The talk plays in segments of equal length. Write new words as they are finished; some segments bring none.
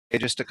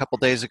just a couple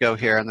days ago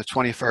here on the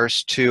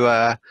 21st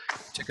to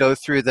go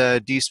through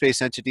the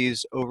DSpace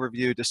entities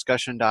overview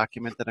discussion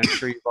document that I'm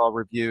sure you've all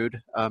reviewed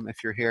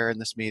if you're here in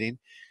this meeting,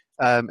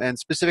 and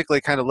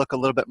specifically kind of look a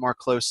little bit more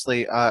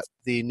closely at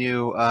the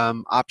new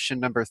option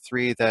number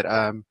 3 that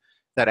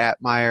that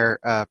Atmeyer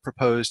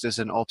proposed as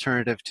an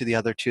alternative to the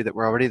other 2 that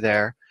were already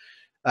there.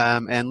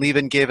 And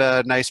Levin gave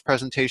a nice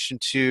presentation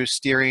to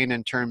steering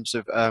in terms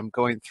of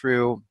going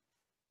through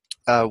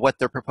what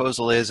their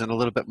proposal is in a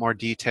little bit more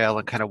detail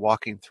and kind of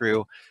walking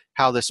through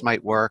how this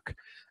might work.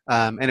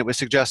 And it was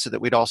suggested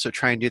that we'd also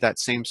try and do that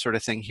same sort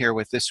of thing here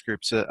with this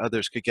group so that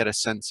others could get a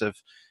sense of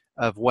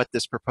what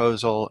this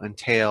proposal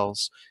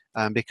entails,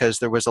 because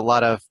there was a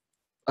lot of,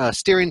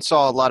 steering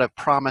saw a lot of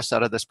promise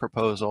out of this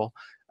proposal.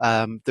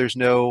 There's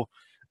no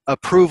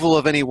approval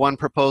of any one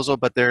proposal,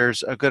 but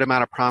there's a good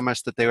amount of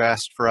promise that they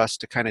asked for us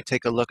to kind of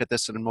take a look at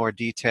this in more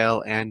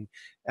detail and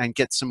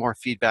get some more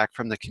feedback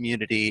from the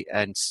community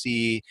and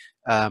see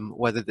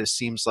whether this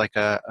seems like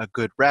a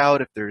good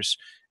route, if there's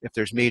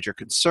major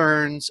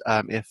concerns,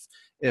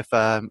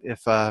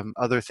 if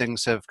other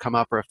things have come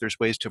up, or if there's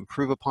ways to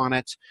improve upon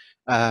it.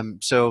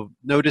 So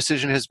no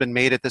decision has been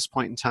made at this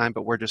point in time,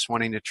 but we're just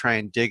wanting to try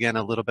and dig in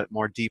a little bit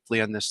more deeply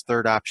on this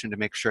third option to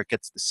make sure it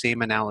gets the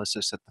same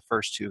analysis that the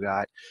first 2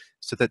 got,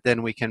 so that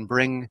then we can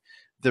bring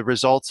the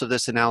results of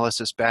this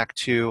analysis back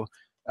to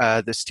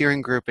the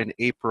steering group in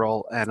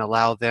April and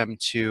allow them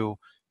to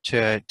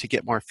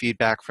get more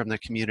feedback from the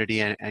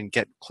community and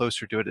get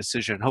closer to a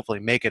decision, hopefully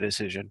make a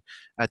decision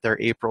at their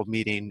April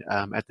meeting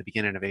at the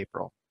beginning of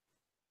April.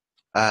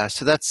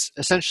 So that's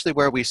essentially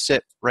where we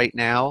sit right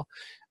now.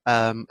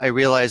 I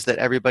realize that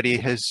everybody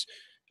has,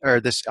 or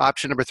this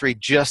option number 3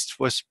 just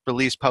was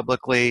released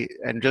publicly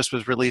and just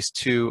was released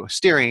to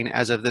steering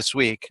as of this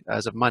week,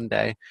 as of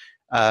Monday.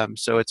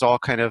 So it's all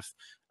kind of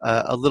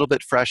a little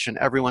bit fresh in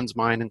everyone's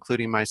mind,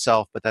 including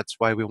myself, but that's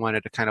why we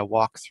wanted to kind of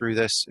walk through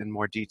this in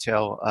more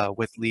detail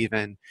with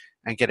Levin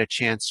and get a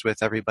chance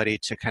with everybody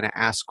to kind of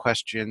ask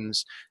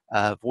questions,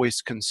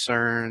 voice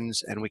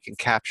concerns, and we can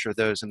capture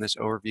those in this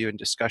overview and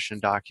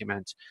discussion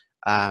document,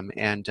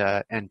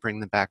 and bring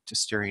them back to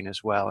steering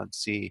as well and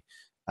see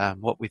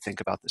what we think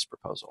about this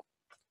proposal.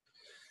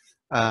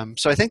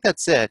 So I think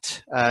that's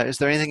it. Is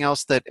there anything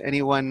else that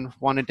anyone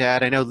wanted to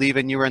add? I know,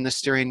 Levin, you were in the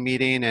steering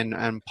meeting,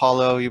 and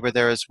Paulo, you were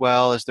there as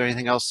well. Is there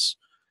anything else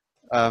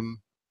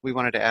we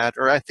wanted to add?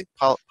 Or I think,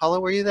 Paulo,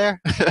 were you there?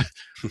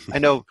 I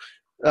know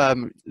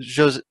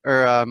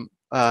Joao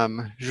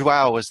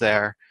was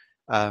there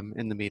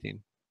in the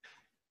meeting.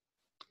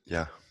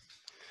 Yeah,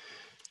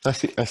 I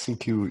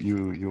think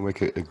you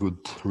make a good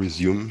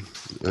resume.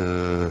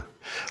 I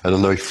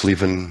don't know if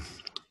Levin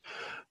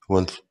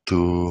wants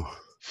to.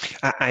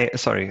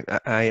 Sorry,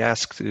 I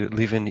asked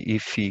Levin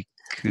if he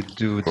could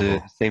do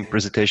the same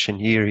presentation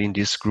here in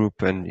this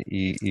group, and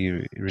he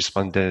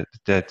responded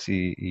that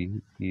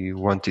he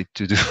wanted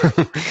to do.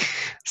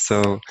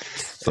 So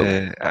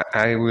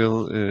I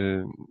will.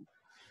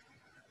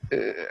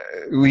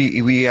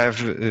 We will have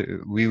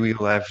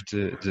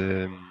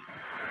the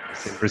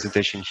same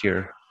presentation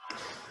here.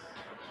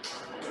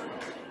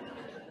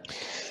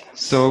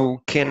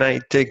 So can I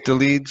take the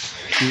lead?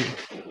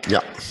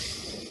 Yeah.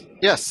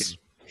 Yes.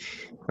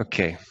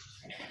 Okay.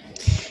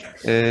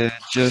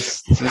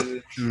 Just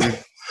to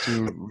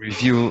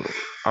review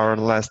our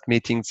last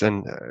meetings,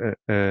 and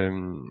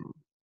on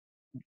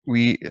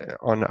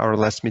our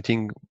last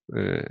meeting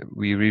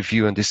we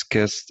review and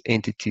discussed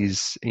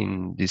entities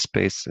in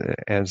DSpace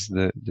as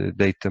the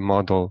data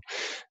model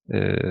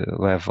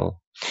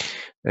level.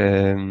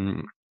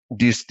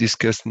 This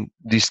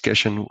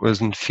discussion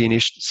wasn't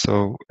finished,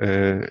 so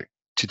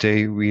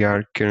today we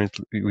are going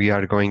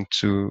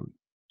to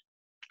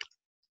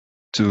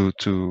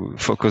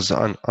focus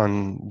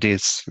on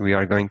this. We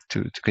are going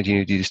to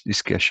continue this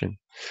discussion.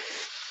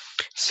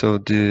 So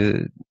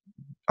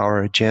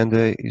our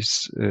agenda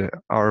is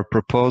our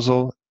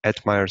proposal,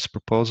 Atmeyer's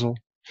proposal.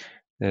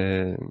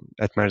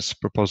 Atmeyer's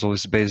proposal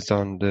is based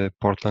on the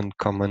Portland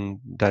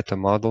Common Data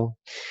Model,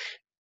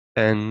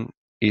 and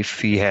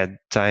if we had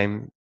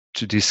time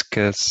to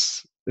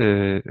discuss,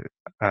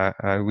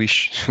 I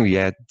wish we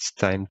had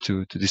time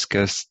to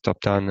discuss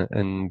top-down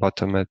and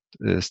bottom-up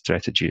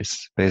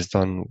strategies based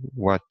on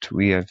what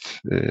we have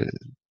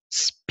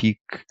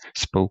spoke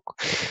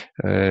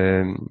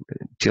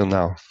till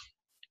now.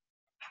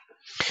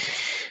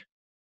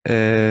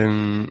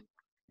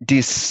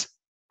 These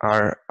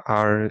are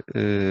our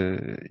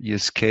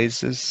use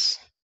cases.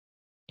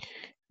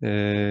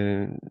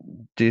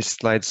 These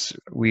slides,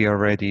 we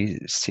already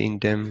seen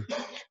them.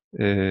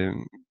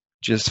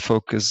 Just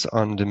focus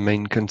on the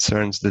main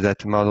concerns: the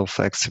data model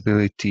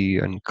flexibility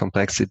and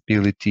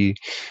complexibility,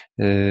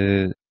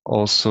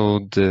 also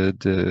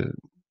the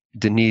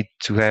need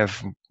to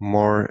have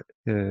more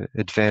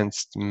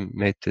advanced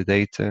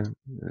metadata,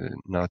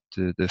 not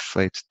the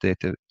flat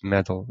data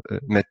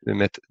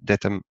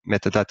metadata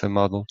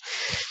model,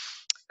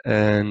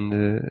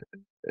 and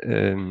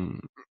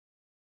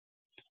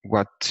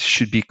what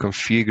should be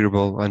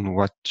configurable and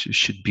what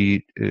should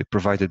be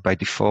provided by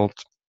default.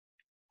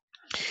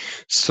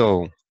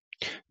 So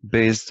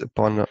Based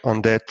upon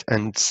that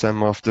and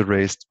some of the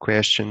raised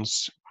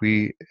questions,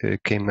 we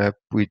came up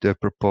with a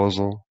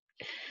proposal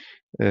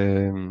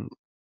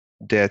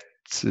that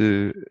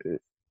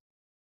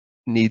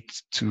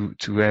needs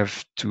to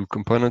have two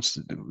components.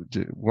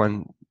 The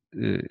one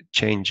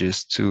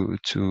changes to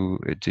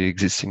the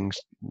existing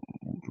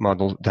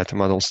data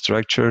model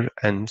structure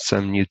and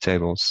some new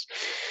tables.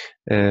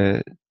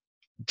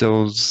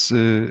 Those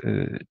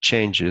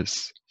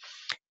changes,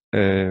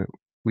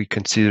 we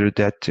consider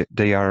that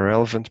they are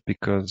relevant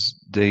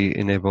because they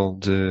enable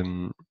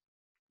the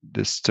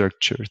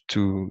structure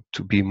to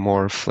be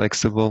more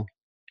flexible.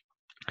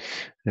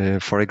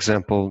 For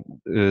example,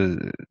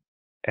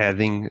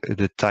 adding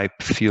the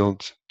type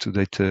field to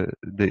the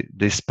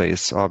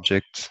DSpace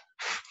object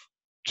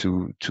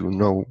to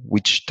know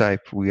which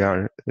type we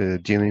are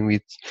dealing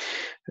with.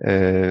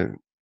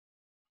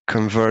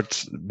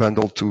 Convert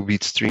bundle to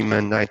bitstream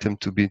and item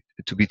to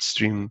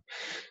bitstream,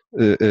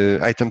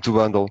 item to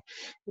bundle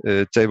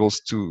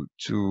tables to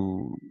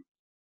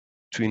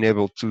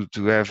enable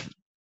to have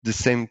the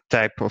same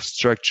type of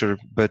structure,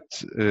 but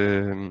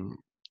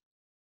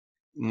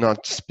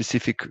not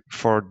specific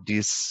for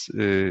this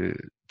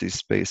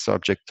DSpace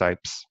object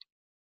types,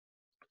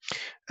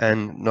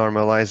 and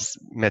normalize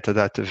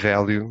metadata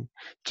value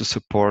to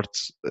support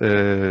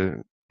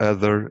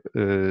other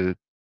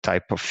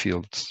type of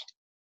fields.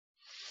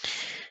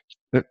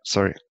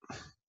 Sorry.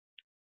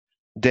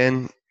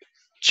 Then,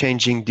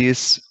 changing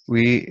this,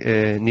 we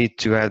need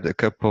to add a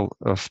couple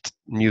of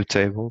new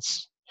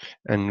tables,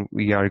 and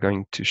we are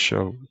going to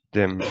show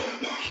them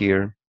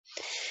here.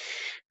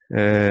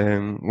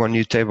 One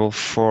new table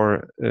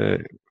for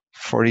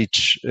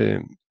each.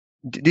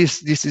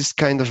 This is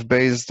kind of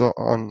based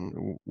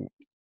on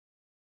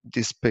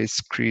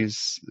DSpace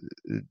Chris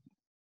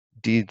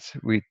did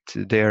with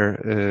their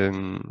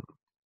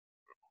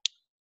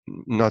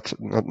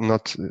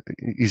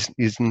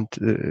isn't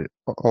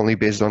only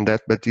based on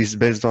that, but is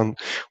based on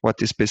what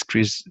DSpace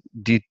Chris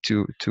did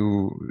to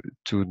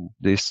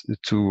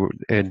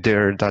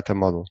their data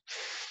model.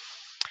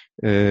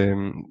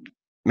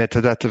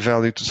 Metadata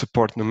value to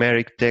support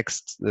numeric,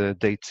 text,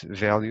 date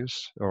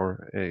values,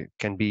 or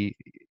can be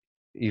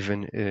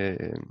even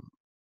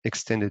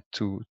extended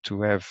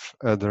to have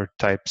other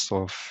types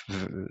of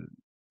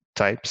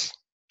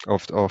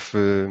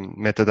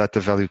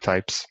metadata value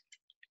types.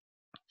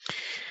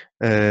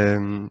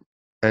 And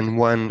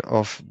one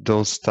of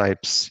those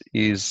types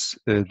is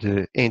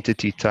the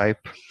entity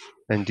type,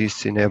 and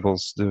this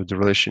enables the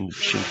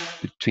relationship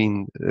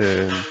between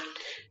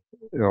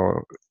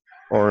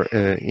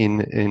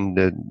in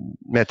the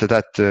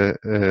metadata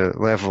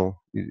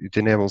level, it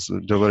enables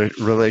the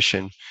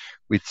relation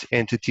with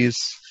entities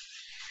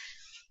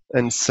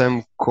and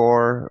some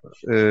core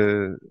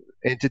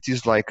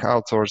entities like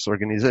authors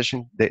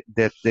organization that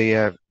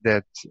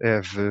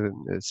have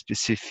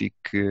specific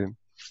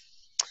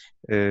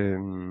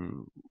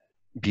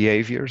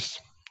behaviors,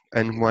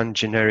 and one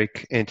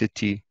generic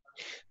entity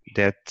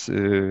that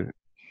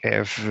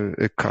have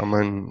a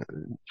common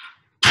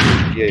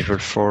behavior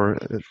for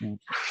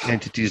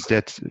entities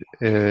that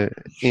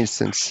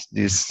instance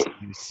this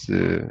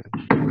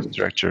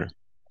structure.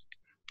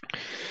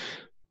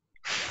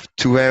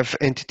 To have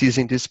entities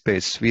in this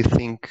space, we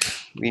think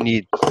we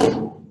need,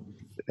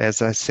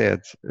 as I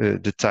said,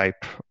 the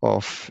type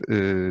of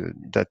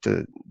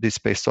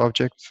DSpace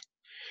object.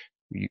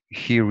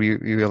 Here we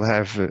will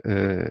have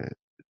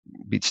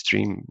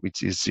bitstream,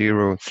 which is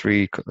 0,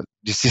 3.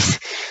 This is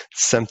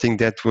something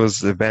that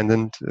was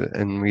abandoned,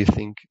 and we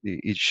think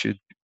it should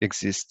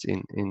exist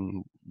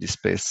in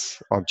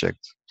DSpace object.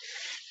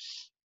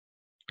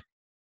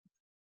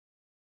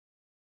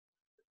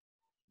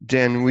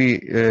 Then we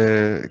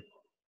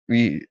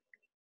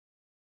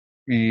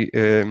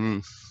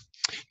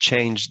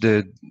change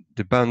the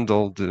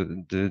bundle,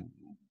 the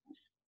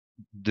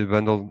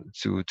bundle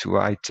to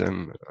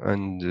item,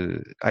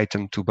 and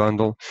item to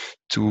bundle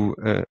to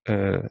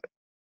a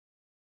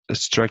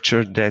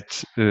structure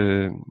that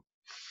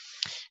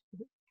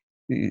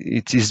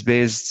it is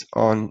based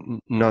on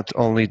not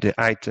only the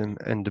item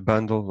and the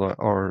bundle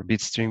or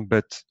bitstream,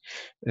 but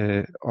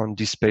on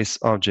DSpace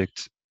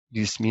object.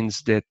 This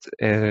means that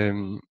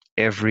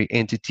every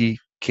entity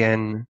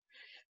can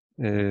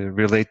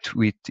relate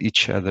with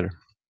each other.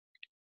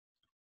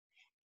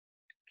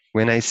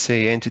 When I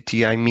say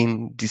entity, I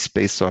mean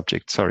DSpace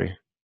object, sorry.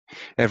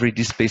 Every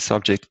DSpace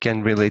object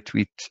can relate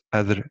with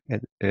other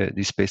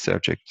DSpace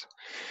object.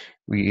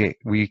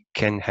 We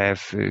can have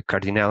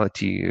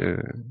cardinality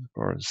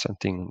or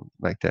something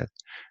like that,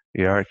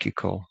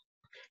 hierarchical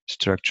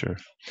structure.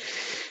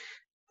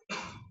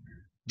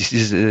 This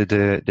is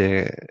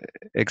the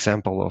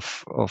example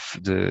of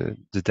the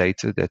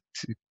data that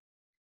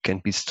can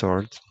be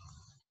stored.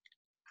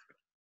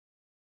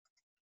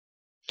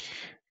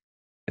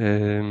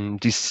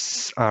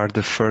 These are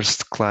the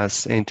first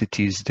class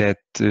entities that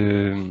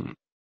can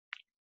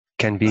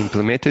be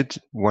implemented.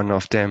 One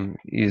of them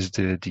is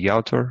the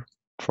author.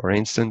 For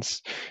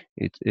instance,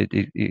 it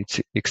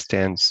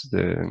extends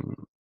the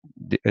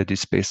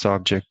DSpace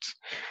object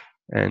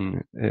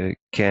and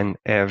can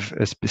have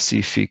a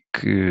specific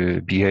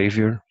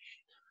behavior.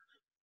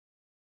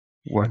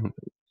 One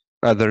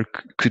other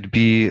could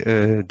be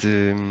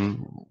the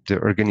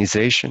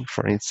organization,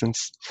 for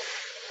instance,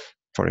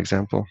 for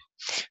example.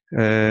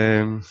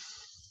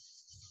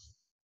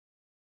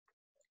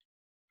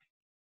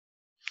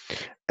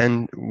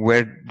 And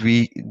where do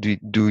we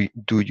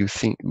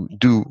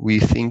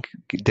think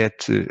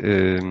that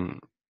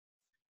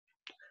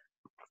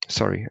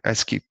sorry, I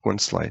skipped one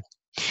slide.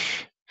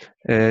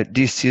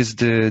 This is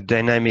the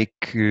dynamic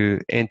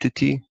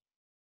entity.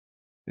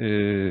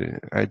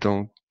 I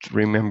don't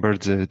remember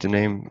the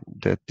name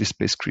that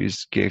DSpace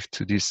Chris gave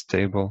to this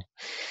table,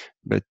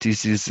 but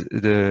this is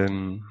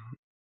the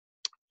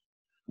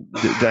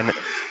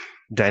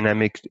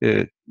dynamic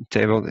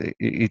table.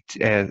 It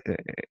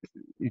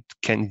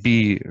can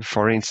be,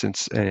 for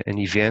instance, an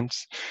event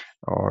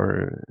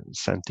or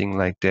something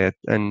like that,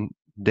 and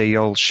they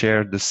all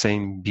share the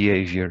same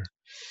behavior.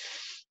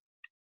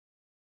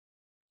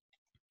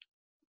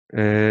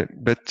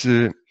 But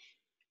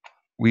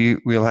we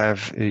will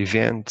have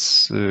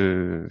events,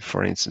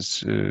 for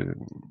instance,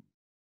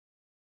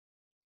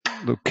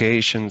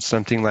 locations,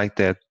 something like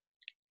that,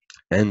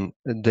 and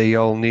they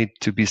all need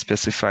to be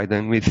specified.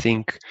 And we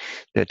think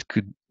that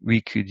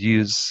we could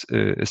use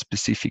a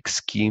specific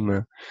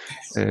schema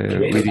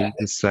within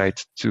the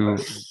site to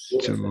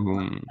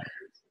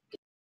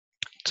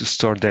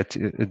store that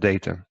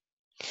data.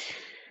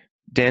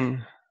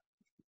 Then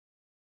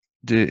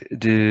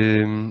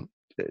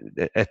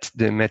at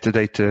the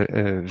metadata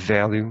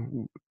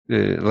value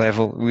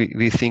level,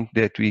 we think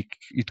that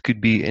it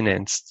could be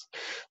enhanced.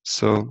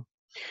 So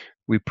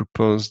we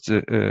proposed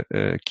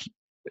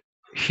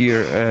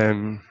here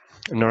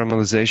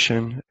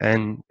normalization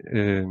and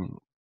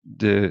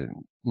the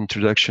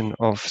introduction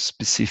of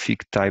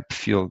specific type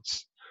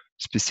fields,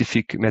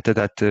 specific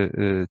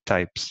metadata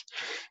types,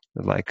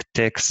 like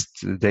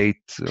text,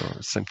 date,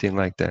 or something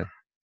like that.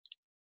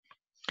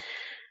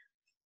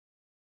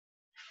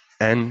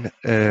 And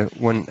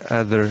one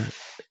other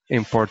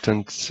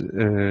important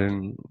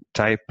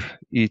type,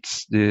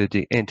 it's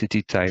the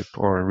entity type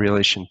or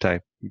relation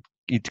type.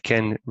 It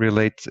can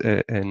relate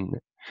a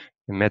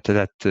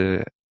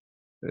metadata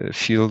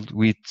field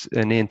with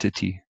an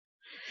entity,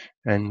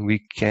 and we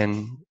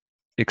can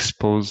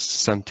expose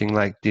something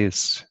like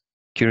this.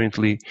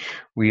 Currently,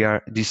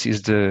 this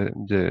is the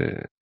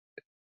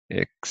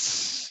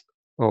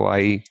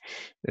XOI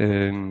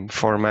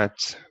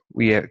format.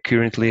 We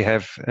currently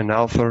have an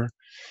author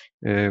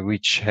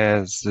which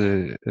has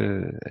a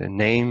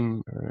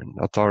name, an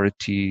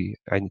authority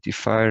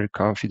identifier,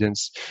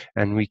 confidence,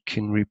 and we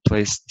can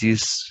replace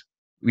this.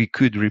 We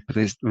could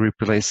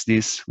replace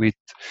this with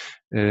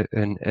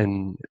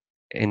an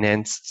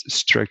enhanced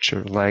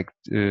structure, like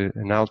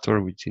an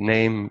author with a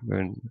name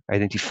and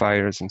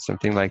identifiers and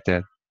something like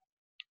that.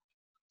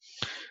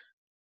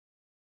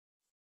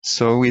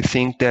 So we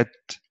think that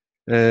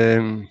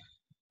the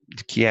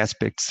key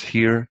aspects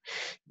here,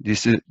 the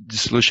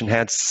solution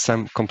had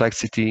some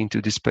complexity into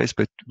DSpace,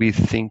 but we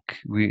think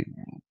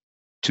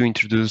to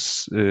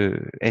introduce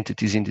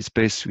entities in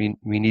DSpace,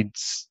 we need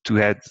to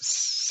add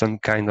some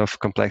kind of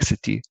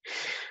complexity.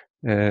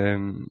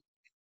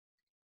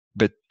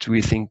 But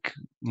we think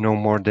no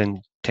more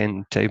than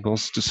 10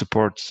 tables to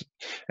support,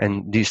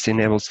 and this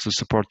enables to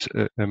support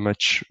a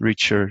much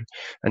richer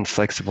and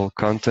flexible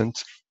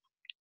content.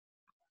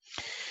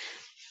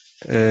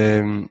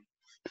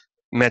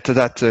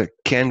 Metadata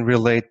can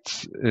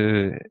relate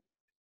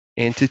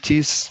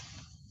entities,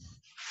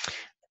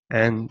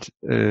 and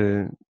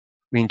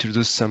we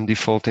introduce some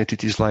default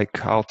entities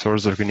like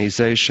authors,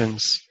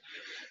 organizations,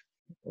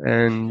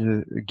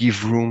 and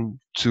give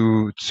room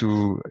to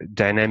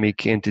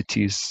dynamic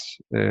entities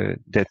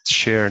that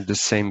share the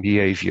same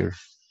behavior.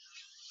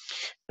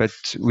 But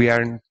we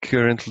are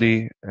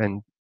currently,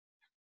 and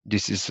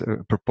this is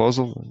a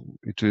proposal,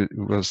 it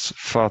was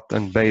thought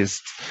and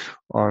based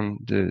on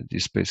the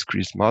DSpace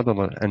Chris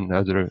model and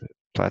other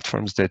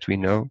platforms that we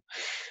know,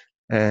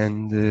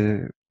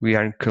 and we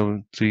aren't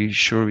currently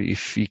sure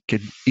if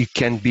it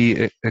can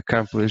be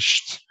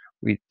accomplished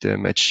with a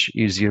much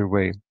easier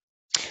way.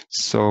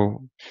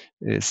 So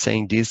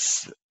saying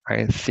this,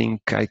 I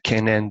think I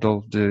can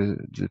handle the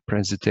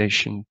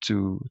presentation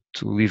to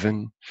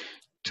Lieven,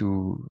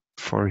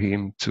 for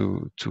him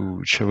to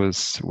show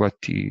us what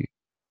he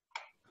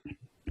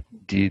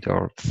did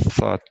or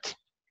thought. Okay.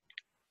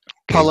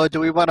 Paulo, do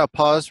we want to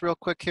pause real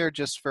quick here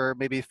just for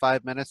maybe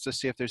 5 minutes to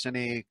see if there's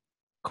any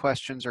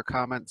questions or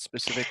comments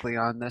specifically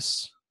on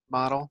this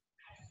model?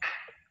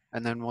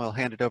 And then we'll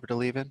hand it over to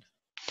Lieven.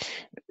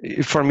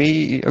 For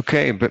me,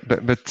 okay,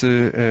 but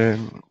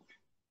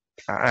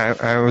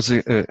I was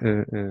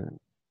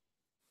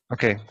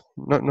okay.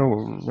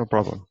 No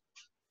problem.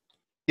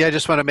 Yeah, I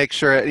just want to make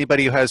sure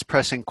anybody who has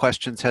pressing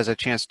questions has a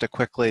chance to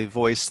quickly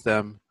voice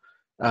them,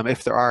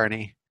 if there are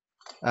any.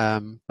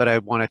 But I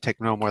want to take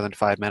no more than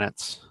 5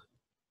 minutes.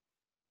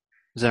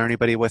 Is there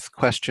anybody with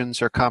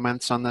questions or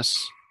comments on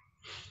this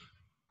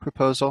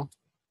proposal?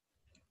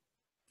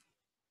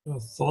 A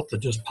thought that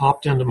just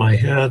popped into my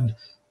head.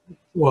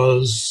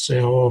 was,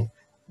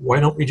 why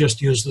don't we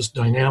just use this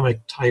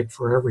dynamic type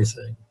for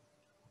everything?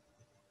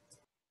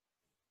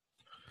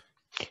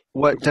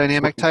 What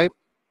dynamic type?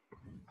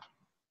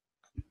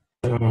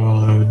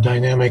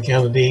 Dynamic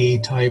entity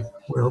type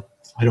where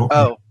I don't.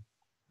 Oh,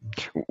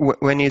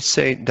 When you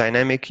say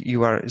dynamic,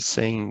 you are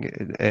saying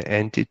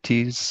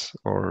entities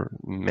or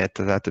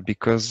metadata,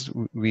 because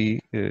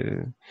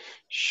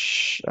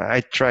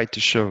I try to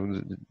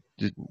show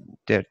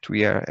that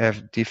we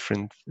have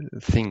different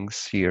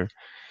things here.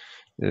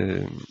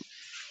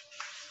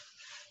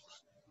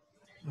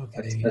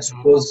 Okay. I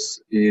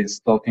suppose is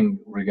talking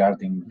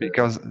regarding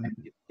Because the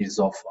entities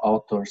of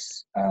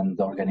authors and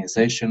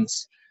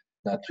organizations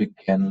that we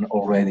can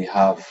already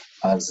have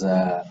as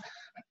a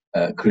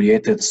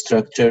created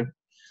structure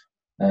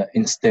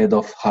instead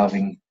of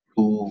having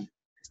two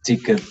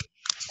sticked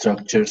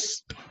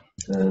structures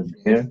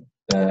there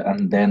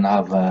and then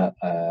have a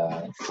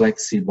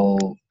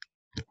flexible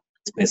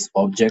space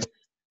object.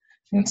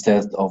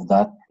 Instead of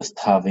that, just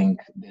having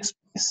this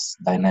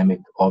dynamic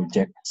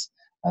objects,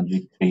 and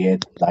we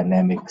create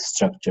dynamic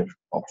structure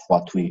of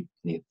what we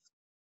need.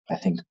 I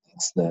think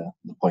that's the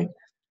point.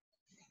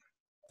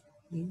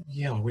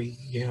 Yeah,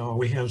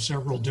 we have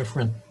several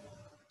different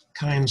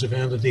kinds of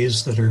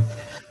entities that are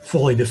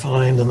fully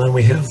defined, and then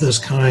we have this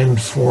kind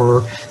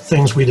for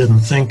things we didn't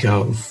think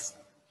of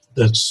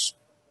that's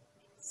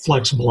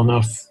flexible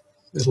enough,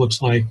 it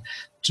looks like,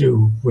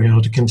 to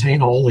to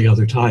contain all the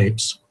other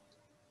types.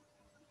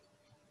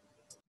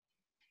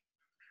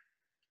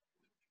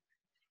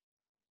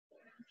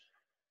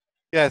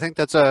 yeah, I think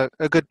that's a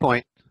good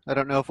point. I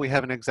don't know if we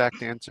have an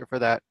exact answer for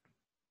that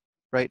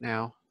right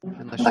now,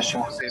 unless you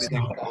want to say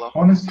anything, Paulo.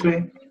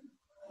 Honestly,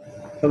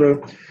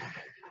 hello.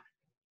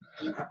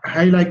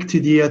 I like the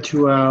idea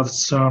to have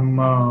some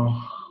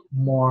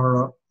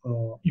more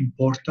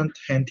important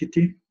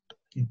entity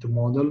in the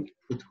model.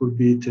 It could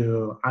be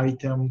the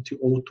item, the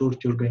author,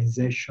 the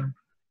organization,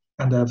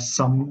 and have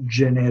some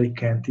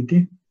generic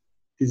entity.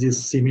 This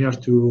is similar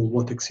to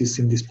what exists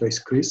in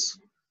DSpace Chris.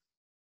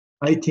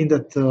 I think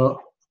that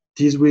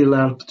this will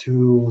help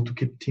to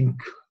keep things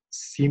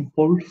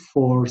simple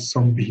for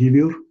some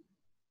behavior,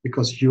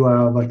 because you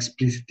have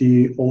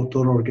explicitly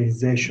author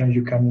organization,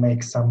 you can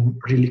make some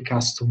really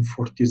custom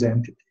for this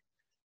entity.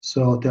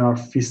 So there are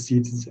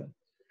facets.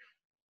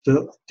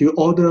 The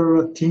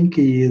other thing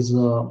is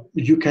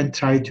you can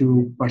try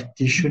to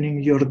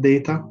partitioning your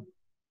data,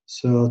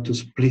 so to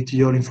split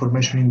your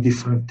information in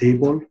different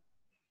table.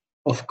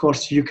 Of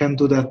course, you can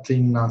do that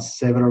in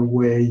several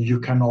ways. You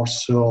can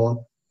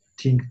also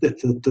think that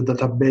the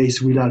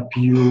database will help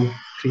you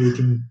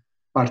creating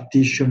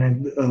partition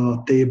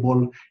and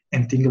table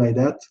and things like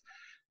that.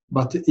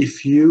 But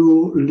if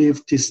you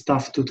leave this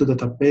stuff to the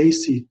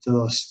database,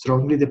 it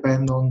strongly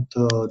depends on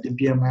the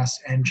BMS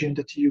engine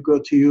that you go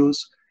to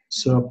use.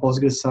 So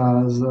Postgres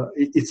has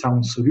its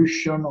own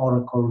solution,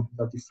 Oracle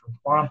a different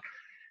one.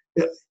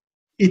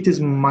 It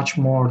is much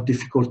more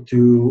difficult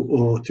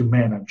to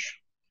manage.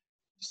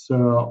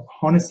 So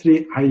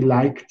honestly, I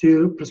like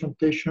the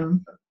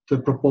presentation, the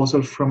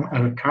proposal from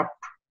RCAP.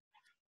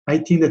 I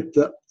think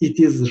that it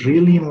is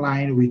really in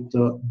line with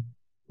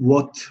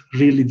what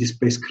really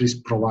DSpace Chris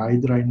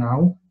provide right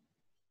now.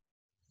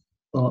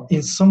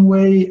 In some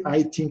way,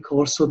 I think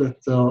also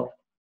that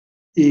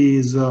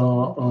is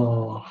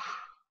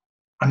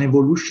an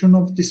evolution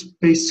of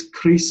DSpace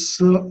Chris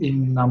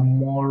in a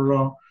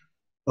more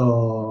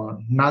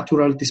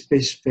natural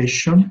DSpace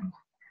fashion,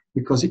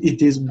 because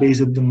it is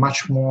based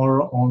much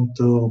more on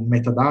the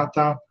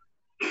metadata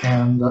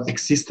and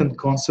existent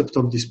concept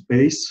of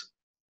DSpace.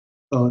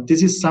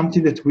 This is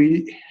something that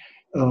we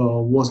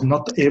was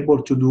not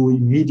able to do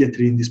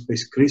immediately in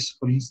DSpace Chris,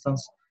 for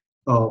instance,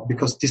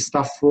 because this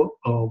stuff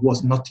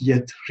was not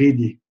yet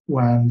ready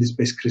when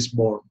DSpace Chris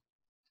born.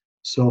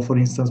 So, for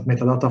instance,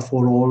 metadata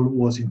for all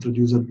was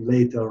introduced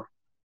later,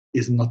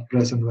 is not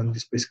present when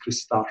DSpace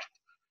Chris started.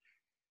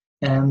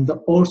 And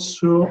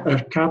also,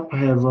 RCAP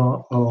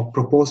have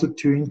proposed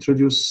to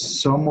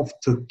introduce some of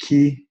the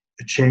key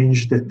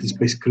change that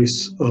DSpace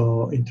Chris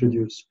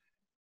introduced,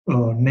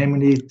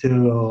 namely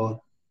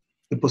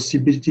the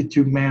possibility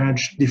to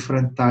manage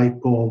different type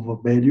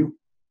of value,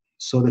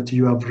 so that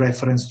you have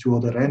reference to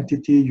other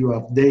entity, you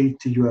have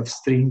date, you have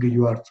string,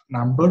 you have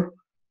number.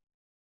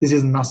 This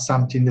is not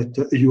something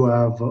that you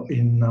have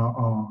in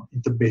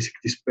the basic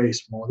DSpace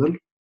model.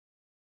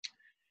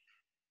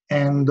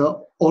 And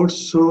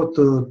also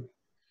the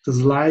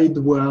slide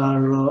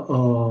where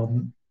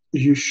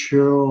you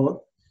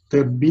show the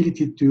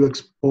ability to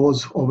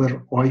expose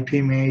over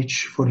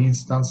OIP-image, for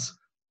instance,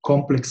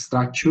 complex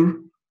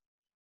structure.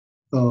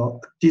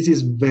 This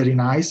is very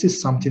nice. It's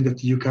something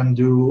that you can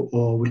do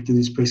with the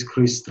DSpace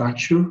Chris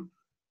structure.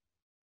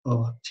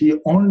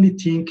 The only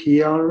thing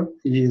here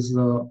is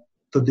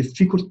the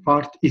difficult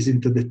part is in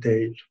the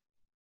detail.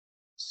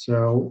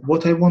 So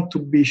what I want to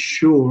be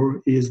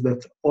sure is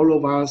that all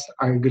of us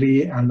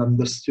agree and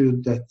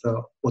understood that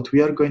what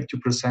we are going to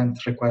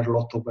present requires a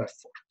lot of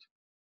effort.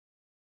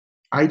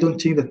 I don't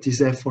think that this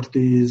effort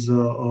is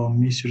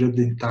measured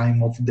in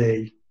time of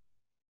day.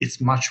 It's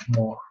much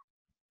more.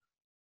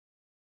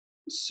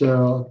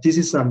 So this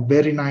is a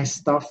very nice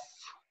stuff.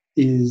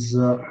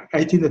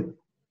 I think that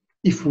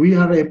if we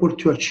are able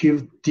to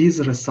achieve this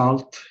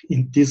result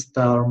in this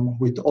term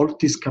with all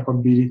this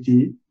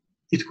capability,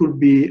 it could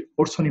be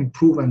also an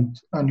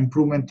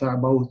improvement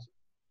about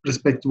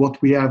respect to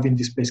what we have in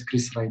DSpace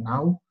Chris right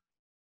now.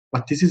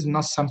 But this is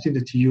not something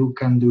that you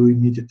can do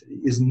immediately.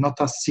 It's not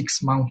a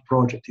 6-month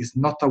project. It's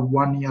not a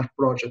 1-year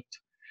project.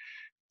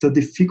 The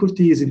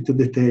difficulty is in the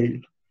detail.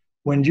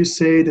 When you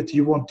say that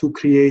you want to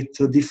create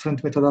a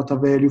different metadata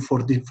value for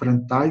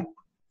different type,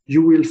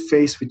 you will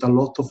face with a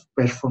lot of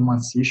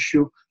performance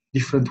issue,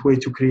 different way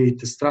to create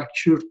the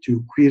structure,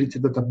 to query the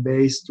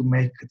database, to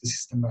make the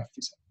system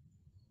efficient.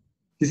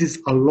 This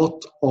is a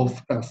lot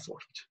of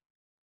effort.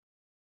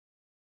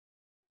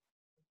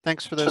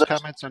 Thanks for those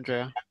comments,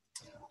 Andrea.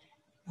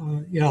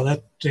 Yeah,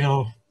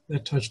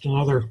 that touched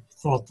another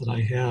thought that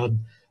I had,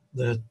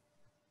 that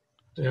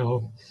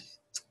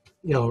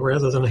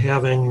rather than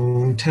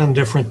having 10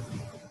 different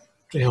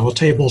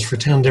tables for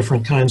 10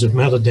 different kinds of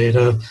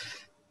metadata,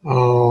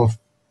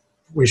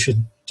 we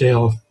should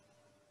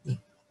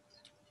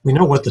we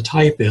know what the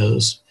type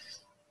is.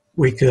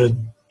 We could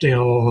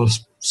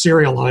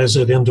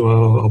serialize it into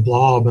a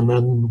blob, and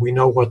then we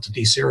know what to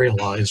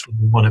deserialize when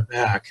we want it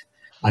back.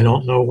 I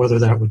don't know whether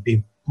that would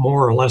be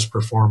more or less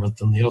performant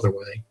than the other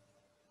way.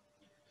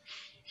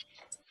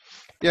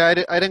 Yeah,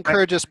 I'd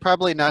encourage us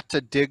probably not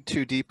to dig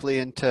too deeply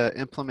into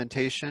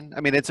implementation.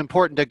 I mean, it's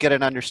important to get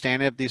an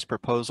understanding of these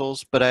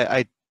proposals, but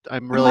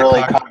I'm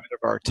really cognizant of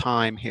our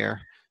time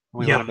here.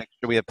 We want to make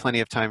sure we have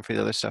plenty of time for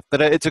the other stuff.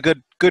 But it's a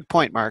good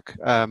point, Mark.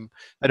 I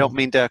don't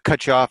mean to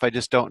cut you off. I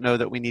just don't know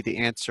that we need to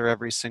answer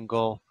every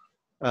single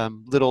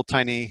little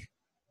tiny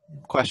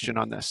question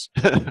on this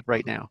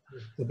right now.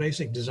 The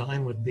basic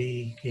design would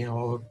be,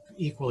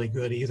 equally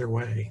good either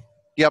way.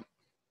 Yep.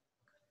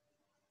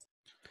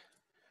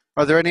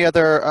 Are there any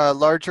other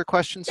larger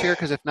questions here?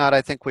 Because if not,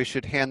 I think we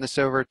should hand this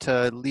over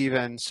to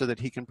Lieven so that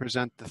he can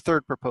present the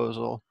third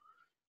proposal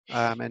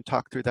and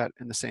talk through that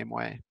in the same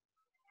way.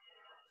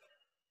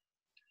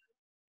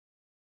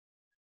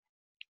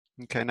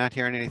 Okay, not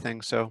hearing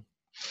anything, so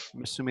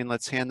I'm assuming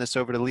let's hand this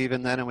over to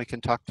Lieven then, and we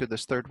can talk through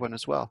this third one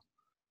as well.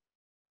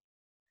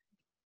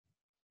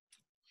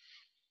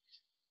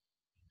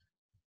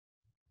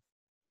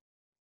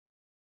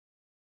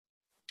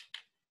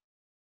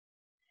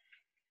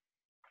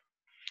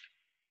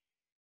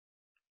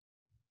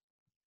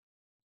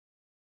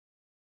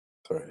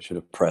 Sorry, I should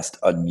have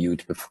pressed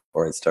unmute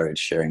before I started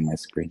sharing my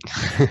screen.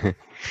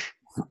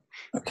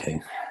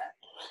 Okay.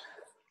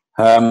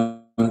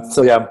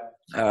 So yeah,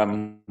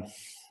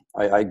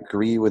 I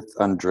agree with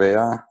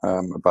Andrea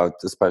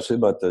especially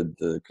about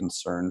the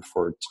concern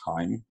for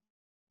time,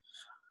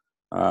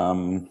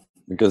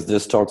 because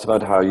this talks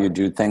about how you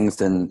do things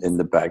in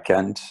the back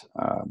end,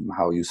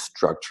 how you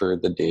structure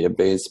the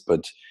database,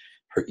 but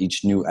for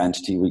each new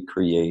entity we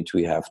create,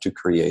 we have to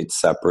create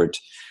separate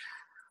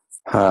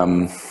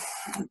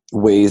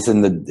ways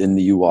in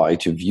the UI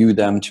to view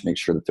them, to make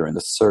sure that they're in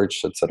the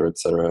search, et cetera, et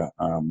cetera.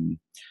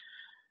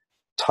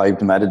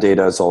 Typed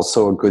metadata is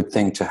also a good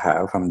thing to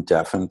have.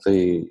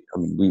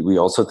 We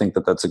also think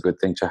that that's a good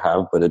thing to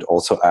have, but it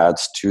also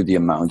adds to the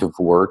amount of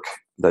work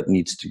that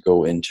needs to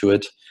go into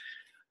it.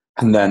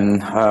 And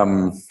then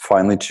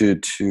finally, to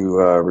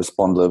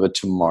respond a little bit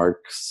to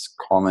Mark's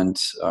comment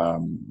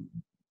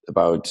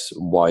about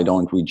why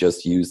don't we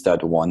just use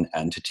that one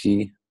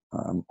entity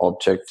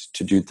object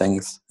to do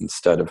things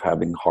instead of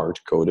having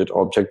hard-coded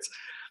objects.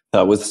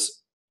 That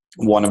was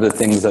one of the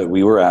things that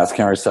we were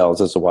asking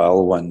ourselves as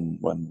well when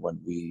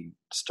we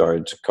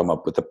started to come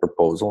up with a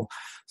proposal.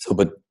 So,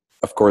 but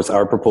of course,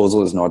 our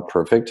proposal is not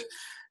perfect,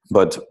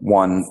 but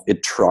one,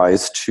 it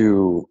tries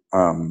to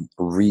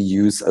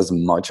reuse as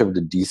much of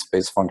the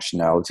DSpace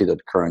functionality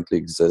that currently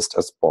exists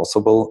as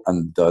possible,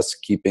 and thus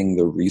keeping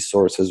the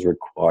resources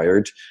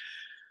required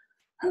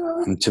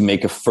to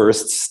make a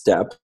first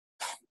step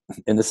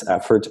in this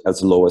effort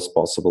as low as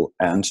possible,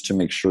 and to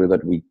make sure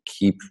that we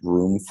keep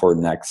room for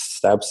next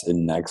steps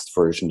in next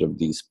versions of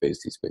DSpace,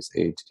 DSpace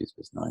 8,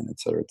 DSpace 9, et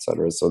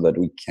cetera, so that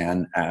we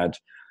can add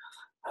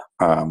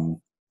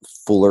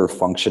fuller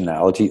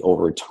functionality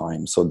over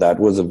time. So that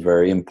was a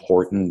very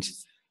important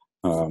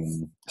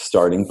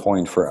starting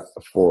point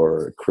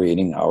for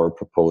creating our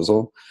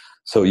proposal.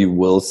 So you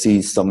will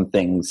see some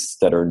things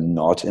that are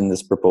not in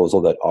this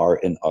proposal that are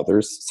in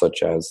others,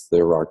 such as the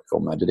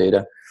hierarchical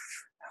metadata.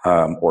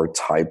 Or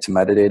typed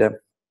metadata,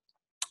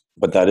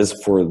 but that is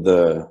for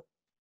the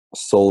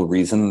sole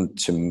reason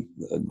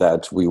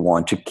that we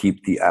want to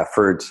keep the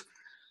effort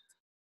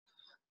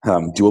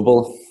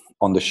doable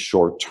on the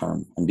short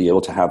term and be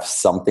able to have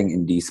something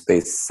in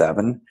DSpace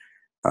 7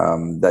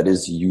 that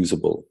is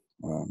usable,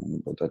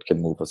 that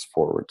can move us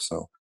forward.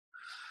 So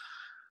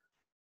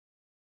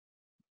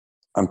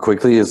I'm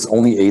quickly, it's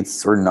only 8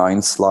 or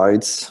 9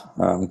 slides.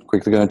 I'm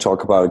quickly going to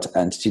talk about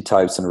entity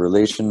types and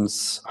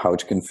relations, how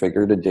to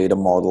configure the data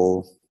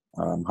model,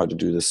 how to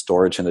do the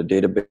storage in the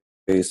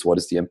database, what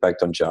is the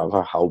impact on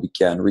Java, how we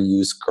can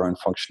reuse current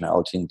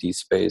functionality in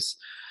DSpace.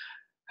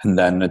 And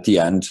then at the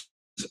end,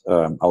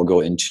 I'll go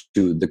into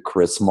the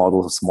CRIS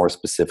models more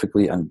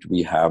specifically, and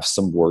we have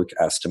some work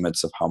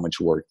estimates of how much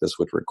work this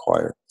would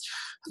require.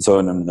 So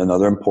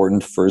another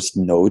important first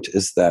note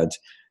is that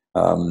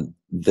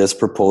this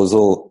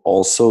proposal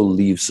also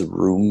leaves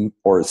room,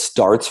 or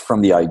starts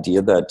from the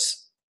idea that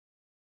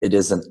it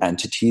is an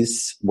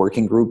entities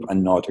working group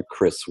and not a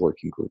CRIS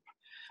working group.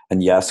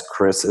 And yes,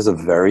 CRIS is a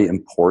very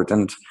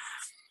important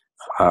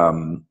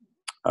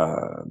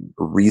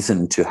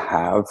reason to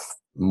have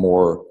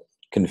more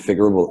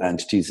configurable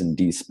entities in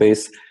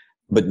DSpace,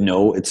 but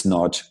no, it's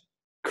not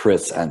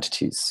CRIS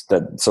entities.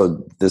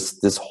 So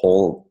this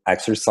whole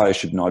exercise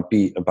should not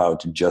be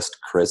about just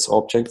CRIS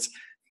objects,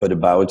 but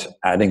about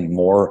adding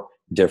more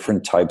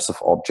different types of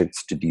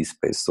objects to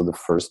DSpace. So the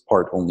first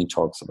part only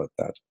talks about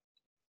that.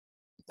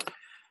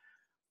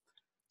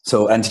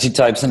 So entity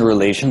types and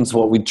relations,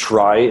 what we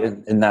try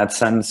in that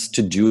sense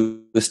to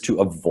do is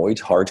to avoid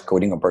hard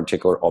coding a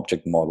particular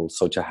object model.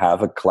 So to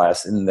have a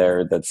class in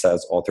there that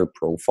says author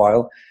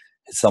profile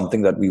is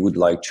something that we would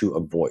like to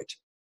avoid,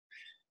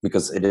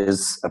 because it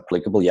is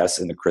applicable, yes,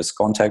 in the CRIS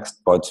context,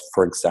 but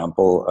for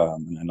example,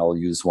 and I'll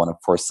use one of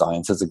For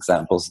Science's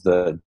examples,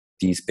 the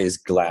DSpace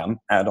GLAM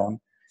add-on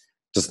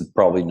does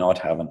probably not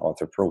have an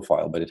author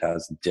profile, but it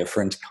has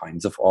different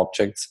kinds of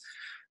objects.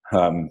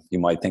 You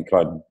might think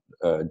about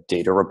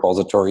data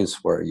repositories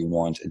where you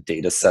want a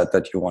data set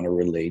that you want to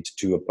relate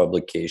to a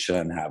publication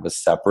and have a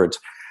separate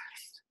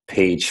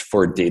page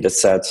for data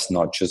sets,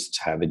 not just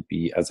have it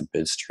be as a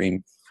bit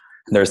stream.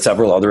 And there are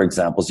several other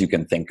examples you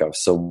can think of.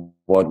 So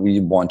what we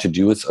want to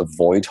do is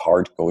avoid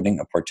hard coding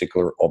a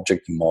particular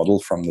object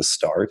model from the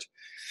start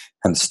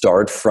and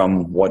start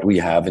from what we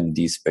have in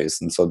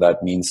DSpace. And so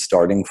that means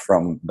starting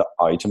from the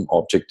item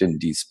object in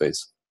DSpace,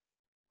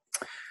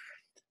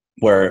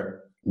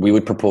 where we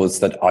would propose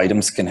that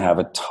items can have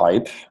a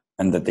type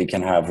and that they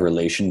can have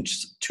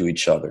relations to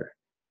each other.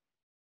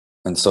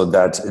 And so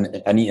that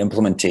any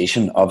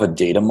implementation of a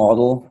data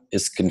model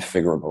is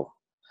configurable.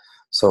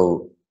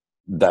 So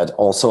that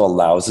also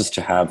allows us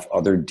to have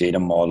other data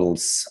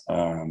models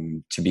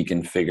to be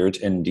configured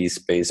in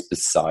DSpace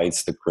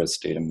besides the CRIS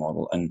data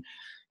model. And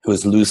it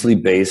was loosely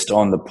based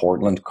on the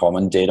Portland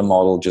Common data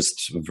model,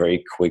 just a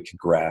very quick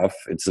graph.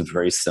 It's a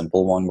very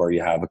simple one where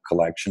you have a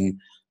collection,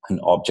 an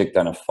object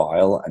and a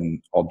file,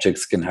 and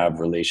objects can have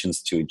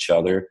relations to each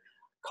other,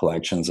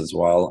 collections as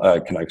well.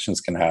 Collections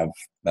can have,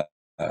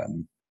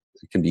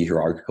 can be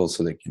hierarchical,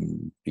 so they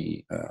can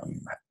be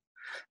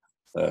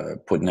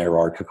put in a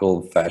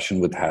hierarchical fashion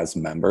with has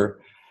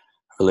member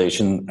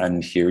relation.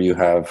 And here you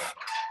have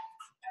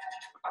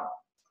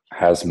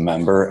has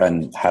member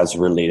and has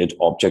related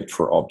object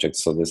for object.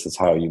 So this is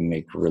how you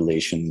make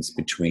relations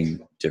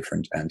between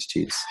different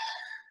entities.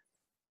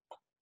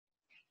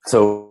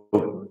 So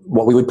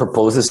what we would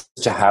propose is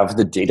to have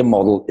the data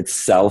model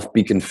itself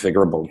be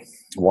configurable.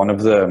 One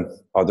of the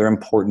other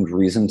important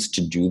reasons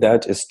to do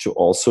that is to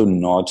also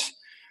not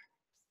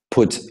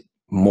put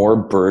more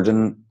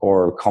burden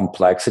or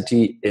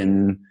complexity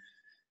in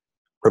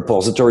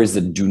repositories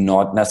that do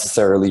not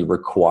necessarily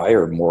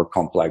require more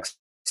complex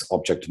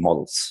object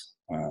models.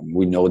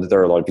 We know that there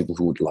are a lot of people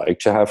who would like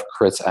to have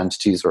CRIS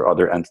entities or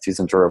other entities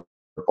into a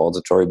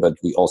repository, but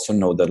we also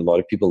know that a lot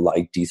of people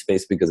like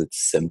DSpace because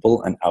it's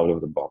simple and out of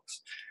the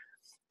box.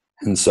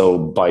 And so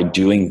by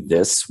doing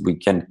this, we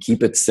can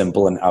keep it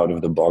simple and out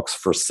of the box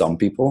for some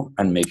people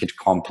and make it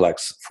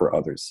complex for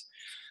others.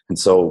 And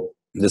so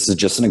this is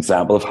just an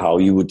example of how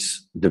you would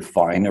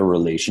define a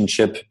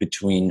relationship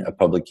between a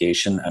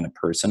publication and a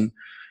person.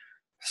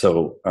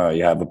 So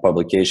you have a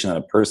publication and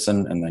a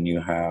person, and then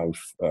you have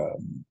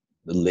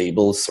the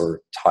labels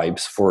or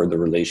types for the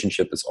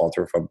relationship as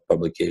author of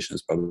publication,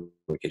 as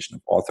publication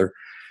of author,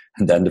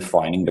 and then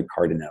defining the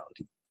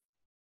cardinality.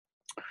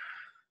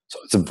 So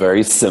it's a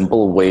very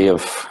simple way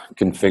of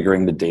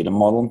configuring the data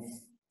model.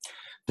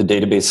 The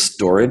database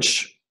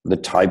storage, the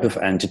type of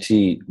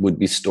entity would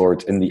be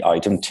stored in the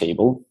item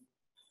table.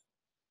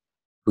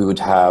 We would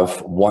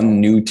have one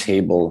new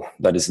table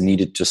that is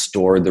needed to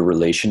store the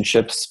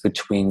relationships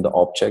between the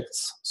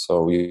objects.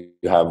 So you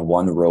have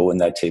one row in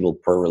that table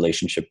per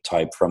relationship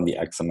type from the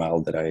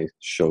XML that I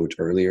showed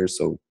earlier.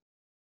 So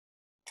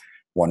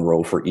one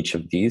row for each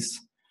of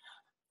these.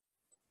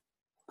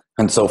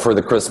 And so for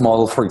the CRIS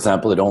model, for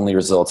example, it only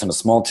results in a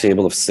small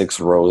table of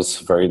 6 rows,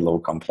 very low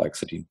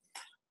complexity.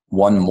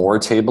 One more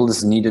table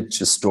is needed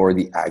to store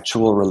the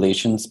actual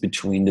relations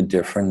between the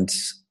different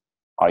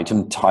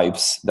item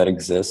types that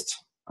exist.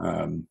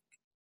 And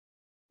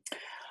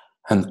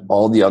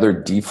all the other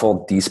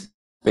default DSpace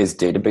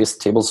database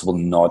tables will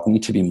not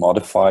need to be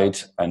modified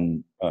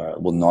and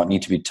will not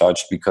need to be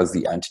touched because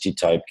the entity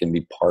type can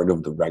be part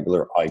of the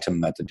regular item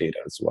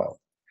metadata as well.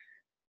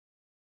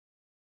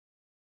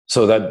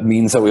 So that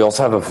means that we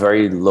also have a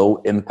very low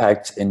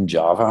impact in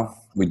Java.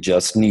 We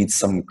just need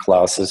some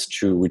classes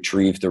to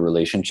retrieve the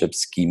relationship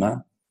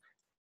schema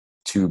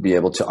to be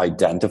able to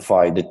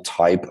identify the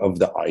type of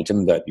the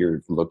item that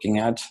you're looking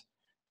at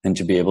and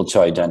to be able to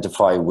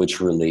identify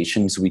which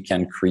relations we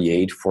can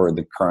create for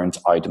the current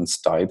items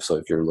type. So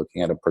if you're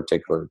looking at a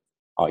particular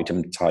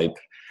item type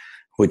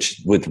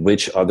with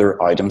which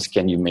other items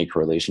can you make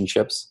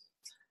relationships,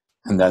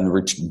 and then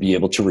be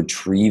able to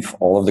retrieve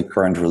all of the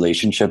current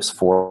relationships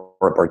for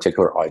a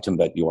particular item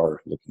that you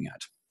are looking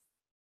at.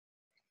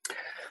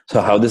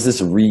 So how does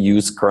this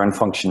reuse current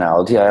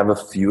functionality? I have a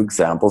few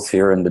examples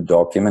here in the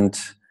document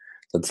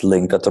that's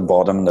linked at the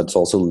bottom. That's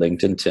also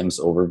linked in Tim's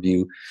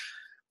overview.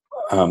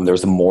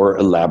 There's a more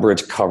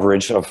elaborate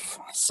coverage of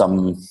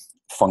some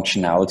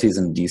functionalities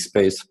in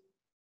DSpace.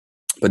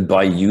 But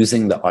by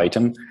using the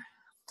item,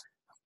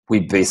 we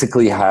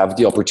basically have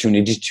the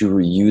opportunity to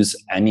reuse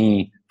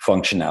any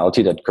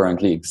functionality that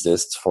currently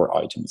exists for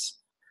items.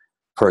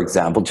 For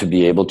example, to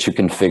be able to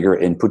configure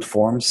input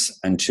forms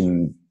and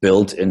to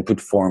build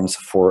input forms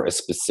for a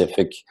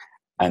specific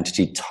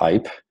entity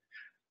type.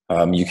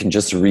 You can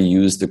just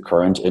reuse the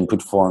current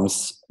input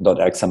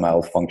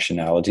forms.xml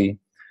functionality.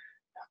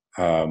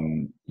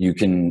 You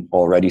can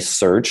already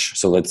search.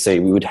 So let's say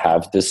we would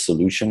have this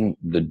solution,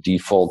 the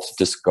default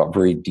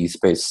discovery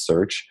DSpace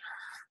search,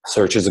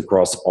 searches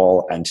across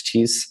all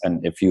entities.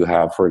 And if you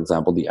have, for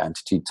example, the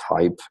entity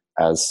type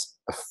as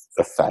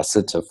a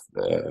facet of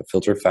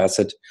filter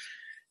facet,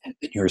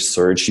 in your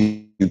search,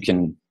 you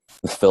can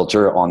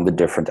filter on the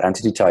different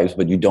entity types,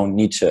 but you don't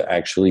need to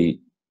actually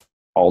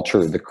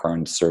alter the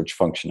current search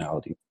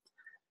functionality.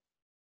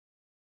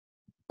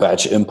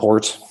 Batch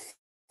import.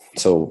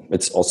 So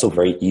it's also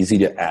very easy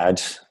to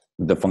add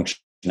the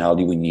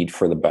functionality we need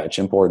for the batch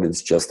import.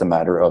 It's just a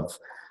matter of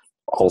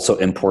also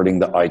importing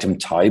the item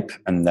type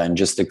and then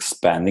just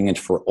expanding it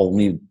for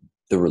only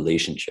the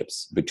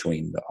relationships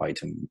between the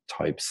item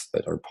types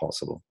that are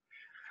possible.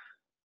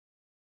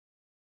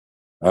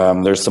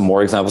 There's some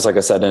more examples, like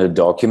I said, in a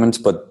document,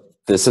 but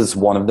this is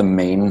one of the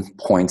main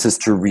points, is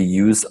to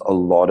reuse a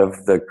lot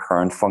of the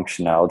current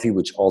functionality,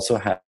 which also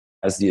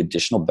has the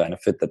additional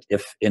benefit that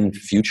if in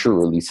future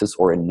releases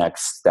or in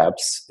next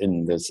steps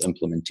in this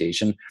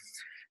implementation,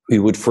 we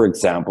would, for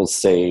example,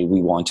 say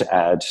we want to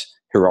add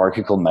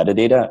hierarchical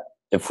metadata.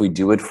 If we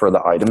do it for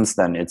the items,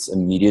 then it's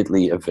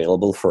immediately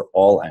available for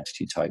all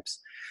entity types.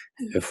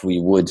 If we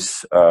would,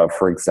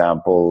 for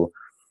example,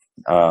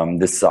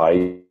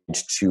 decide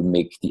to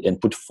make the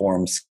input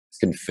forms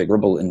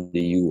configurable in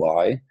the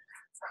UI,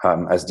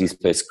 as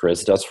DSpace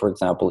Chris does, for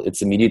example,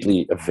 it's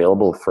immediately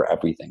available for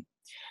everything.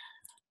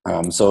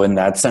 So in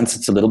that sense,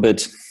 it's a little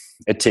bit,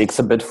 it takes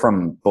a bit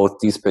from both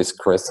DSpace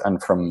Chris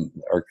and from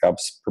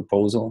ERCAP's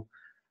proposal,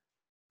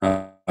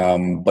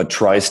 but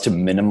tries to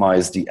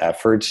minimize the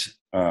effort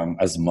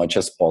as much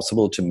as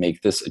possible to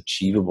make this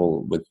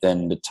achievable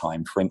within the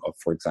time frame of,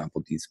 for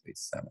example, DSpace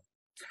 7.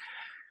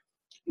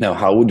 Now,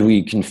 how would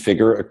we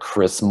configure a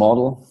Chris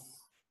model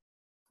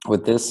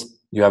with this?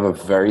 You have a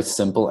very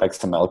simple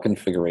XML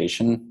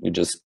configuration. You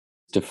just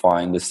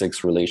define the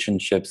 6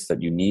 relationships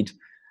that you need,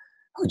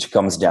 which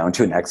comes down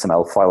to an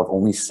XML file of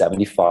only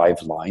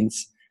 75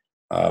 lines.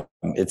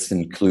 It's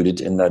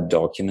included in that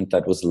document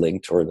that was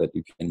linked or that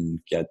you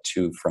can get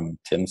to from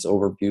Tim's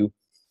overview.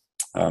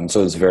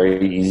 So it's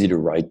very easy to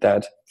write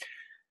that.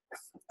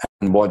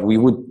 And what we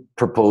would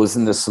propose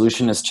in the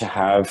solution is to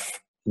have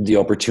the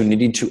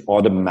opportunity to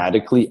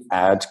automatically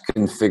add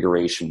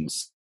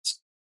configurations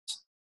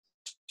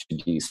to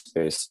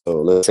DSpace.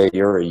 So let's say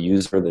you're a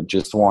user that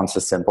just wants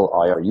a simple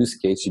IR use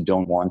case. You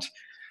don't want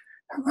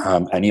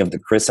any of the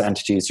Chris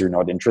entities. You're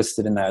not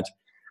interested in that.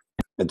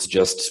 It's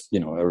just, you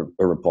know,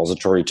 a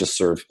repository to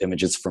serve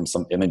images from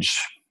some image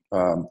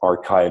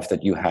archive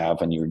that you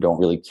have, and you don't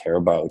really care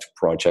about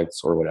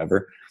projects or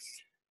whatever.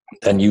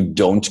 Then you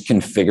don't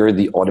configure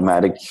the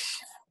automatic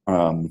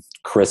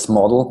Chris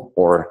model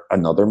or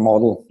another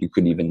model. You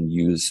could even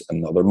use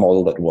another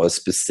model that was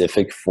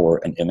specific for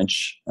an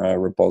image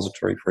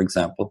repository, for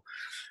example.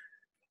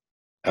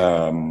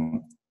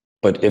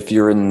 But if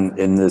you're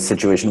in the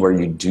situation where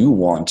you do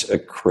want a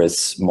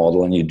Chris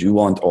model and you do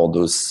want all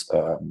those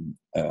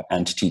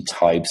entity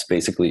types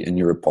basically in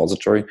your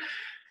repository,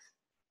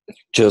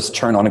 just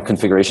turn on a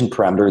configuration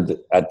parameter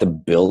at the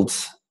build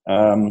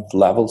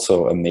level.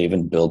 So a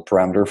Maven build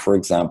parameter, for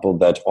example,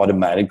 that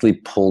automatically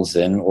pulls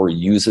in or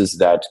uses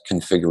that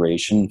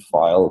configuration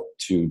file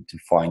to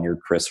define your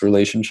Chris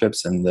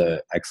relationships in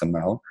the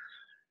XML.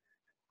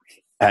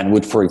 And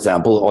would, for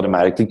example,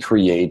 automatically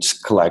create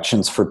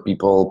collections for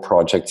people,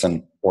 projects,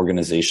 and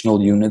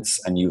organizational units,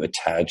 and you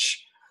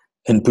attach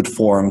input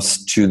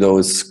forms to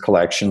those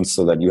collections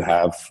so that you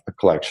have a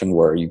collection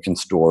where you can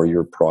store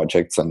your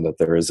projects and that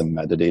there is a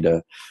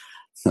metadata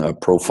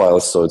profile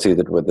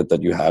associated with it,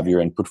 that you have your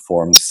input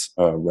forms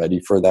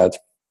ready for that.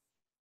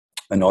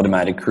 An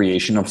automatic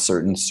creation of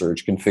certain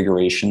search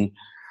configuration,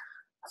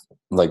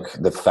 like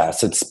the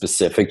facets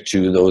specific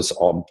to those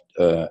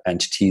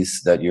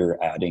entities that you're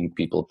adding,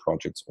 people,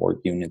 projects, or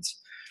units.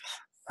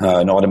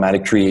 An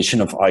automatic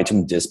creation of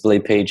item display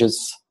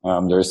pages.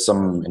 There's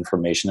some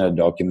information in a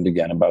document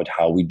again about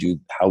how we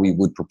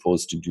would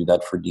propose to do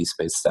that for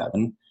DSpace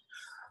 7.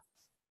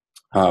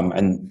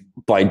 And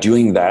by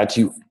doing that,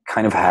 you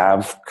kind of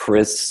have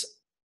Chris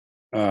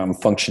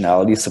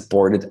functionality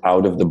supported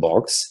out of the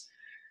box.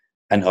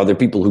 and other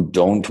people who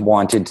don't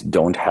want it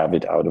don't have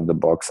it out of the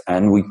box.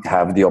 And we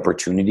have the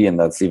opportunity, and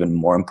that's even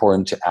more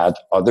important, to add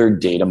other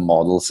data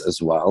models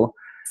as well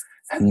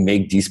and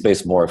make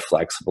DSpace more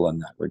flexible in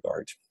that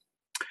regard.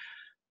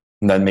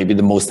 And then maybe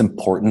the most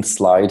important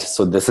slide.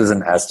 So this is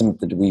an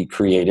estimate that we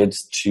created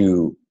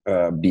to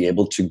be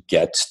able to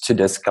get to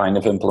this kind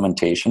of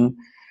implementation.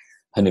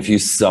 And if you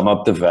sum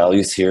up the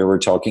values here, we're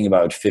talking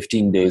about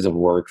 15 days of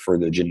work for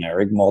the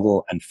generic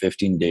model and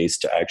 15 days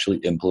to actually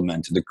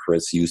implement the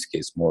Chris use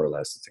case, more or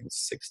less. I think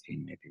it's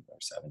 16, maybe, or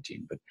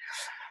 17. But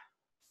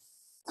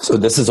so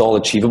this is all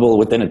achievable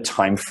within a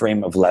time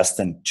frame of less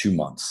than 2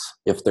 months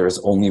if there's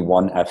only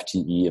one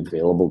FTE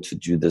available to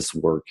do this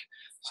work.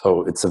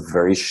 So it's a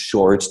very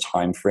short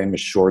time frame, a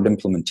short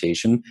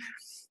implementation,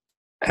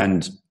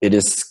 and it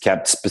is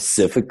kept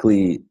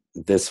specifically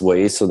this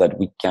way so that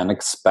we can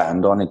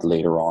expand on it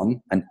later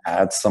on and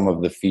add some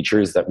of the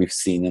features that we've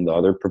seen in the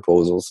other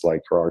proposals,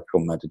 like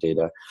hierarchical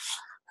metadata,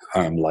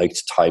 like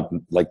type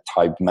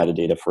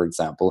metadata, for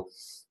example,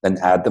 and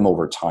add them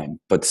over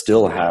time, but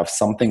still have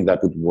something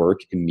that would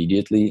work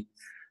immediately,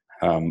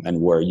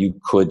 and where you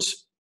could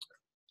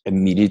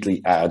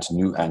immediately add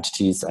new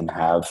entities and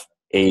have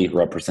a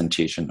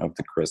representation of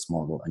the Chris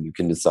model, and you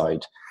can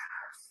decide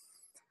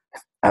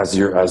as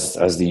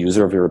the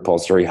user of your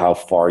repository how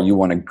far you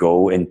want to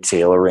go in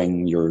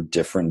tailoring your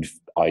different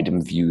item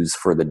views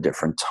for the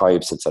different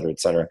types, et cetera, et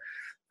cetera.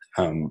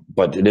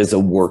 But it is a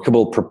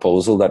workable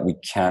proposal that we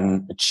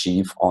can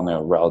achieve on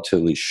a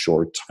relatively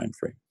short time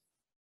frame.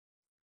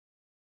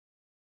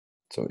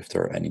 So if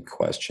there are any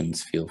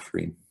questions, feel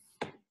free.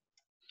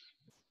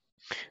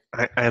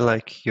 I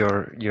like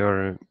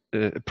your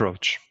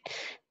approach.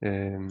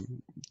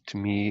 To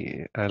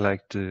me, I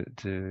like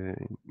the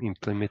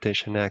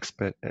implementation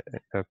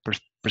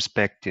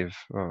perspective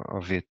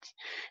of it,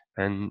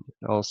 and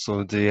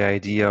also the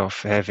idea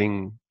of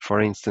having,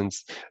 for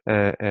instance,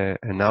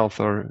 an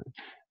author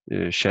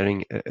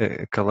sharing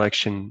a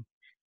collection,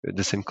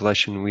 the same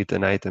collection with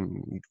an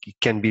item. It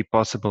can be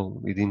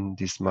possible within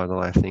this model,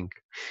 I think.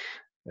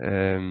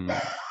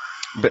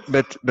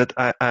 But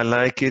I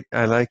like it.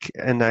 I like,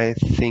 and I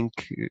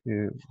think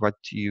what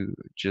you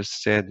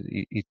just said.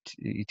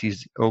 It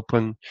is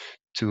open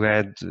to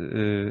add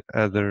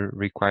other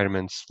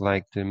requirements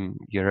like the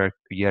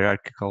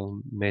hierarchical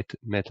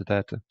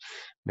metadata.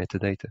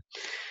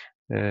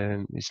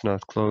 It's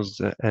not closed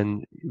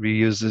and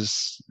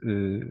reuses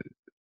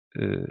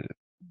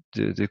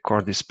the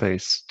core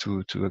DSpace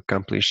to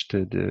accomplish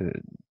the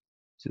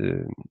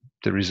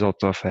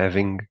result of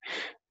having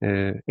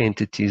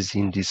entities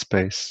in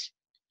DSpace.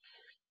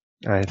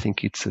 I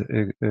think it's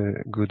a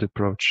good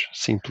approach,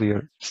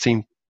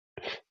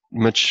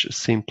 much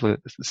simpler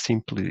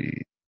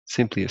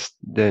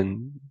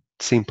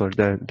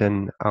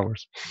than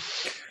ours.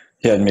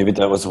 Yeah, and maybe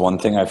that was one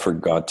thing I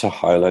forgot to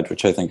highlight,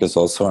 which I think is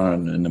also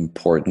an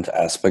important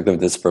aspect of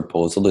this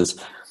proposal, is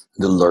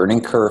the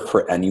learning curve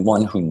for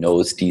anyone who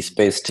knows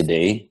DSpace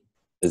today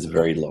is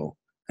very low.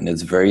 And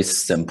it's very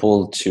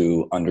simple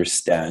to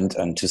understand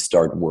and to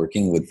start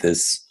working with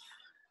this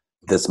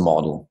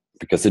model,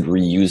 because it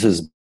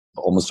reuses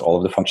almost all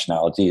of the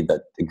functionality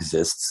that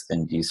exists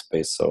in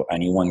DSpace. So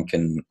anyone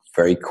can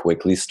very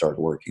quickly start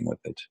working with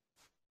it.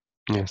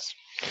 Yes.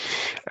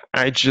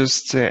 I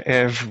just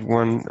have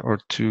one or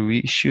two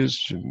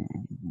issues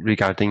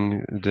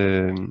regarding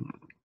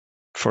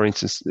for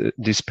instance,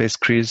 DSpace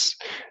Chris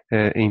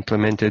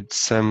implemented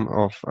some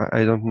of,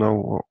 I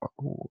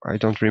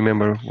don't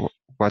remember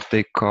what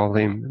they call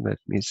him. Let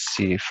me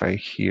see if I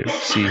see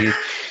it.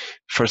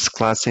 First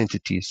class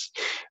entities.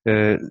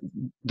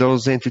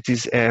 Those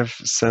entities have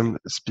some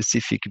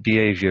specific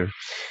behavior.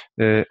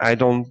 I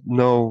don't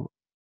know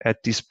at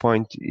this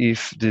point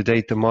if the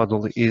data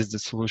model is the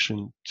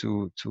solution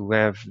to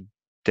have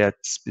that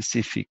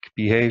specific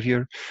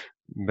behavior,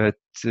 but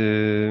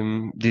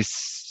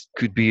this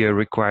could be a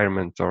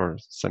requirement or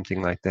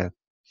something like that.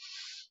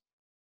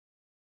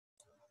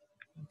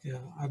 Yeah,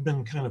 I've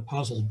been kind of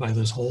puzzled by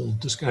this whole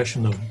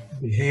discussion of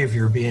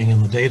behavior being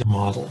in the data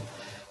model.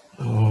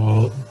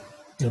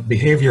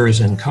 Behavior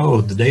is in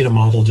code. The data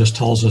model just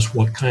tells us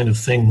what kind of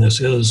thing this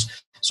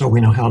is, so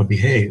we know how to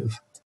behave.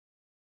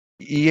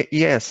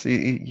 Yes,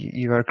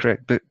 you are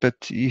correct. But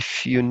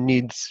if you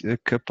need a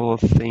couple of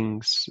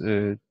things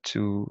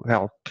to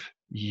help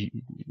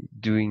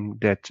doing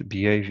that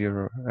behavior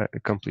or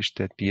accomplish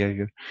that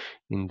behavior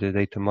in the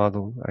data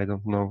model, I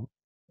don't know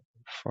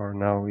for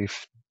now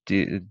if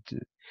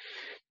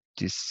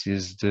this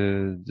is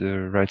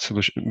the right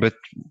solution. But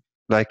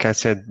like I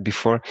said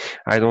before,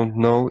 I don't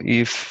know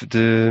if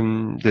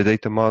the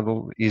data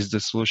model is the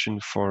solution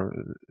for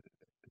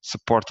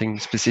supporting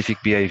specific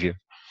behavior.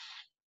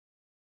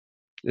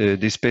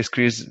 DSpace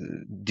Chris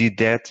did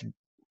that.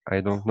 I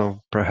don't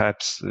know.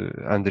 Perhaps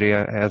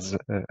Andrea has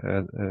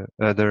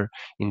other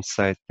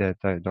insight that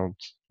I don't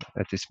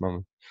at this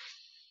moment.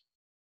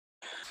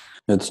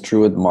 It's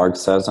true what Mark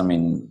says. I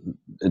mean,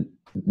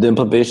 the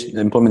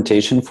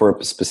implementation for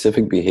a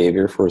specific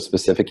behavior for a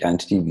specific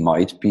entity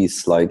might be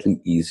slightly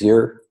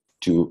easier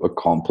to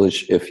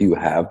accomplish if you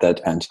have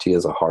that entity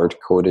as a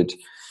hard-coded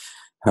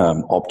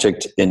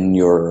object in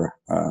your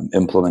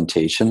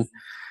implementation.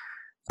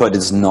 But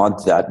it's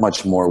not that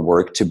much more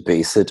work to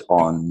base it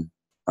on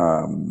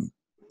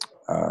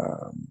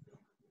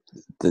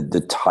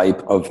the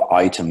type of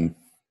item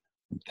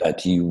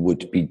that you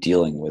would be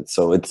dealing with.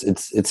 So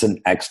it's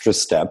an extra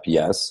step,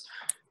 yes,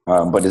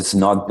 but it's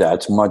not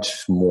that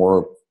much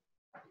more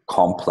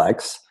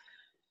complex,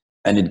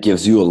 and it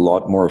gives you a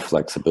lot more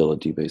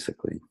flexibility.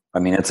 Basically, I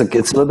mean, it's a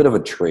little bit of a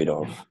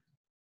trade-off.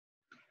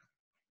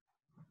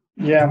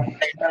 Yeah,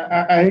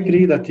 I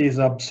agree that is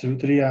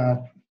absolutely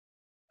a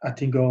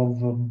thing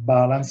of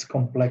balance,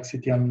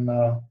 complexity, and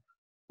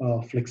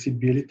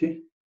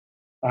flexibility.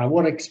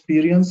 Our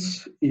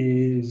experience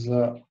is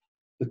that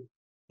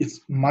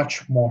it's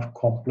much more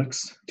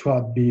complex to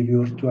add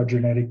behavior to a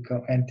generic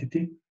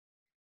entity.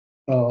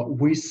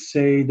 We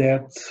say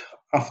that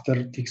after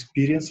the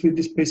experience with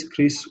DSpace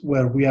Chris,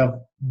 where we have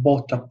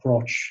both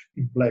approach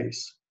in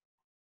place.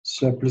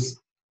 So please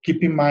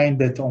keep in mind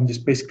that on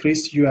DSpace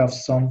Chris, you have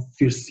some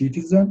first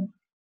citizen,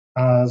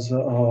 as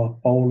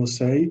Paolo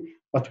say,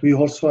 but we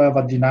also have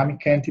a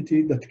dynamic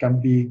entity that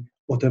can be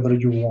whatever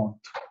you want.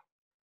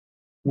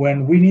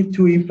 When we need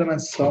to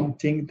implement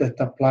something that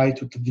apply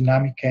to the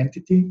dynamic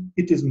entity,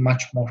 it is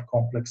much more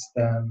complex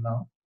than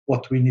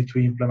what we need to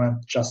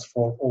implement just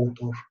for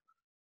author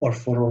or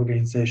for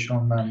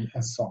organization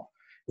and so on.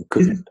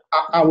 This is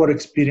our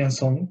experience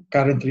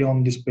currently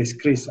on DSpace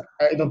Chris.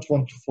 I don't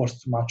want to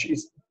force too much.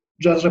 It's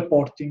just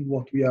reporting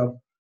what we have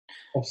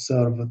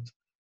observed.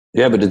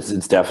 Yeah, but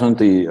it's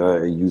definitely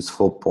a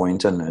useful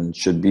point and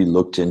should be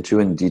looked into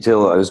in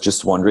detail. I was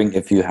just wondering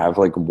if you have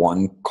like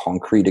one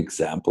concrete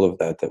example of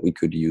that we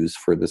could use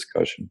for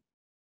discussion.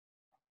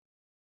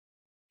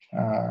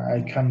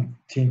 I can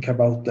think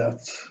about that.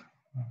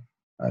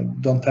 I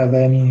don't have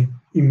any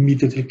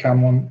immediately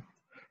come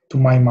to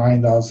my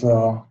mind as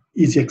an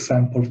easy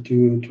example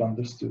to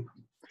understand.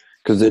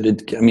 Because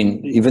I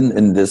mean, even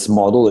in this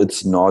model,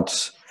 it's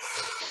not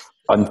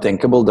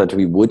unthinkable that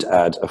we would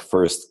add a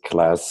first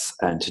class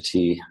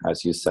entity,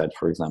 as you said,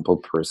 for example,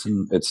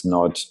 person. It's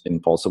not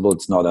impossible.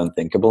 It's not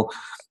unthinkable.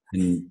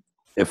 And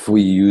if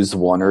we use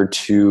one or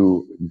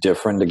two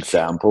different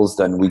examples,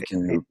 then we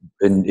can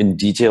in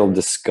detail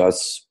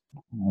discuss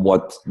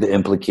what the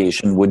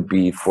implication would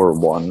be for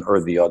one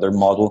or the other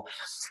model,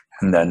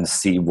 and then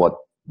see what,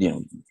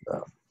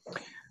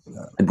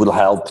 it will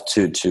help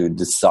to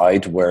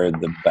decide where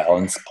the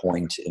balance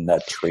point in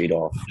that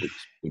trade-off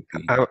would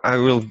be. I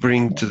will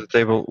bring to the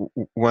table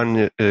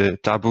one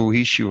taboo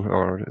issue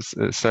or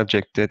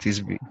subject that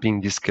is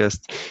being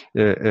discussed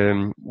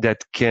that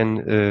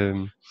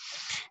can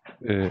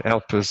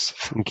help us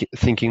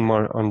thinking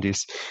more on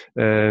this.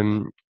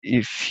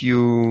 If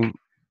you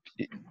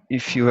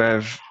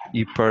have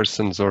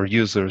e-persons or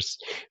users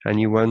and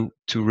you want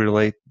to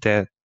relate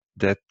that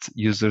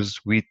users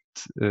with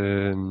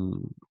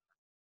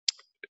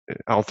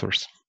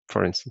authors,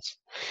 for instance,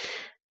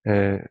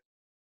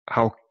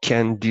 how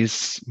can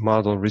this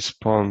model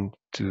respond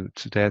to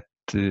that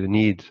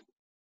need?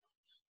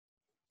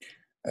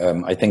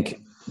 I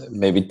think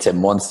maybe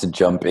Tim wants to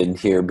jump in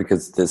here,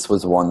 because this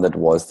was one that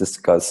was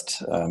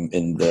discussed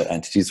in the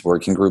entities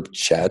working group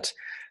chat.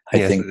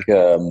 I think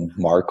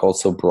Mark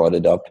also brought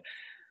it up.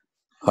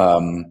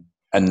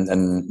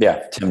 And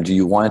yeah, Tim, do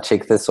you want to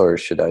take this, or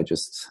should I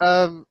just?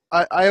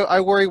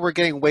 I worry we're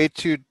getting way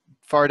too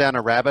far down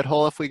a rabbit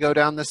hole if we go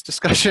down this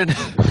discussion.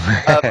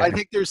 I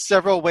think there's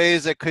several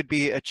ways it could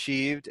be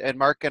achieved, and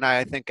Mark and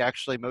I think,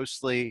 actually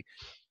mostly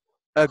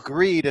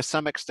agree to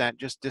some extent,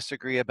 just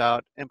disagree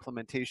about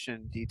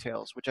implementation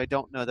details, which I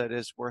don't know that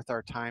is worth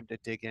our time to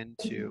dig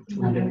into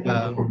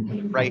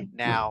right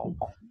now.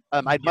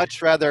 I'd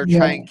much rather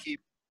try and keep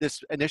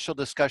this initial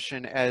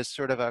discussion as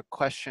sort of a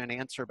question and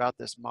answer about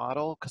this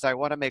model, because I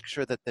want to make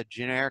sure that the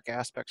generic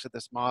aspects of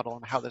this model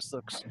and how this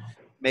looks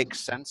make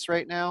sense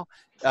right now.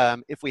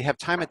 If we have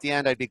time at the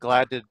end, I'd be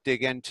glad to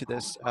dig into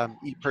this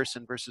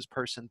e-person versus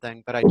person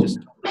thing, but I just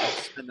don't want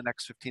to spend the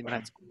next 15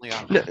 minutes only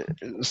on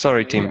that.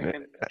 Sorry, Tim. I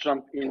can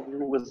jump in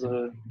with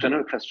a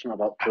general question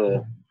about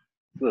the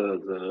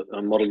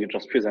model you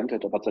just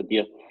presented, about the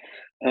idea.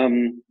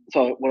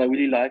 So what I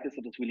really like is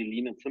that it's really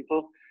lean and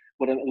simple.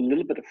 What I'm a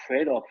little bit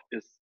afraid of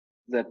is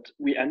that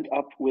we end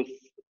up with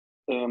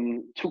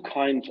two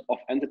kinds of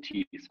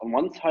entities. On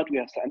one side, we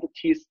have the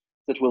entities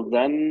that will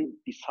then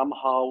be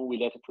somehow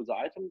related to the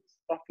item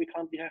stuff we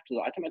currently have, to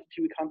the item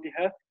entity we currently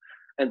have.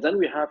 And then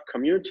we have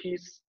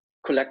communities,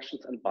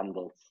 collections, and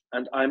bundles.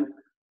 And I'm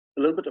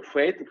a little bit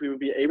afraid that we will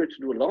be able to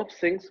do a lot of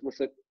things with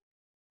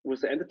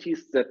the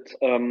entities that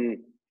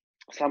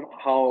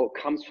somehow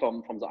comes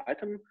from the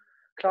item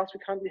class we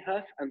currently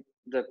have, and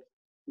that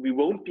we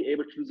won't be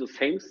able to do the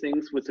same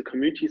things with the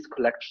communities,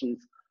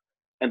 collections,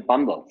 and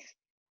bundles.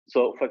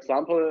 So, for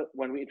example,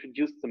 when we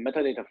introduced the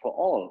metadata for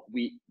all,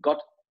 we got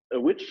a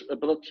rich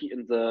ability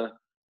in the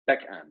back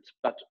end,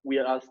 but we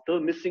are still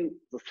missing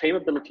the same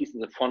abilities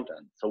in the front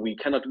end. So we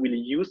cannot really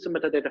use the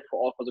metadata for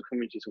all for the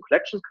communities and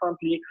collections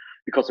currently,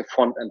 because the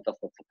front end does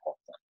not support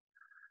them.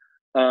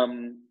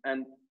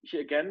 And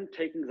here again,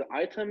 taking the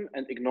item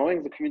and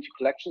ignoring the community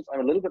collections,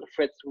 I'm a little bit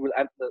afraid we will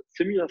end a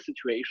similar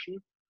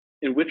situation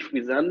in which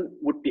we then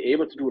would be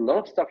able to do a lot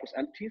of stuff with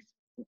entities,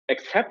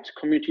 except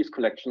communities,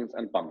 collections,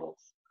 and bundles.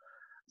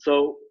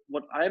 So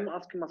what I'm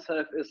asking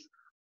myself is,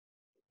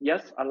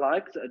 yes, I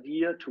like the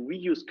idea to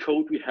reuse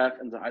code we have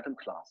in the item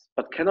class,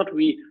 but cannot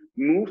we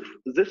move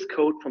this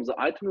code from the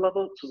item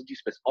level to the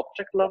DSpace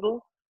object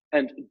level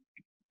and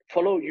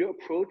follow your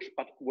approach,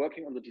 but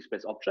working on the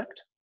DSpace object?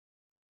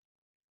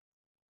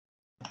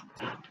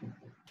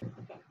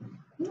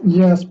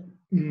 Yes,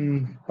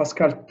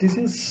 Pascal, this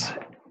is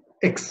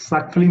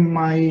exactly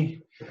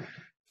my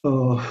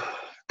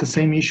the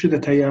same issue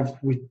that I have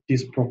with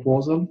this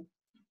proposal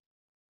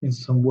in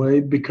some way,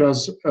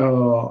 because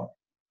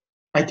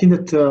I think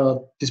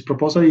that this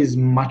proposal is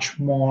much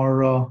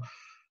more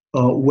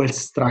well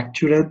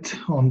structured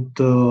on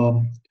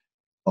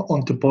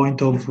the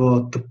point of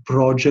the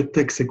project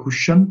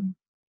execution.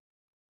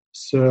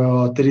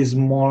 So there is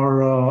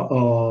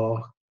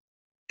more.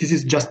 This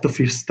is just the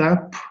first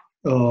step.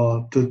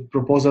 The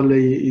proposal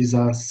is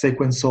a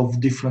sequence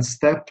of different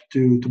steps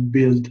to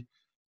build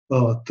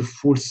the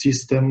full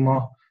system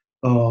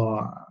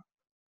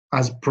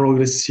as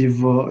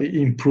progressive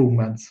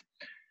improvements.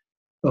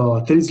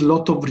 There is a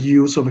lot of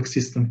reuse of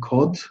existing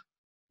code,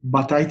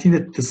 but I think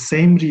that the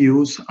same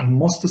reuse, and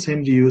most the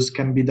same reuse,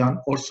 can be done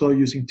also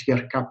using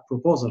TRCAP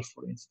proposal,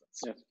 for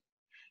instance. Yes.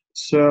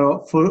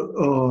 So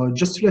for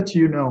just to let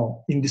you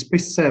know, in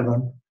DSpace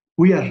 7,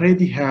 we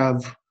already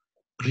have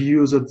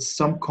reused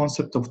some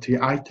concept of the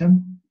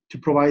item to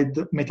provide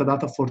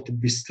metadata for the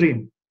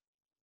bitstream.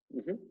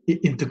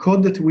 In the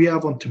code that we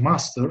have on the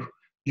master,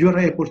 you are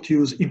able to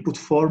use input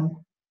form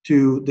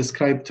to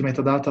describe the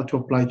metadata to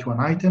apply to an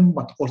item,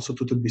 but also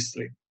to the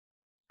bitstream.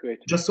 Great.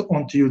 Just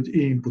onto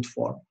the input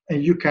form.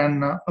 And you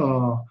can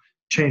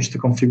change the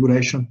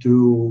configuration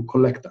to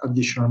collect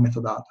additional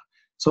metadata.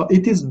 So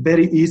it is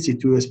very easy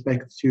to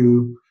expect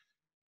to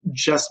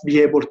just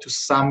be able to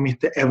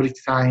submit every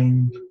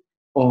kind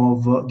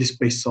of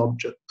DSpace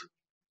object.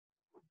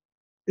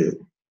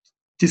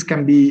 This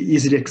can be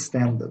easily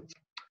extended.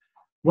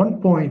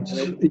 One point,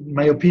 in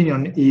my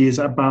opinion, is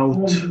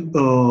about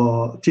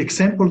the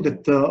example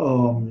that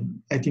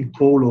I think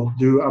Polo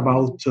do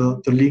about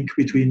the link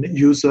between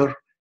user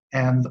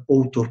and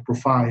author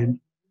profile.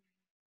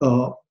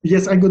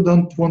 Yes, I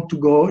don't want to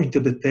go into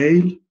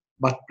detail,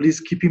 but please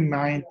keep in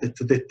mind that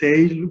the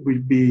detail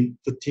will be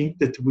the thing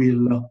that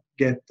will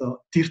get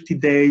 30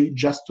 days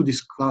just to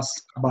discuss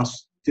about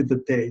the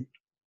detail.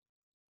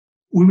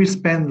 We will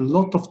spend a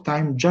lot of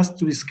time just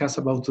to discuss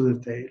about the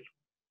detail,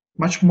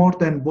 much more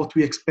than what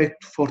we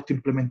expect for the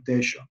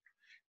implementation.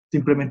 The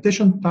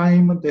implementation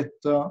time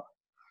that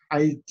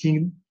I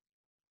think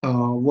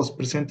was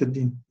presented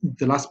in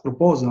the last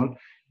proposal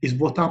is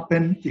what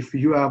happens if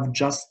you have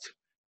just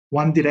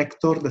one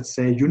director that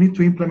say you need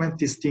to implement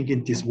this thing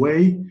in this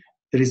way,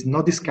 there is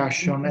no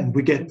discussion, and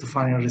we get the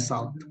final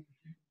result.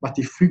 But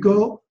if we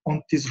go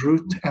on this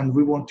route and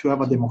we want to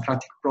have a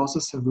democratic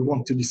process and we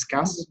want to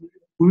discuss,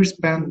 we will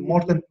spend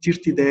more than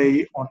 30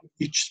 days on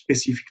each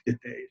specific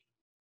detail.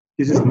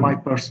 This is my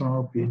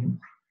personal opinion.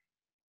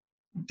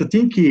 The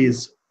thing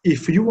is,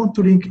 if you want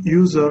to link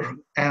user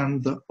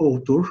and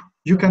author,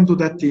 you can do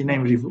that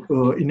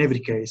in every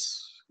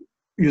case,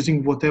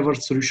 using whatever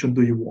solution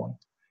do you want.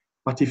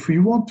 But if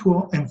you want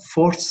to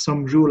enforce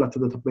some rule at the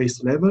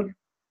database level,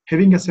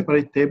 having a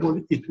separate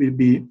table, it will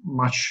be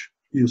much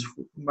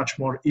useful, much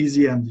more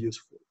easy and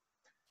useful.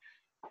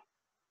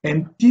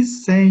 And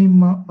this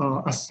same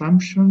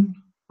assumption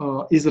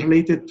is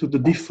related to the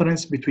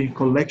difference between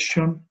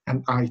collection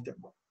and item.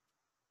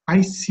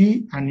 I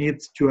see a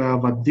need to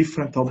have a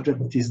different object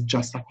that is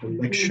just a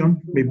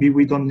collection. Maybe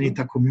we don't need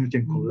a community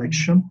and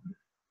collection,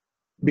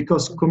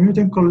 because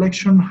community and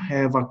collection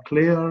have a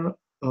clear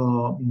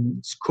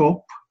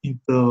scope in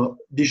the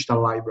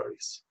digital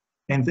libraries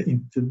and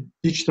in the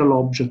digital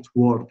object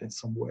world in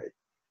some way.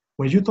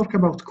 When you talk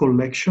about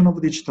collection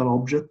of digital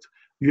object,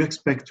 you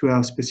expect to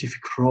have a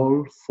specific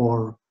role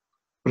for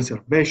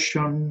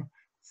preservation,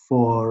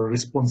 for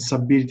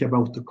responsibility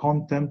about the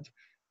content.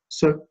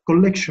 So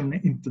collection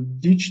in the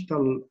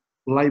digital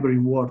library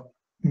world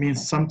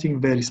means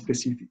something very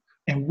specific.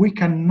 And we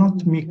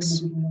cannot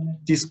mix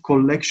this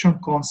collection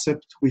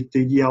concept with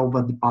the idea of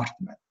a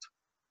department.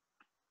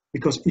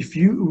 Because if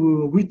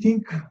we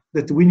think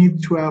that we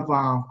need to have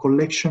a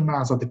collection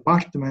as a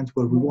department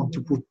where we want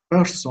to put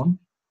person,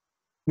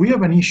 we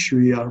have an issue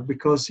here,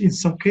 because in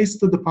some case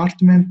the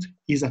department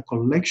is a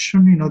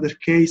collection, in other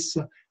case,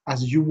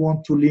 as you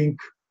want to link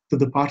the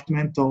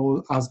department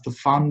or as the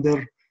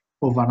founder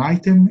of an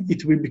item,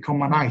 it will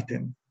become an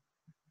item.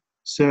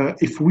 So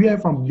if we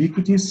have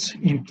ambiguities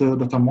in the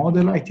data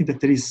model, I think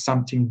that there is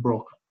something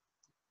broken.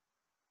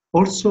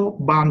 Also,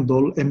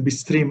 bundle and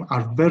bitstream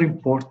are very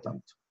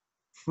important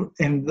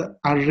and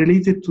are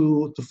related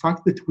to the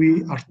fact that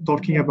we are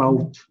talking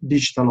about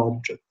digital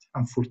object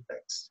and full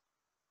text.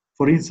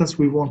 For instance,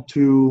 we want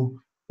to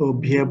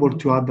be able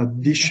to add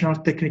additional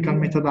technical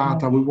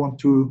metadata. We want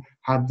to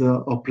add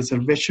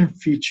preservation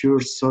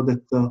features so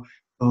that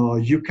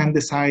you can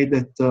decide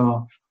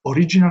that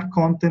original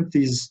content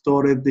is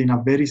stored in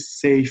a very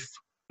safe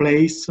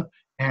place,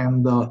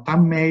 and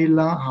thumbnail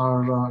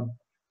are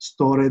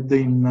stored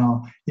in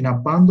a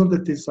bundle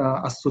that is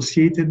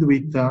associated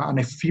with an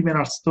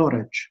ephemeral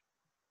storage.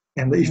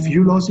 And if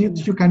you lose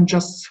it, you can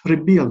just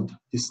rebuild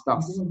this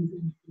stuff.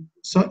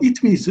 So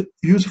it is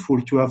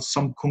useful to have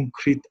some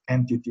concrete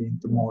entity in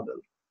the model.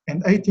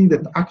 And I think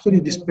that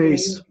actually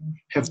DSpace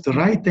have the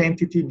right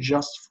entity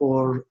just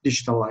for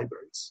digital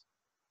libraries,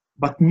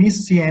 but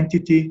miss the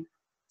entity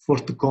for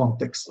the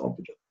context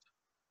object.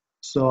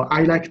 So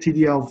I like the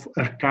idea of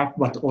RCAP,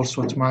 but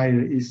also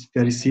Admire is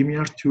very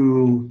similar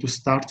to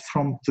start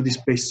from the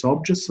DSpace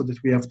object so that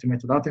we have the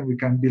metadata and we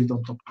can build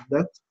on top of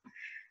that.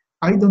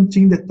 I don't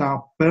think that a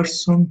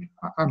person,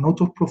 an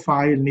author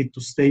profile need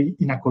to stay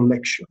in a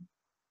collection,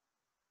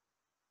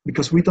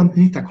 because we don't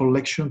need a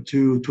collection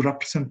to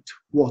represent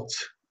what?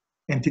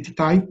 Entity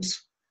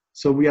types.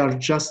 So we are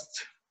just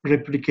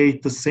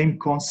replicate the same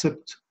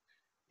concept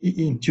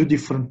in two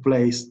different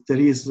places. There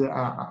is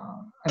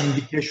an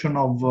indication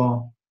of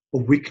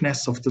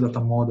weakness of the data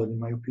model, in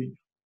my opinion.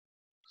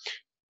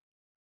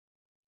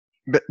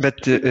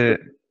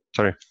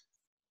 Sorry.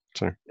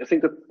 I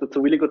think that's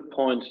a really good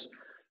point.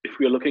 If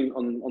we are looking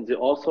on the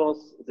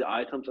authors, the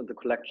items, and the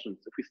collections,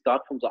 if we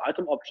start from the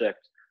item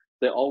object,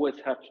 they always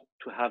have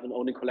to have an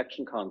owning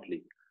collection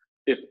currently.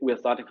 If we are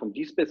starting from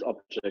DSpace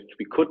object,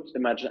 we could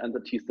imagine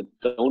entities that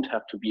don't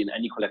have to be in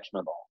any collection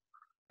at all.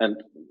 And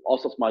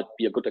authors might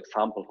be a good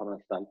example to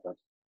understand that.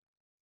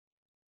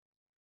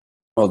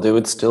 Well, they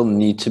would still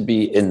need to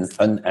be in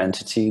an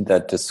entity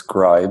that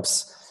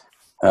describes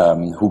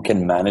who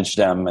can manage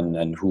them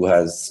and who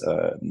has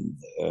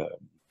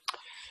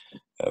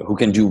who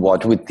can do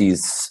what with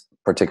these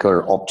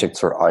particular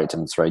objects or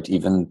items, right?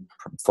 Even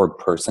for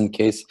person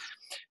case.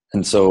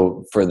 And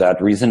so for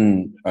that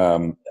reason,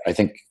 I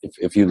think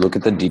if you look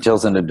at the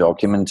details in the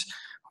document,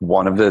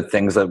 one of the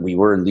things that we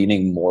were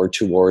leaning more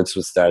towards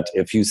was that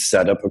if you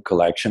set up a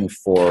collection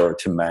to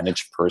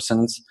manage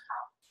persons,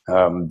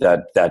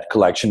 that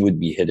collection would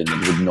be hidden.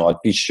 It would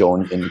not be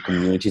shown in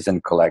communities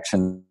and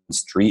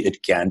collections tree.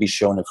 It can be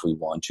shown if we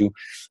want to,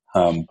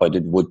 but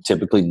it would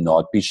typically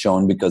not be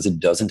shown because it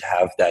doesn't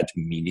have that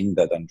meaning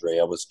that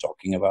Andrea was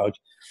talking about.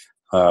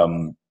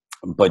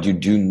 But you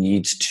do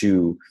need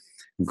to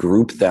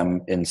group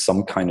them in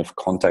some kind of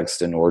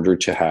context in order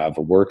to have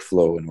a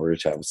workflow, in order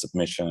to have a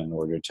submission, in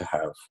order to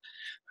have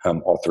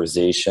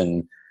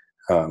authorization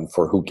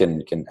for who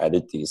can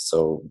edit these.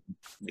 So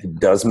it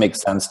does make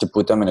sense to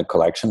put them in a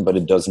collection, but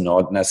it does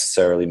not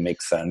necessarily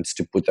make sense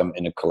to put them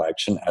in a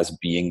collection as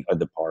being a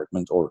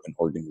department or an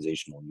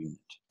organizational unit.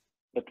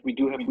 But we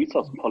do have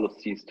resource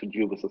policies to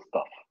deal with this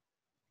stuff.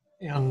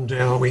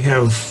 And we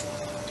have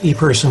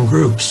e-person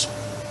groups.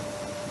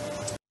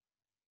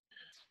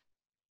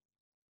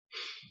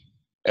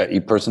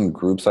 E-person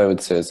groups, I would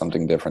say, is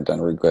something different,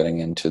 and we're getting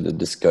into the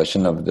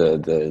discussion of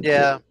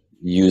the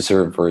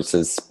user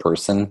versus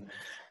person.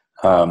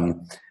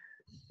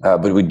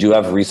 But we do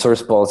have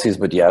resource policies,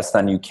 but yes,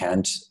 then you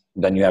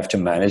have to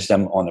manage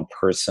them on a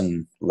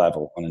person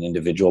level, on an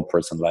individual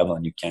person level,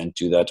 and you can't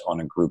do that on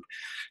a group.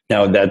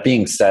 Now, that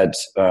being said,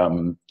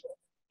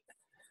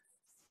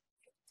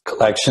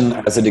 collection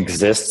as it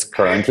exists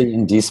currently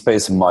in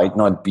DSpace might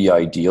not be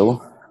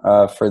ideal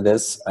for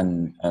this,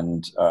 and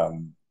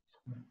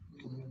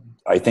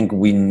I think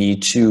we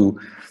need to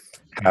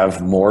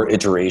have more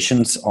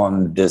iterations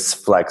on this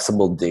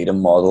flexible data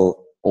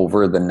model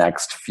over the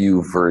next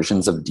few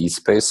versions of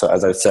DSpace. So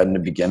as I said in the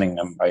beginning,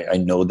 I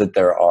know that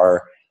there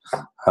are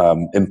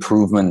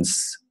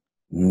improvements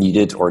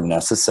needed or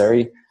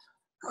necessary,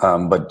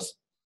 but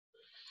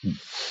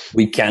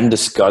we can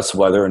discuss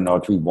whether or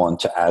not we want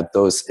to add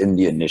those in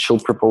the initial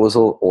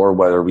proposal or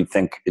whether we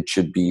think it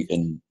should be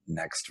in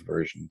next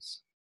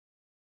versions.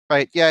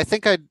 Right. Yeah, I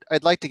think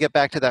I'd like to get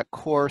back to that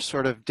core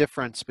sort of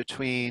difference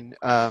between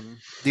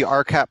the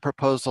RCAP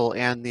proposal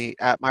and the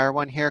Atmire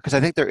one here, because I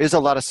think there is a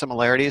lot of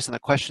similarities, and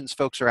the questions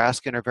folks are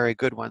asking are very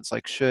good ones.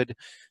 Like, should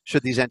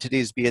these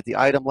entities be at the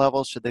item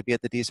level? Should they be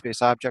at the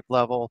DSpace object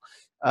level?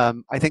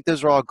 I think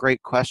those are all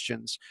great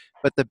questions,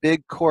 but the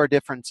big core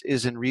difference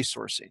is in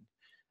resourcing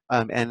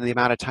and the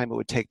amount of time it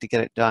would take to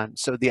get it done.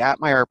 So the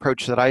Atmire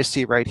approach that I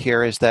see right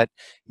here is that,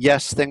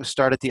 yes, things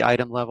start at the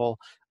item level.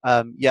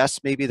 Yes,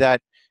 maybe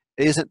that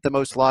isn't the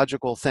most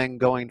logical thing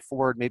going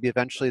forward. Maybe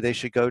eventually they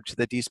should go to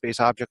the DSpace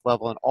object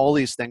level and all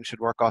these things should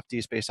work off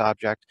DSpace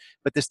object.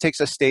 But this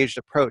takes a staged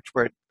approach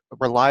where it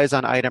relies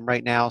on item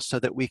right now so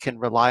that we can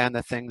rely on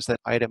the things that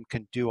item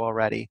can do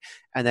already.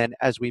 And then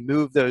as we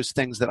move those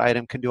things that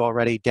item can do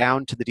already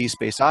down to the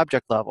DSpace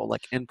object level,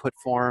 like input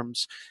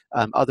forms,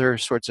 other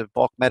sorts of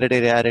bulk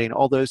metadata editing,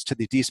 all those to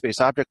the DSpace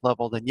object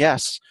level, then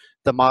yes,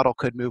 the model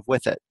could move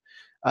with it.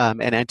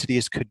 And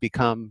entities could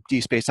become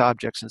DSpace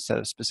objects instead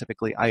of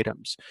specifically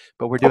items.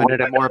 But we're doing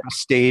it in more of a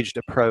staged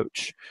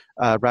approach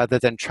rather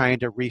than trying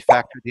to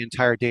refactor the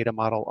entire data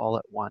model all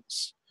at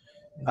once.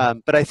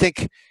 But I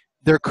think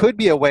there could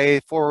be a way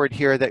forward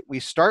here that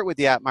we start with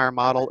the Atmire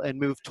model and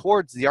move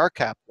towards the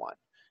RCAP one.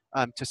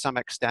 to some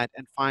extent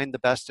and find the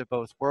best of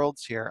both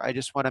worlds here. I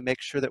just want to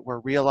make sure that we're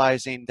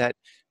realizing that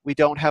we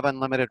don't have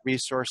unlimited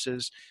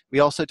resources. We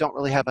also don't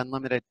really have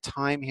unlimited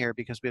time here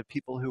because we have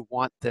people who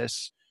want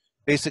this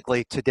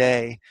basically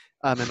today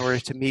in order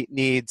to meet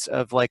needs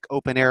of like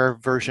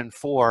OpenAir version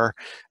 4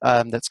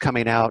 that's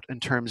coming out in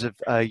terms of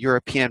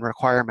European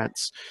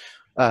requirements.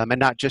 And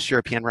not just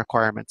European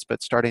requirements,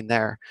 but starting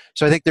there.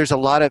 So I think there's a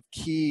lot of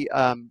key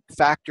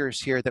factors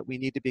here that we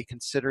need to be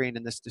considering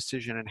in this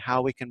decision and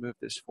how we can move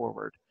this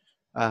forward.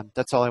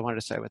 That's all I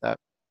wanted to say with that.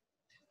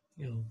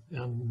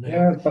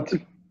 Yeah, but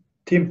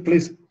Tim,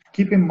 please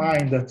keep in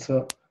mind that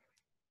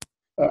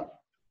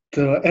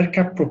the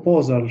AirCap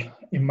proposal,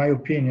 in my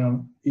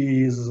opinion,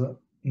 is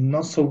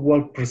not so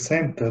well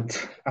presented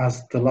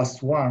as the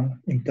last one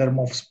in terms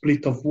of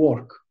split of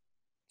work.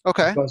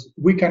 Okay. Because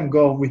we can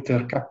go with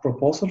a CAP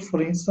proposal,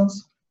 for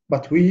instance,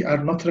 but we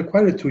are not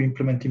required to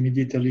implement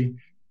immediately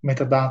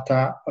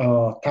metadata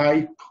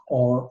type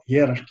or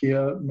hierarchy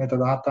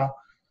metadata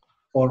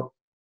or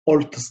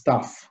alt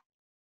stuff.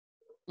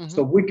 Mm-hmm.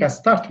 So we can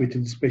start with the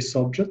DSpace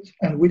object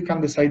and we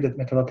can decide that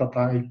metadata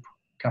type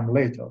come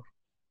later.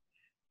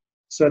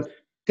 So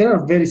they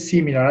are very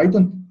similar. I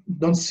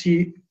don't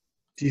see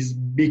this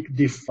big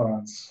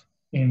difference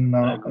in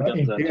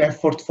the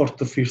effort for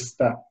the first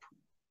step.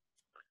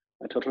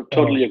 I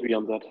totally agree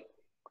on that.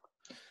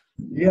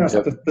 Yes,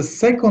 the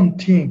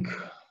second thing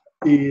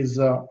is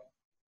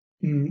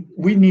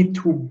we need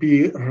to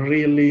be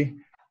really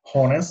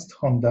honest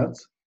on that.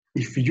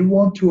 If you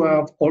want to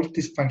have all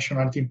this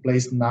functionality in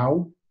place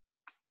now,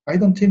 I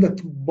don't think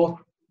that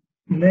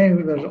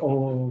neither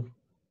of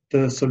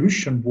the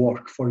solution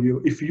work for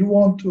you. If you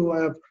want to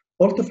have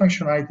all the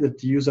functionality that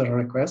the user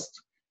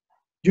requests,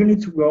 you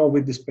need to go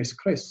with DSpace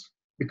Chris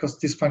because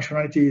this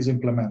functionality is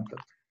implemented.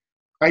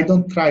 I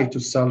don't try to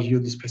sell you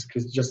DSpace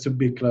Chris, just to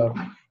be clear.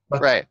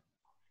 But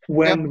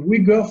when we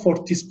go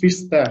for this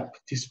first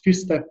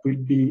step will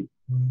be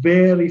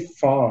very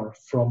far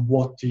from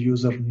what the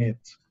user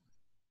needs.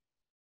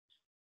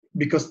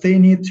 Because they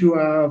need to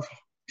have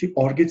the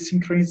ORGID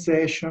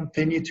synchronization,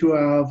 they need to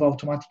have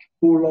automatic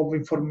pool of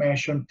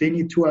information, they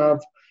need to have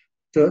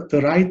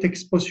the right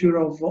exposure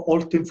of all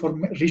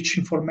the rich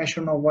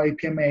information of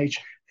IPMH.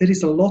 There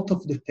is a lot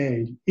of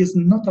detail. It's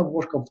not a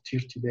work of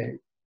 30 days.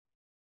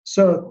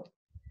 So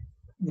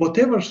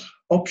whatever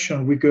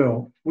option we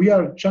go, we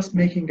are just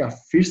making a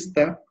first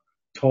step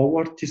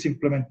toward this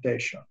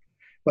implementation.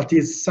 But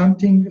it's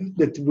something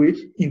that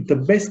in the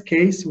best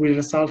case, will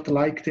result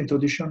like the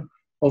introduction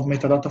of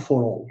metadata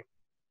for all.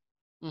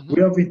 Mm-hmm.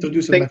 We have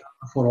introduced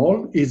metadata for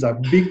all, is a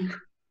big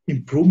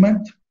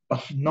improvement,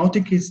 but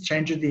nothing is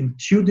changed in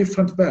two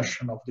different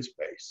versions of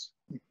DSpace.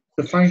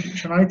 The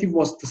functionality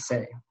was the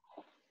same.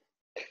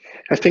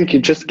 I think you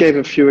just gave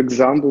a few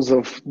examples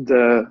of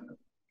the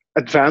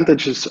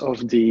advantages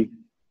of the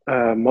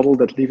model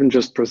that Lieven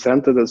just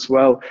presented as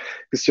well,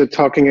 because you're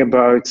talking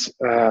about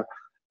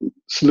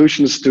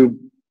solutions to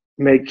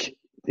make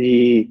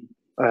the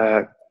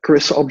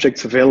CRIS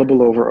objects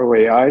available over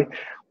OAI.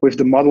 With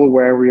the model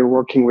where we are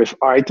working with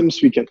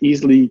items, we can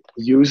easily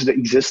use the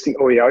existing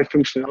OAI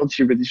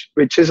functionality,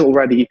 which is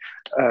already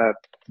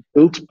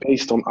built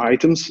based on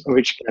items,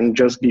 which can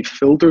just be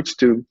filtered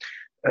to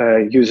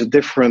use a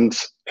different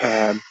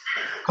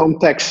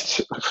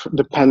context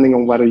depending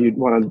on whether you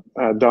want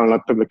to download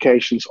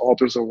publications,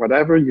 authors, or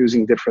whatever,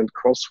 using different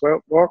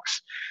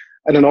crosswalks.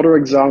 And another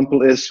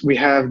example is we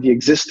have the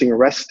existing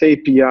REST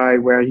API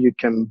where you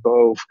can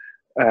both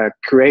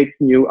create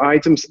new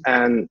items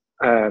and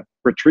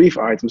retrieve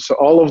items. So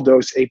all of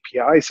those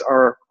APIs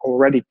are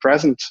already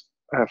present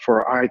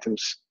for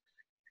items.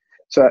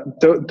 So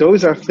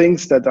those are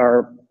things that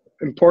are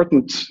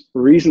important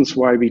reasons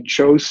why we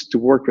chose to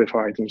work with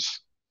items.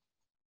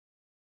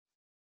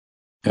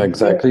 Yeah,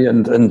 exactly,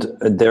 and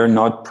they're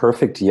not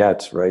perfect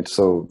yet, right?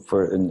 So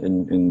for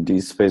in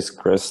DSpace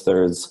Chris,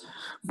 there's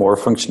more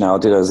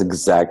functionality that is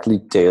exactly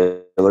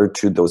tailored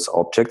to those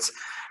objects,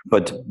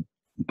 but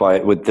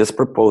with this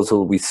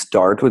proposal, we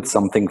start with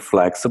something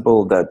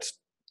flexible that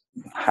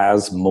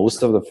has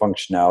most of the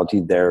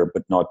functionality there,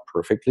 but not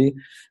perfectly,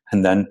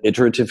 and then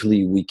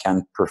iteratively we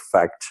can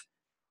perfect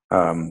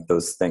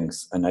those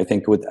things. And I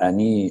think with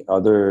any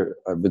other,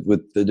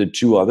 with the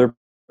two other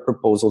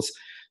proposals,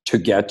 to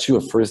get to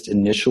a first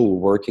initial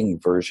working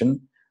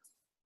version,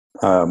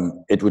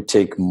 it would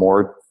take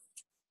more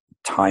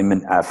time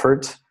and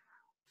effort.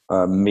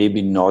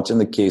 Maybe not in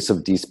the case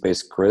of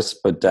DSpace Chris,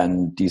 but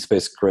then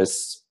DSpace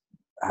Chris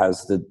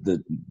has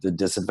the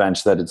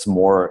disadvantage that it's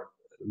more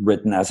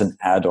written as an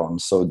add-on.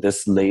 So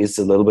this lays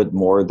a little bit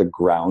more the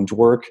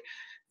groundwork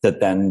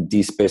that then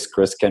DSpace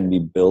Chris can be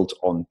built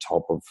on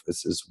top of.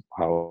 This is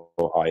how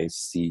I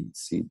see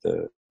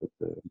the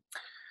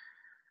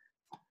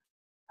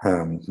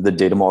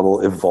data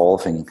model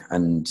evolving.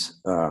 And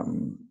I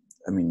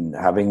mean,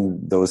 having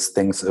those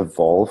things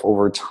evolve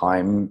over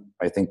time,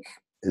 I think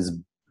is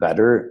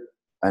better.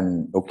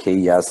 And okay,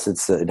 yes,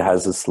 it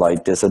has a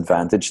slight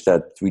disadvantage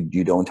that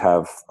you don't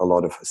have a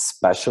lot of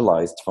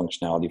specialized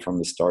functionality from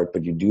the start,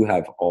 but you do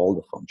have all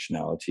the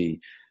functionality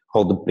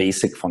hold the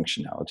basic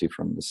functionality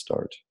from the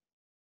start.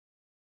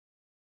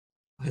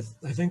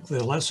 I think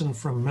the lesson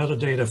from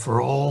metadata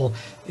for all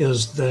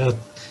is that,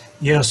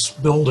 yes,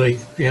 build a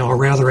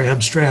rather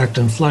abstract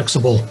and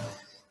flexible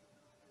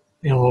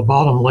a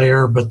bottom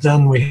layer, but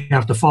then we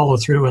have to follow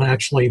through and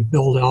actually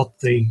build out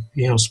the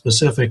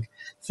specific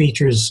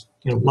features,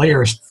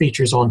 layer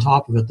features on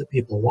top of it that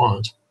people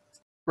want.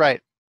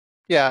 Right.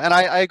 Yeah, and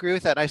I agree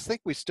with that. I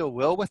think we still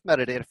will with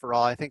metadata for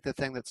all. I think the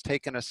thing that's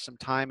taken us some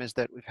time is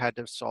that we've had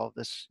to solve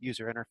this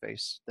user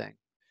interface thing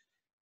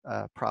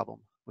problem,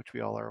 which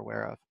we all are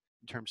aware of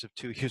in terms of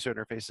 2 user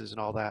interfaces and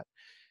all that.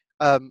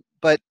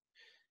 But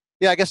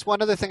yeah, I guess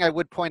one other thing I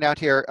would point out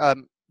here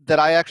that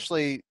I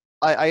actually,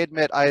 I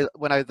admit,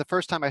 the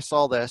first time I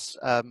saw this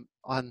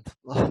on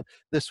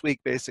this week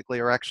basically,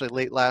 or actually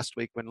late last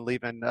week when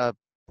Levin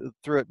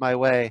threw it my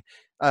way,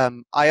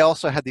 I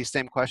also had these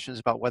same questions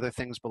about whether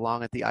things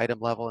belong at the item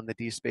level and the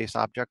DSpace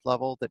object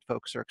level that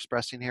folks are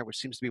expressing here, which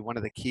seems to be one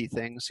of the key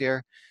things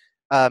here.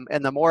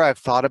 And the more I've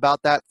thought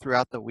about that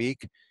throughout the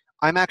week,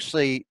 I'm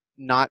actually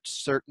not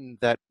certain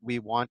that we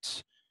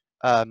want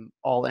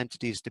all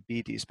entities to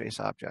be DSpace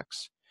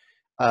objects.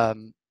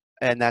 And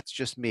that's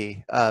just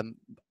me.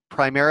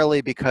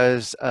 Primarily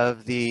because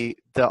of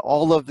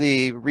all of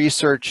the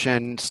research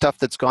and stuff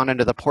that's gone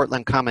into the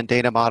Portland Common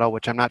Data Model,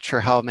 which I'm not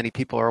sure how many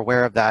people are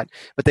aware of that,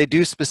 but they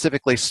do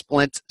specifically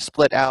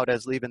split out,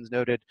 as Levin's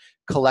noted,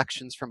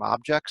 collections from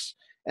objects,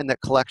 and that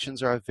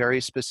collections are a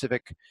very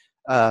specific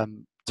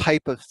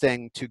type of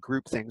thing to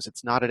group things.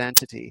 It's not an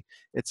entity.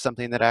 It's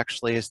something that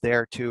actually is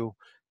there to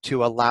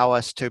allow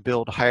us to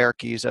build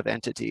hierarchies of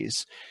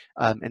entities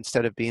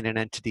instead of being an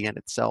entity in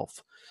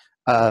itself.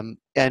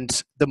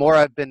 And the more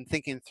I've been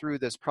thinking through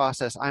this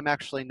process, I'm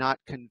actually not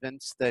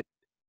convinced that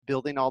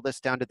building all this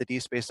down to the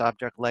DSpace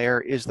object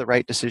layer is the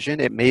right decision.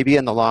 It may be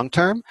in the long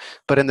term,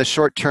 but in the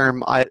short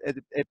term,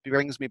 it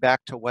brings me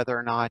back to whether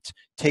or not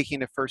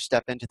taking a first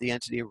step into the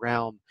entity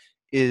realm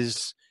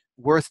is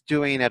worth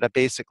doing at a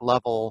basic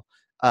level,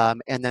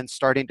 and then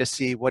starting to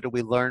see what do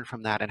we learn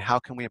from that and how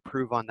can we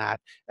improve on that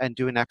and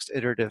do a next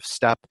iterative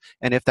step.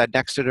 And if that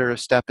next iterative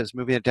step is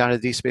moving it down to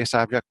the DSpace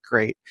object,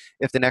 great.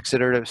 If the next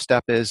iterative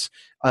step is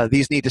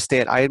these need to stay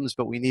at items,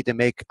 but we need to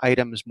make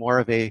items more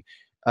of a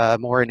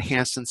more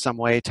enhanced in some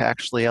way to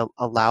actually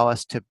allow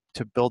us to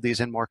build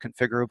these in more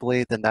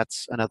configurably, then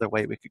that's another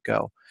way we could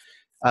go.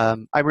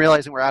 I'm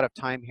realizing we're out of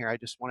time here. I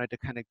just wanted to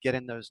kind of get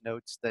in those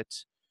notes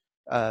that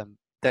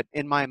that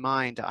in my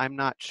mind, I'm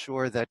not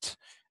sure that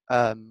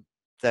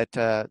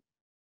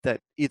that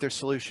either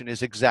solution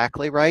is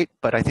exactly right,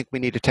 but I think we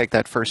need to take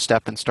that first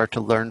step and start to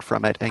learn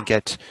from it and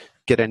get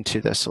into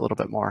this a little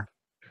bit more.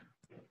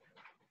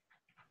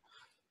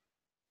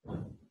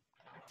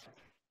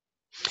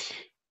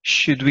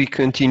 Should we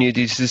continue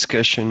this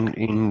discussion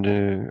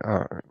in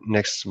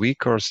next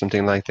week or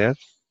something like that?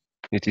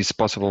 It is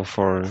possible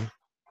for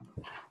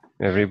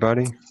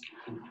everybody.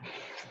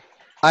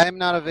 I am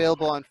not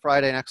available on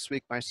Friday next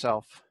week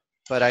myself,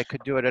 but I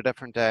could do it a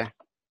different day.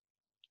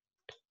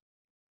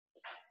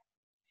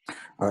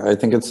 I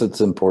think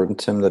it's important,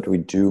 Tim, that we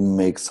do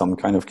make some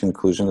kind of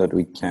conclusion that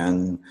we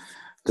can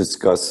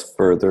discuss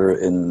further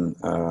in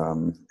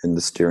the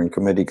steering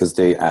committee, because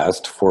they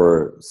asked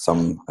for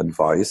some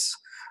advice.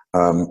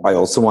 I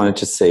also wanted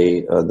to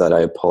say that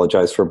I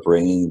apologize for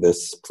bringing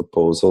this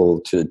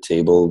proposal to the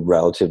table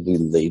relatively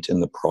late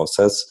in the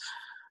process,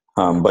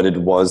 but it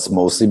was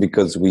mostly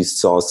because we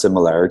saw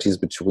similarities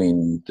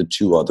between the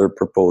 2 other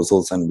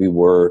proposals, and we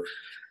were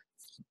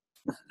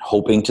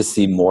hoping to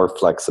see more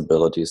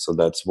flexibility. So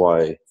that's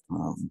why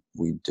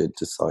we did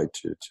decide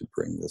to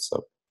bring this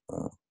up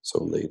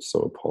so late.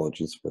 So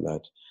apologies for that.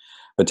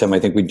 But Tim, I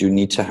think we do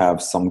need to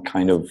have some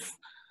kind of...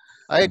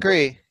 I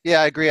agree.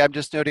 Yeah, I agree. I'm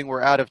just noting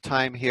we're out of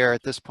time here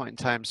at this point in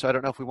time. So I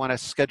don't know if we want to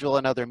schedule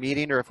another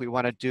meeting or if we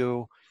want to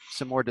do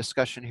some more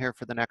discussion here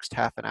for the next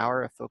half an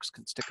hour, if folks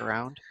can stick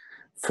around.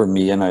 For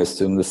me, and I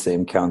assume the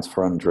same counts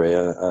for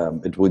Andrea,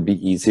 it would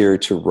be easier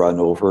to run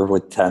over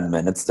with 10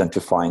 minutes than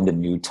to find a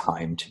new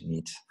time to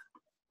meet.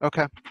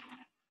 Okay.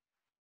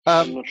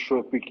 I'm not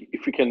sure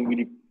if we can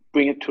really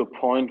bring it to a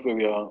point where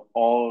we are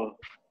all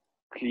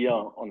clear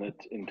on it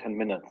in 10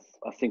 minutes.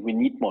 I think we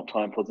need more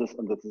time for this,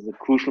 and this is a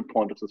crucial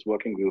point of this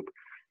working group,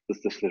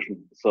 this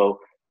decision. So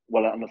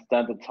while I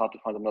understand it's hard to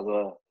find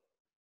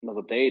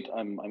another date,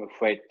 I'm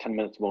afraid 10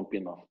 minutes won't be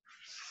enough.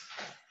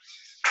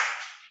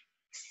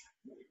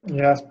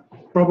 Yes,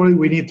 probably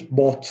we need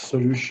both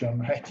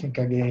solution, I think,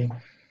 again.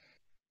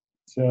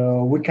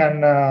 So we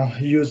can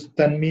use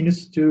 10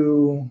 minutes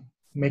to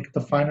make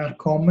the final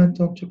comment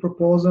on the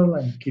proposal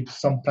and keep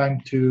some time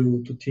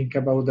to think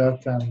about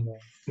that and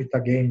meet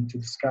again to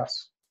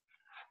discuss.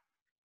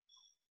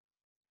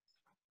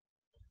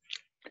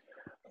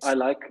 I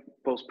like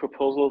both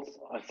proposals.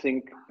 I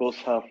think both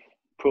have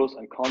pros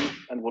and cons,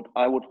 and what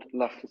I would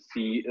love to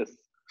see is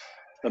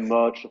a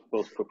merge of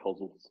both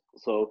proposals.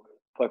 So,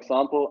 for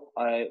example,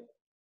 I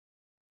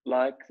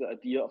like the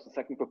idea of the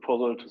second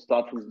proposal to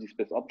start from the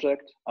DSpace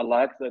object. I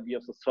like the idea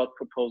of the third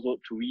proposal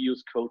to reuse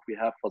code we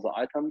have for the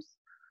items.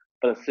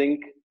 But I think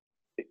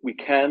we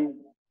can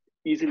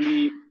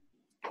easily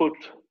put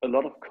a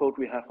lot of code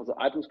we have for the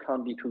items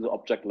currently to the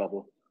object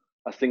level.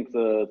 I think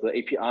the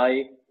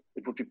API,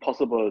 it would be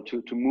possible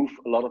to move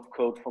a lot of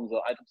code from the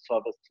item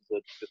service to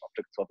the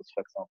object service,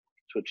 for example,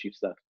 to achieve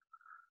that.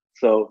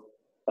 So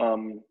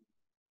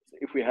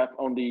if we have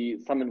only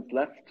some minutes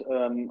left,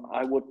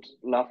 I would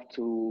love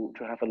to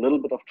have a little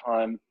bit of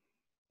time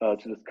to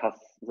discuss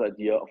the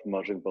idea of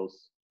merging both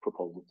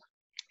proposals.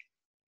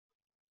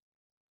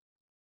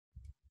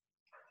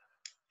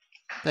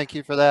 Thank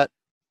you for that.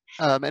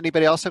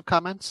 Anybody else have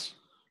comments?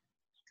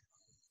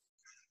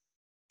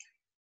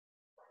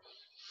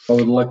 I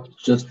would like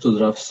just to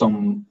draft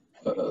some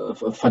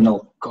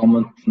final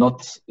comment,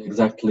 not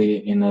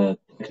exactly in a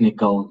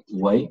technical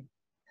way.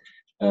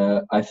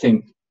 I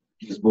think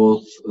these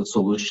both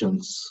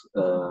solutions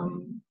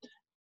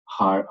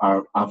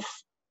have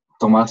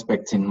some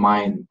aspects in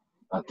mind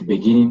at the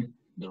beginning.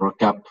 The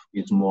recap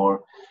is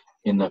more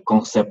in the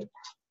concept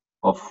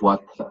of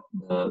what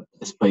the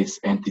space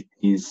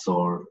entities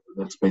or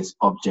the space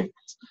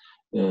objects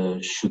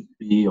should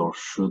be or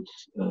should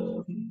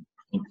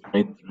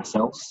integrate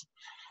themselves.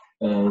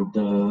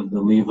 The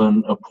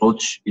Leven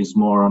approach is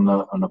more on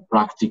a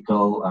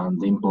practical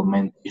and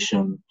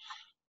implementation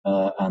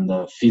and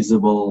a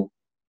feasible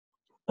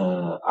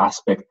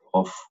aspect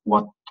of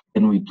what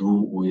can we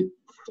do with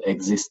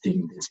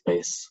existing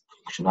space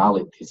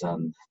functionalities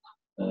and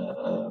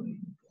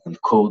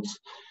codes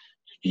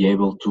to be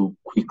able to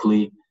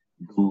quickly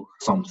do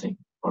something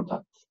for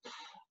that.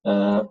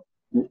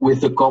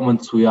 With the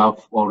comments we have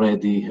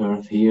already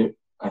heard here,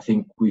 I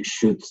think we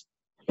should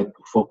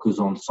focus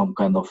on some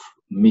kind of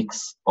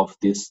mix of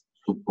these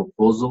two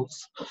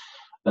proposals.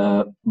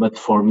 But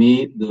for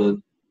me,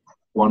 the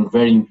one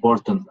very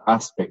important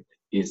aspect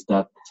is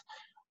that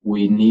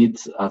we need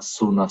as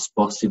soon as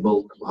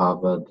possible to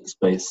have a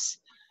DSpace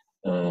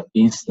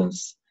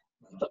instance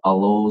that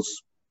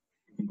allows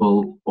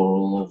people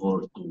all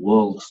over the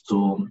world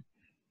to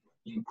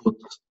input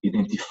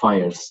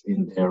identifiers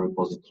in their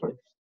repository.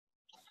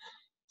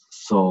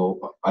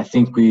 So I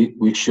think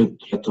we should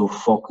try to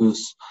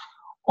focus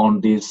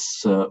on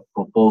this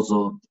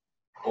proposal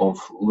of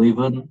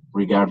Leven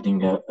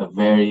regarding a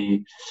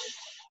very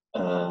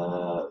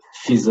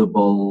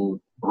feasible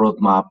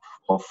roadmap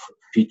of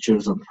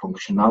features and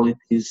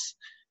functionalities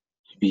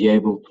to be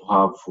able to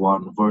have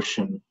one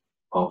version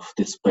of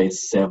DSpace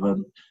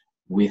 7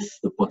 with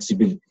the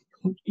possibility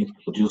to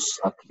introduce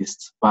at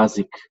least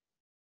basic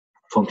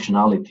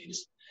functionalities,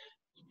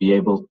 to be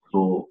able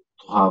to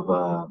have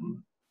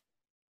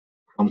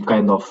some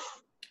kind of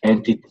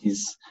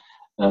entities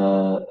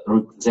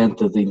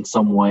represented in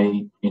some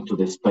way into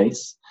the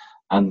space,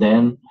 and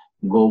then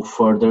go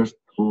further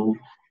to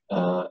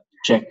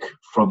check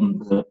from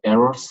the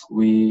errors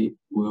we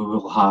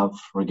will have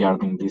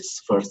regarding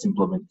this first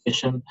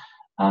implementation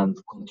and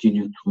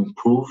continue to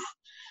improve,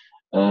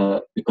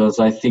 because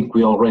I think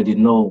we already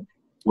know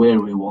where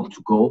we want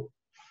to go,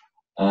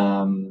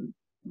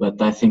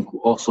 but I think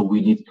also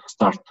we need to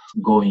start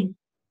going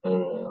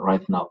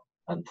right now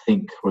and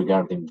think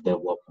regarding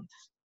developments.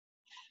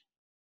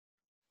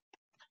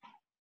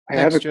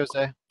 Thanks,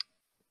 Jose.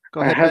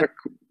 Go ahead, I have a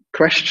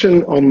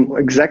question on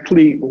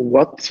exactly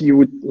what you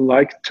would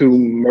like to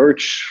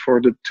merge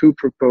for the two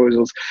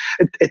proposals.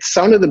 It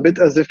sounded a bit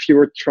as if you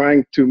were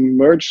trying to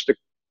merge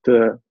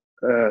the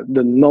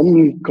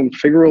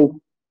non-configurable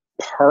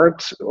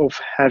part of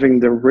having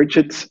the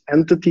rigid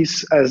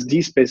entities as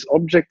DSpace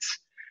objects,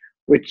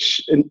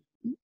 which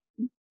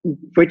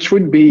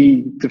would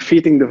be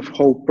defeating the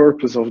whole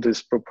purpose of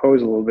this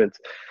proposal a bit.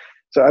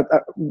 So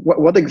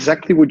what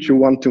exactly would you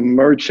want to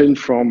merge in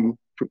from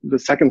the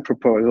second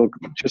proposal,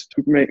 just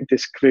to make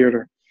this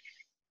clearer?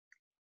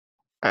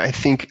 I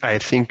think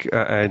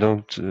I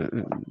don't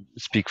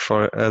speak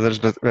for others,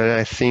 but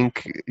I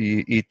think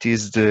it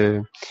is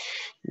the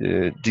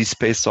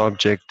DSpace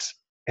object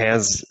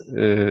has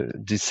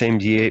the same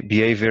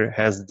behavior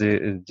as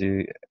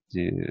the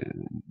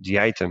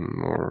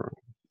item or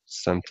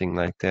something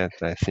like that,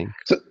 I think.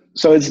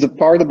 So it's the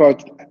part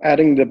about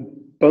adding the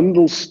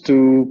bundles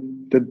to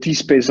the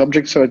DSpace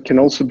object so it can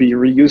also be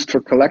reused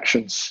for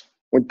collections.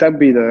 Would that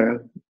be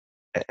the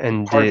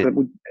part that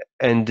would...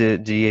 And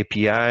the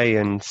API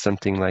and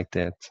something like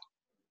that?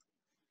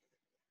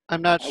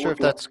 I'm not sure if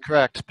that's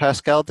correct.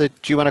 Pascal, do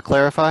you want to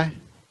clarify?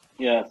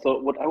 Yeah, so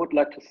what I would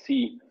like to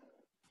see,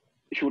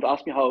 if you would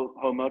ask me how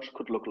a merge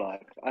could look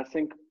like, I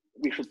think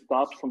we should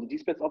start from the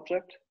DSpace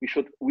object. We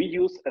should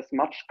reuse as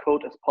much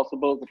code as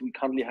possible that we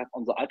currently have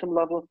on the item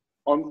level,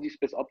 on the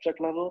DSpace object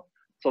level,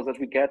 so that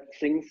we get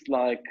things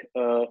like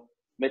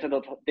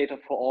metadata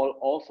for all,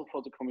 also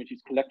for the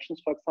community's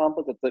collections, for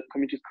example, that the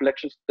community's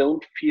collections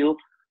don't feel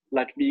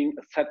like being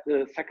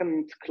a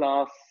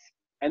second-class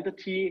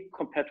entity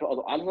compared to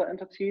other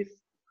entities.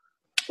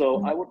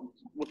 So I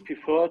would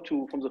prefer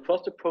to, from the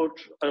first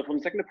approach, from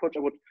the second approach, I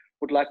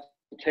would like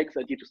to take the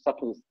idea to start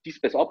from the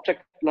DSpace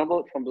object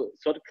level. From the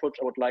third approach,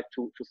 I would like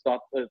to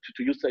start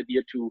to use the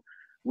idea to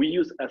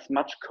reuse as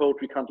much code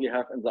we currently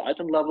have in the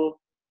item level,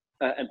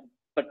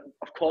 but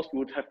of course we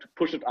would have to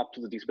push it up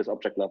to the DSpace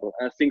object level.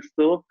 And I think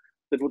still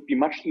that would be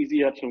much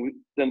easier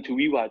than to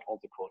rewrite all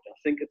the code. I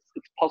think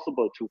it's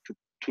possible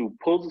to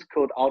pull this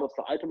code out of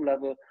the item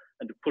level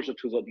and to push it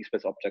to the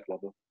DSpace object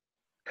level.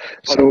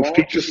 So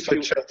features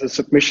such as the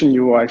submission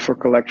UI for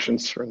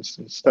collections, for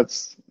instance,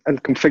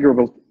 and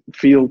configurable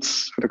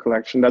fields for the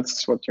collection,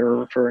 that's what you're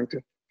referring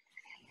to.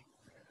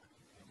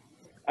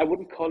 I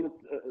wouldn't call it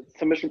a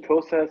submission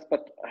process,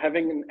 but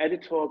having an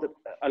editor that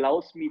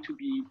allows me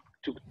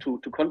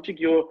to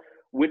configure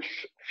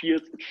which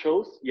fields it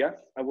shows. Yes,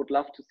 I would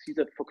love to see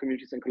that for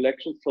communities and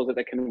collections so that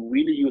I can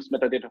really use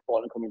metadata for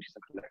all in communities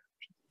and collections.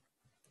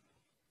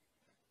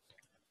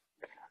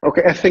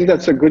 Okay, I think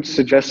that's a good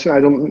suggestion. I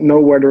don't know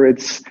whether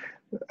it's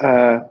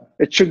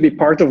it should be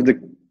part of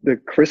the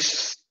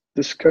Chris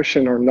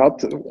discussion or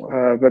not,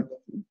 but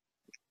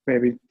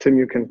maybe Tim,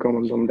 you can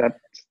comment on that.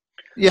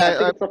 Yeah, I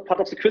think it's not part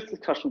of the Chris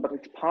discussion, but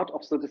it's part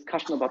of the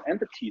discussion about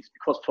entities,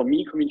 because for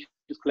me, communities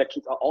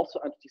collections are also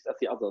entities as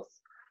the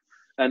others.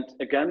 And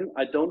again,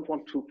 I don't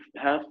want to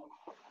have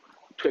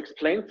to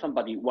explain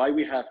somebody why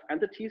we have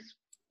entities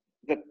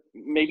that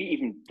maybe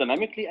even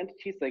dynamically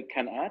entities they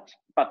can add,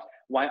 but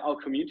why our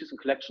communities and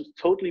collections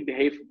totally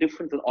behave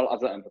different than all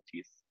other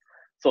entities.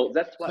 So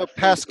that's why. So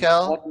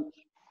Pascal,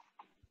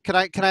 can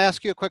I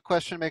ask you a quick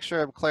question? Make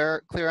sure I'm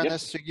clear on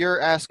this. So you're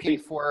asking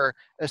for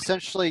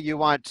essentially you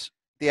want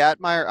the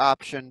Atmeyer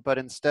option, but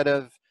instead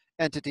of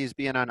entities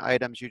being on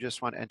items, you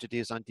just want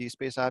entities on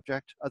DSpace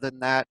object. Other than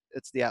that,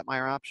 it's the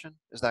Atmeyer option.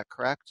 Is that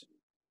correct?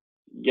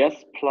 Yes,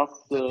 plus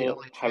the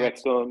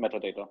hierarchical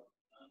metadata.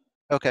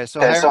 Okay, so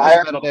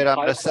hierarchical metadata I'm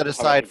going to set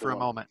aside for a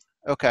moment.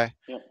 Okay,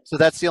 so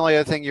that's the only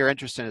other thing you're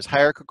interested in is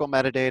hierarchical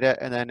metadata,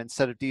 and then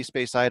instead of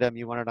DSpace item,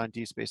 you want it on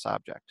DSpace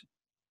object.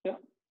 Yeah.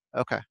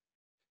 Okay.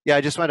 Yeah,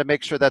 I just want to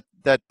make sure that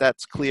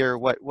that's clear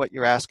what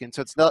you're asking.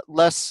 So it's not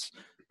less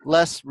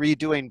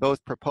redoing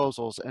both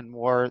proposals and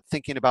more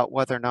thinking about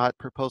whether or not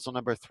proposal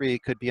number 3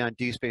 could be on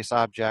DSpace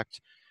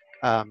object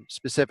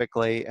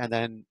specifically, and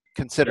then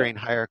considering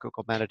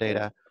hierarchical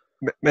metadata.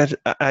 But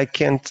I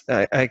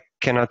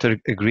cannot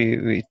agree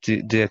with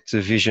that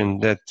vision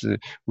that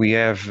we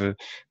have,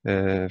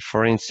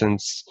 for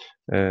instance,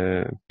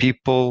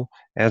 people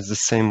at the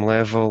same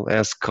level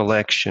as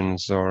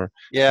collections, or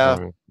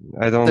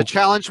I don't. The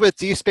challenge with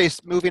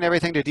DSpace, moving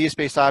everything to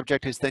DSpace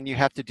object, is then you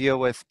have to deal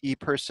with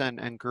ePerson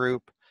and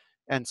group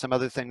and some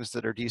other things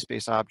that are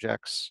DSpace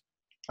objects,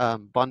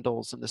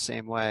 bundles in the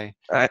same way.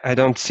 I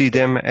don't see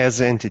them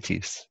as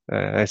entities.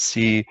 I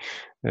see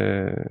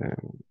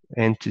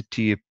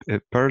entity, a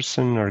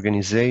person,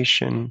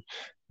 organization.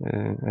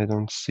 I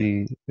don't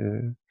see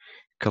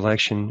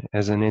collection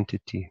as an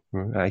entity.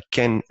 I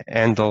can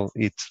handle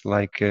it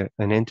like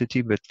an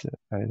entity, but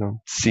I don't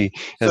see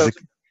as a,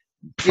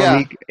 for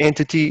me,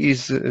 entity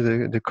is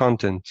the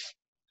content.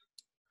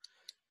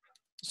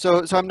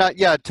 So I'm not,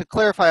 to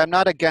clarify, I'm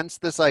not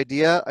against this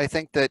idea. I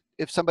think that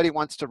if somebody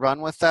wants to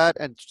run with that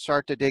and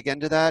start to dig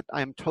into that,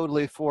 I'm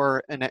totally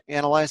for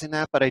analyzing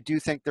that, but I do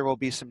think there will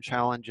be some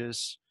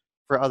challenges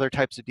for other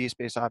types of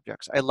DSpace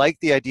objects. I like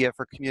the idea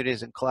for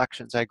communities and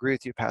collections. I agree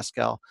with you,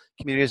 Pascal.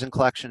 Communities and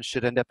collections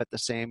should end up at the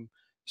same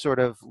sort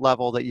of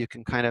level that you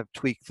can kind of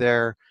tweak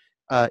their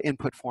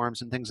input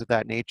forms and things of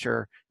that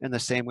nature in the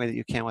same way that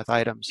you can with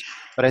items.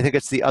 But I think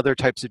it's the other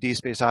types of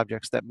DSpace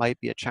objects that might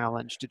be a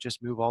challenge to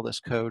just move all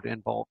this code in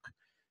bulk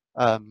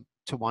from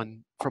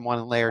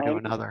one layer to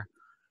another.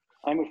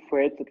 I'm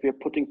afraid that we are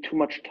putting too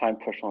much time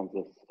pressure on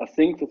this. I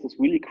think this is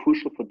really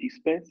crucial for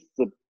DSpace.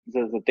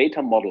 The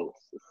data models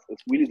is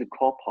really the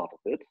core part of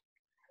it.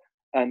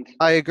 And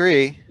I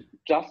agree.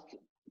 Just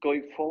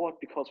going forward,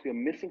 because we are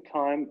missing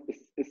time,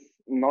 is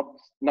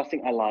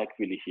nothing I like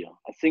really here.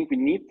 I think we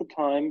need the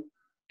time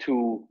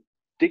to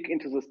dig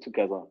into this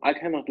together. I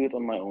cannot do it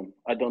on my own.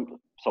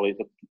 Sorry,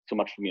 that's too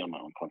much for me on my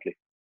own currently.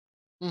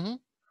 Mm-hmm.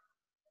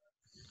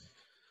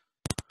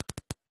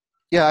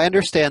 Yeah, I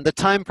understand. The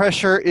time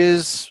pressure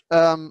is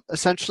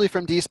essentially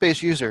from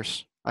DSpace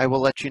users. I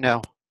will let you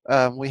know.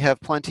 We have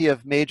plenty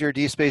of major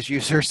DSpace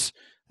users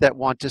that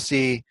want to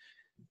see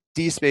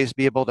DSpace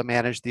be able to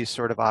manage these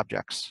sort of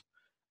objects.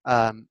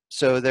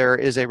 So there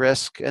is a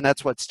risk, and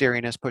that's what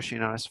steering is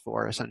pushing on us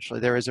for, essentially.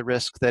 There is a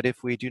risk that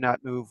if we do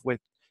not move with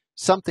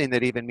something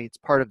that even meets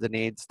part of the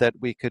needs, that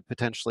we could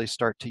potentially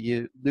start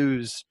to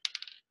lose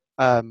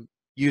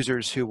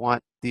users who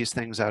want these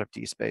things out of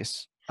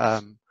DSpace.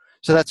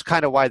 So that's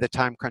kind of why the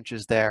time crunch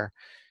is there.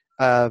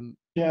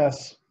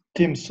 Yes,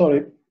 Tim,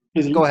 sorry.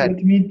 Please go ahead.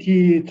 Let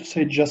me to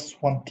say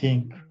just one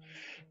thing.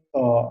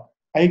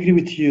 I agree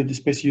with you,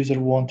 DSpace user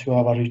want to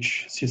have a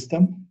rich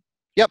system.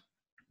 Yep.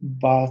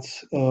 But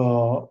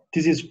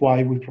this is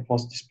why we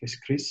propose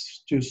DSpace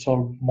Chris, to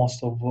solve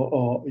most of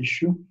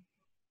issue.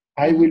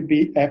 I will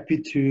be happy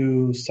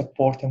to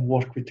support and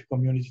work with the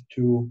community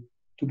to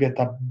get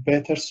a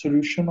better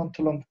solution on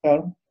the long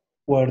term,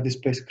 where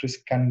DSpace Chris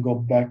can go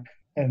back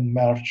and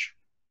merge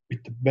with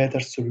a better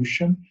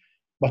solution.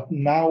 But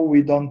now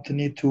we don't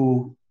need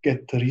to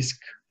get the risk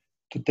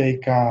to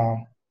take a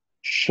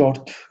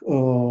short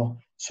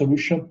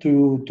solution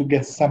to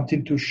get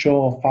something to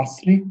show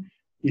fastly.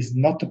 Is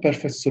not a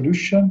perfect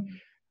solution.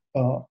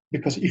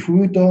 Because if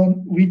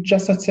we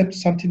just accept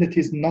something that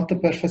is not a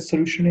perfect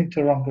solution in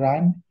the long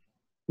run,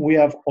 we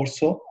have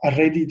also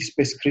already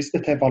DSpace Chris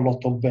that have a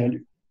lot of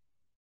value.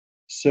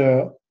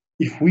 So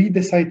if we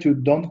decide to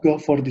don't go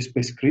for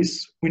DSpace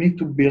Chris, we need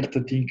to build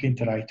the thing in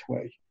the right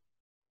way.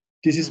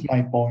 This is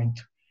my point.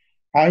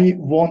 I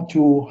want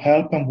to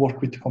help and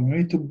work with the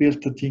community to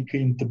build the thing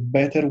in the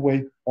better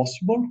way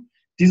possible.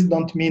 This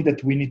don't mean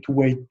that we need to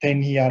wait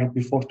 10 years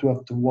before to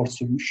have the worst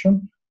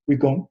solution. We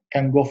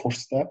can go for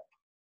step.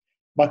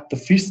 But the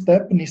first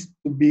step needs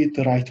to be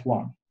the right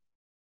one.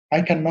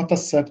 I cannot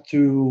accept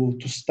to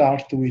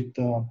start with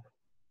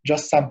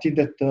just something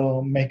that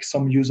makes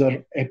some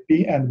user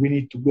happy and we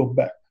need to go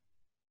back.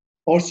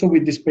 Also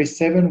with DSpace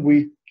 7,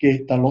 we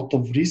get a lot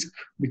of risk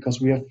because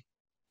we have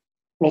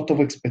a lot of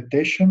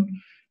expectation.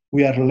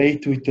 We are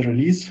late with the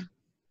release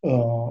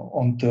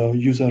on the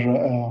user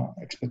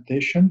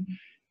expectation.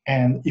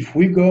 And if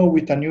we go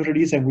with a new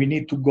release and we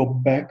need to go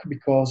back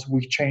because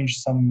we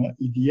changed some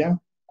idea,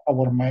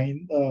 our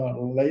mind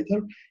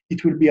later,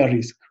 it will be a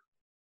risk.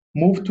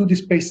 Move to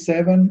DSpace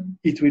 7,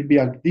 it will be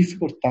a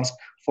difficult task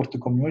for the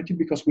community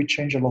because we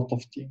change a lot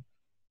of things.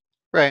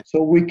 Right.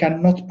 So we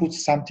cannot put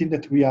something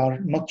that we are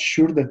not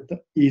sure that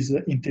is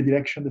in the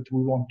direction that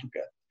we want to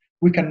get.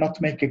 We cannot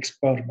make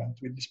experiment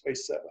with DSpace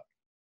 7.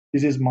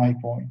 This is my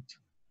point.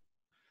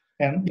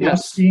 And Yes.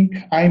 last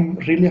thing, I'm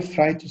really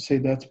afraid to say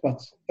that,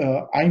 but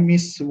I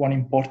miss one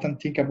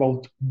important thing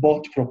about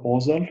both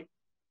proposals.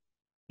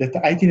 That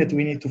I think that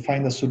we need to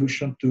find a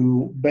solution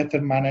to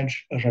better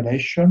manage a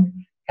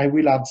relation. I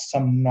will add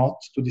some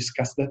notes to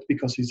discuss that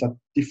because it's a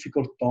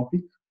difficult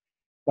topic.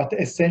 But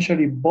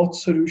essentially, both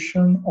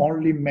solutions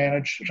only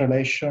manage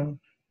relation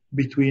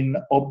between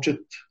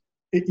objects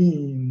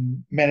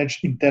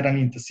managed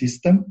internally in the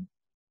system.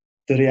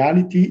 The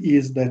reality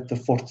is that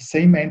for the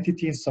same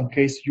entity, in some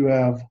case you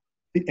have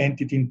the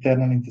entity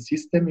internal in the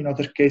system, in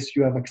other case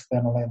you have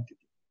external entity.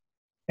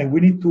 And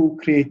we need to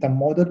create a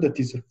model that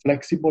is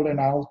flexible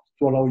enough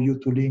to allow you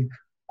to link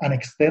an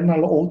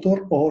external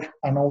author or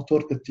an author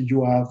that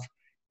you have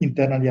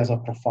internally as a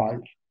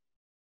profile.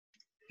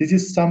 This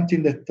is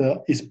something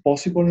that is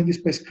possible in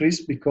DSpace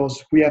Chris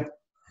because we have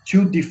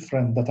two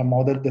different data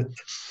models that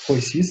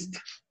coexist.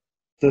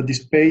 The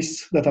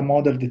DSpace data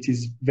model that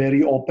is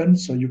very open,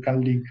 so you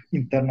can link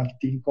internal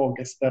thing or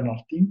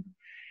external thing,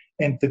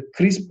 and the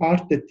Chris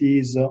part that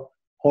is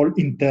all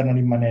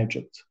internally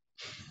managed.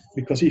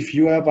 Because if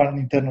you have an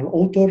internal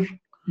author,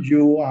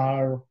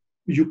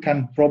 you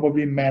can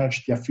probably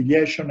manage the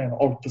affiliation and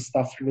all the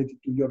stuff related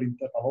to your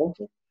internal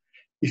author.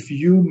 If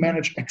you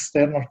manage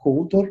external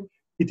co-author,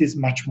 it is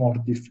much more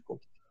difficult.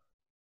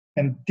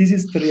 And this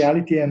is the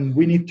reality, and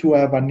we need to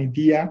have an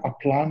idea, a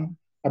plan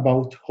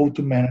about how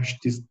to manage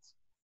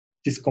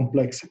this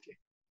complexity.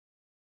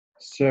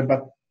 So,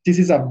 but this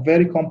is a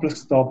very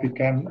complex topic,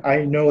 and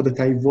I know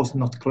that I was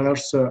not clear,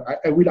 so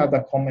I will add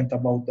a comment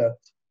about that.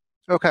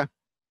 Okay.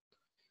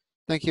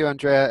 Thank you,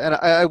 Andrea. And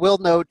I will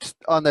note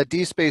on the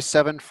DSpace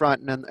 7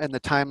 front and the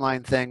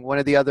timeline thing, one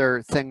of the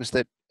other things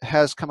that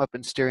has come up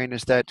in steering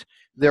is that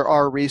there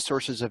are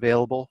resources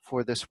available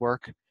for this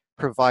work,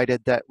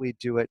 provided that we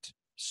do it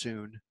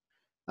soon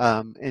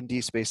in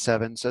DSpace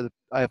 7. So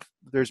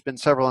there's been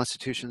several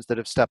institutions that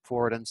have stepped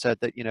forward and said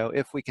that, you know,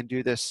 if we can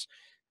do this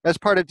as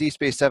part of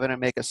DSpace 7 and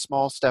make a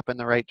small step in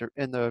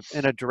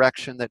a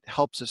direction that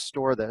helps us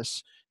store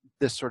this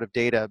sort of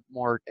data,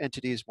 more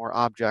entities, more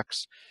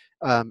objects,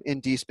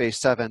 in DSpace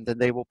 7, then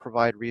they will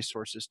provide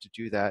resources to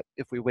do that.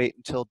 If we wait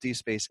until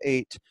DSpace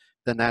 8,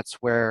 then that's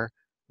where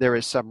there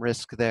is some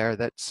risk there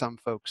that some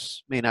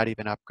folks may not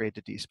even upgrade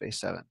to DSpace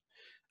 7.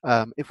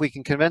 If we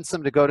can convince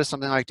them to go to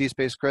something like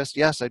DSpace Chris,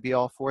 yes, I'd be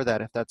all for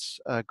that if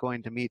that's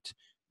going to meet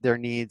their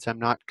needs. I'm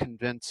not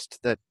convinced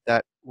that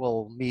that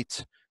will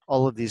meet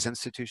all of these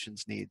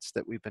institutions' needs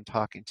that we've been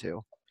talking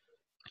to.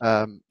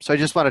 So I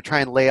just want to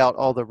try and lay out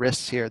all the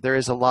risks here. There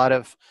is a lot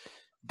of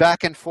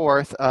back and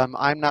forth.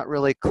 I'm not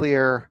really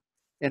clear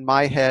in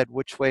my head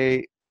which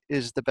way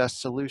is the best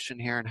solution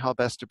here and how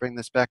best to bring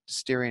this back to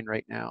steering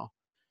right now.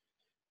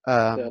 There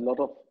are a lot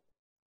of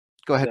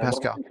go ahead, there are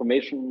Pascal. A lot of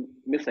information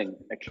missing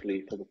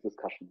actually for this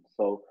discussion.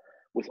 So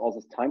with all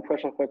this time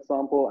pressure, for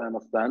example, I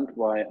understand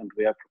why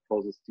Andrea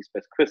proposes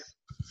DSpace Quiz.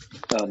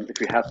 If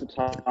we have the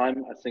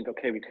time, I think,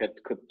 okay, we could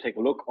take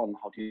a look on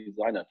how to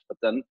design it. But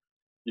then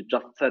you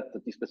just said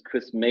that DSpace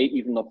Quiz may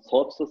even not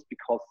solve this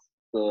because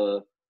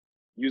the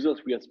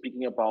users we are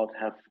speaking about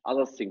have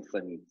other things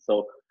they need.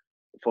 So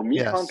for me,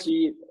 Yes.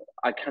 currently,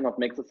 I cannot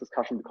make this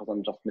discussion because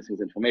I'm just missing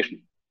the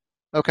information.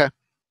 Okay.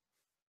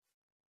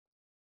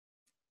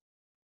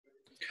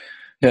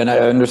 Yeah, and I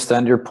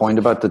understand your point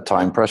about the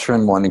time pressure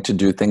and wanting to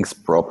do things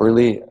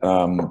properly.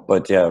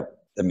 But yeah,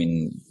 I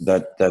mean,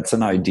 that's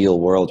an ideal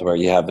world where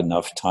you have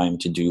enough time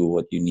to do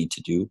what you need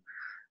to do.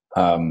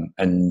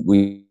 And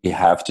we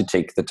have to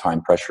take the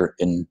time pressure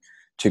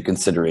into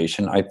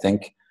consideration, I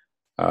think.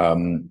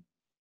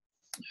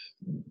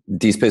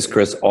 DSpace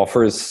Chris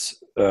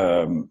offers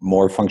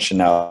more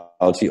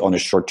functionality on a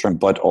short term,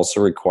 but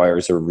also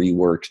requires a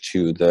rework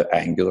to the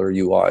Angular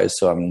UI.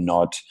 So I'm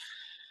not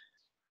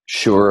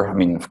sure. I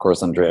mean, of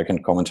course, Andrea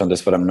can comment on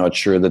this, but I'm not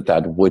sure that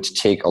that would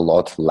take a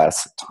lot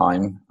less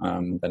time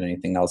than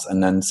anything else.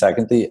 And then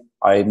secondly,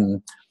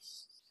 I'm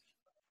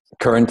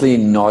currently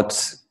not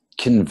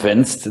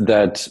convinced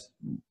that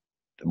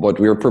what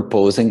we're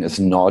proposing is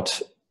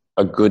not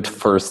a good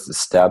first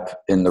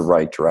step in the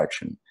right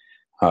direction.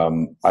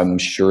 I'm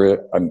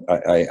sure,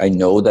 I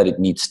know that it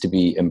needs to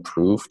be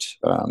improved.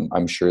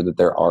 I'm sure that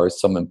there are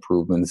some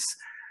improvements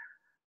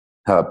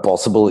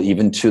possible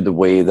even to the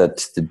way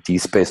that the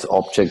DSpace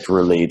object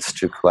relates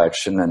to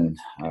collection and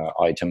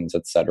items,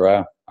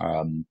 etc.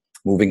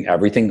 Moving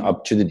everything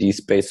up to the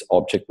DSpace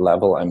object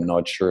level, I'm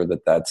not sure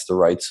that that's the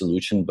right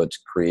solution, but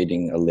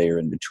creating a layer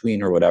in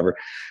between or whatever,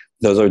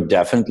 those are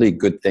definitely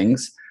good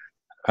things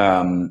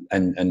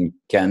and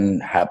can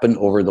happen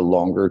over the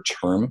longer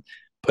term.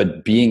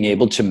 But being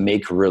able to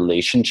make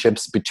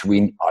relationships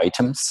between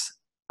items,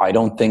 I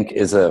don't think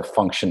is a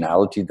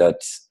functionality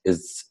that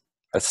is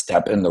a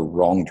step in the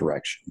wrong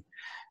direction.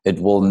 It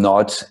will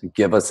not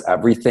give us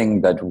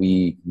everything that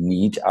we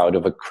need out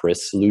of a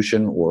CRIS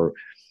solution or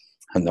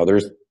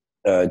another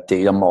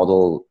data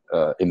model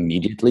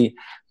immediately,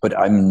 but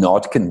I'm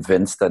not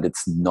convinced that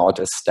it's not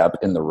a step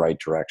in the right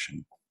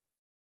direction.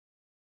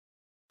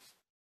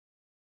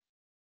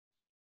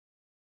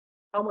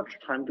 How much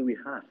time do we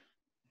have?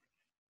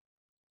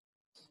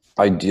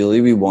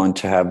 Ideally, we want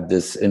to have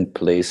this in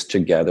place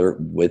together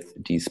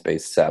with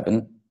DSpace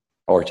 7,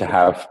 or to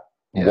have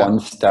one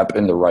step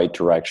in the right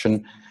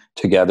direction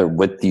together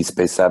with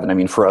DSpace 7. I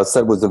mean, for us,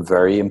 that was a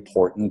very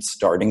important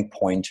starting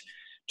point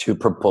to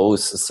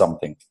propose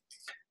something.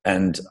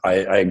 And I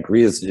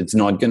agree, it's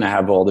not going to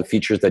have all the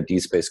features that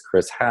DSpace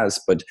CRIS has,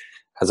 but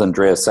as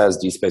Andrea says,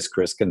 DSpace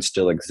CRIS can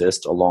still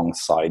exist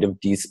alongside of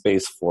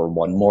DSpace for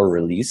one more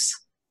release.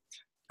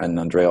 And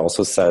Andrea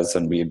also says,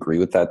 and we agree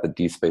with that, that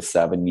DSpace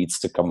 7 needs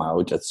to come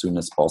out as soon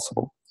as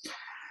possible.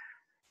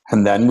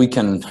 And then we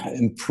can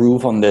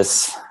improve on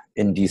this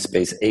in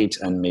DSpace 8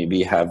 and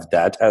maybe have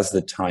that as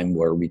the time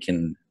where we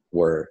can,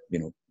 for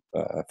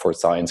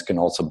science can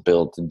also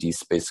build the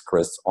DSpace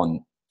CRIS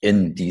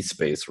in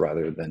DSpace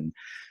rather than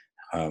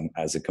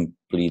as a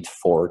complete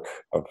fork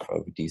of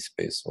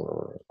DSpace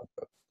or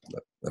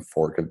a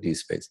fork of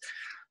DSpace.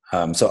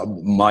 So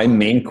my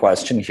main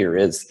question here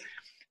is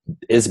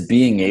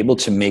being able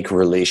to make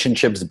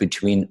relationships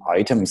between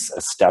items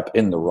a step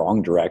in the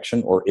wrong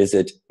direction, or is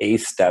it a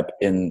step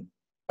in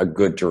a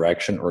good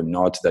direction or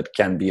not that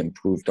can be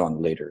improved on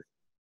later?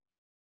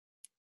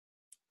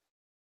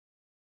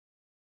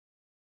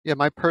 Yeah,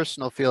 my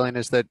personal feeling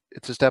is that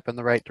it's a step in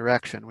the right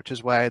direction, which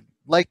is why I'd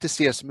like to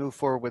see us move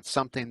forward with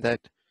something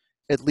that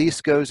at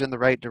least goes in the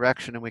right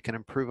direction and we can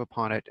improve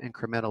upon it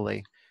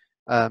incrementally.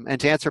 And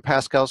to answer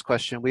Pascal's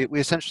question, we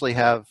essentially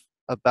have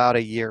about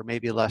a year,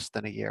 maybe less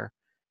than a year.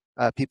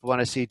 People want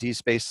to see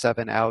DSpace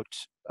 7 out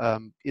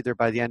either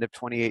by the end of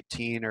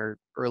 2018 or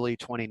early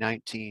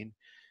 2019.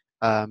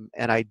 And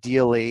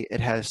ideally, it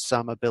has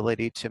some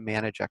ability to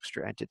manage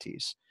extra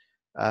entities.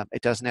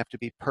 It doesn't have to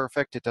be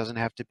perfect. It doesn't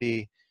have to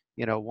be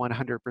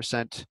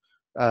 100%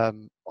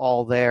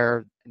 all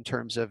there in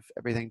terms of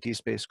everything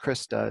DSpace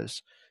CRIS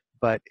does,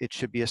 but it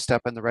should be a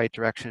step in the right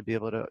direction to be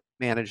able to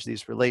manage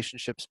these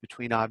relationships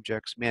between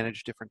objects,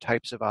 manage different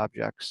types of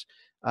objects,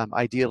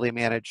 ideally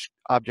manage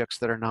objects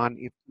that are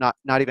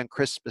not even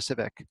CRIS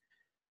specific.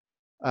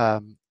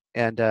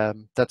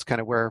 That's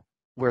kind of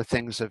where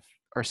things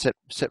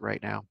sit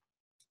right now.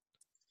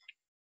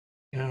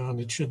 And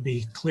it should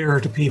be clear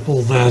to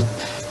people that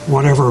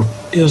whatever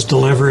is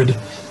delivered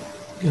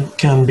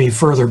can be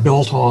further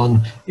built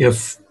on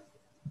if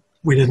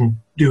we didn't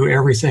do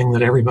everything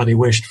that everybody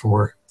wished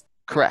for.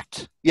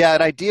 Correct. Yeah,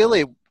 and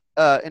ideally,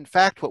 in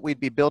fact, what we'd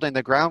be building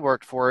the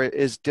groundwork for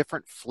is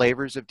different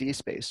flavors of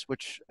DSpace,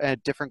 which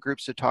different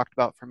groups have talked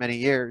about for many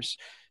years.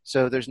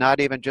 So there's not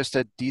even just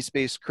a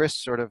DSpace CRIS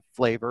sort of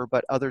flavor,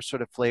 but other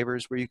sort of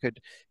flavors where you could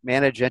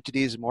manage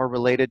entities more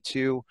related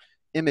to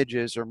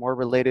images or more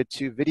related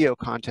to video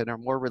content or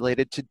more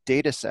related to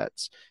data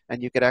sets.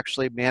 And you could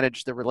actually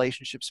manage the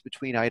relationships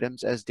between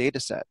items as data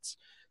sets.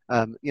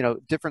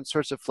 Different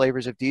sorts of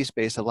flavors of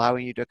DSpace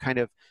allowing you to kind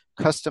of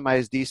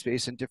customize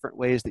DSpace in different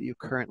ways that you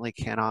currently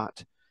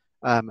cannot.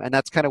 And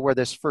that's kind of where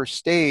this first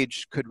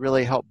stage could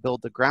really help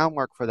build the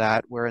groundwork for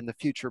that, where in the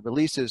future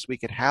releases, we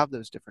could have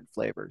those different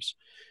flavors.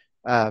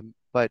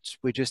 But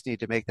we just need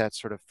to make that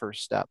sort of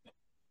first step.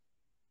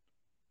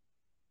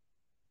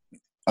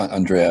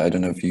 Andrea, I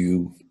don't know if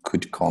you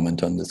could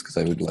comment on this because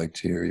I would like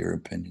to hear your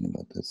opinion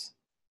about this.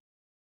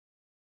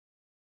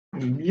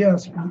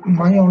 Yes,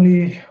 my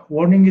only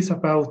warning is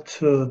about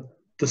the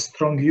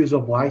strong use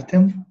of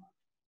item,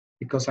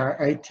 because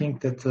I think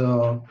that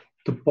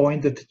the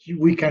point that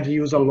we can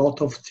use a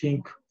lot of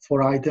things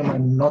for item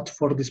and not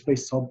for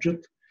DSpace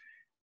object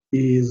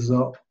is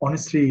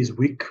honestly is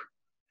weak.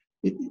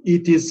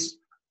 It is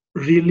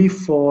really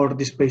for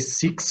DSpace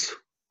 6.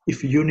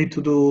 If you need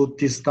to do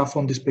this stuff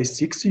on DSpace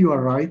 6, you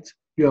are right.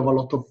 You have a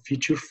lot of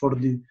features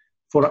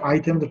for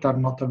items that are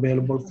not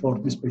available for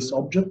DSpace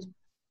object.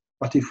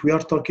 But if we are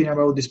talking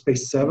about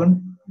DSpace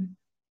 7,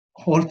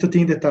 all the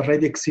things that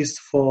already exist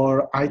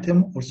for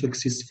item also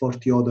exist for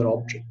the other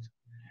object.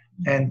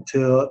 And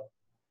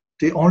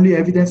the only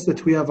evidence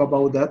that we have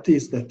about that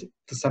is that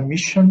the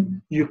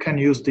submission, you can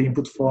use the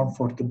input form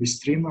for the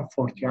bitstream and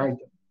for the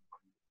item,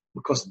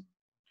 because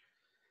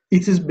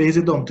it is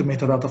based on the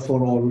metadata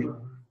for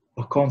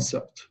all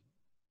concept.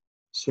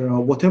 So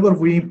whatever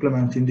we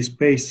implement in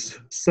DSpace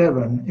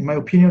 7, in my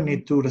opinion,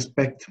 need to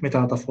respect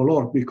metadata for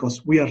all,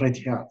 because we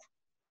already have.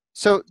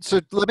 So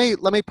let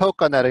me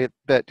poke on that a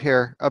bit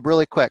here,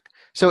 really quick.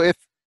 So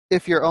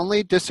if your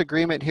only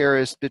disagreement here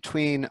is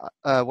between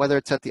whether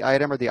it's at the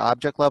item or the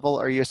object level,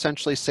 are you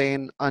essentially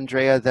saying,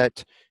 Andrea,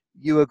 that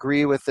you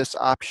agree with this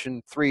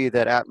option 3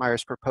 that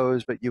Atmeyer's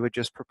proposed, but you would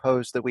just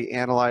propose that we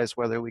analyze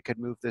whether we could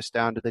move this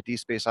down to the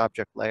DSpace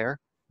object layer?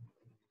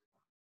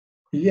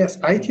 Yes,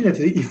 I think that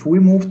if we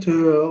move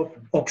to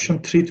option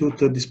 3 to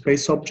the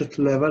DSpace object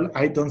level,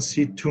 I don't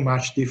see too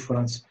much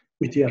difference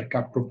with the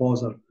RCAP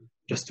proposal,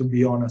 just to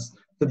be honest.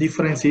 The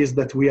difference is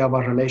that we have a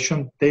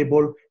relation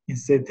table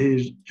instead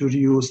to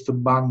use the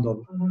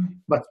bundle.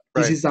 But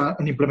this Right. is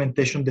an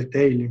implementation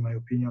detail, in my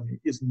opinion.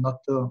 It's not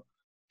the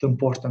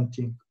important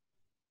thing.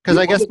 Because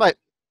I guess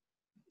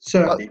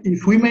So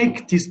if we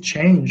make this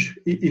change,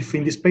 if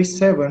in DSpace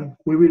 7,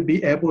 we will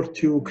be able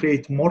to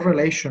create more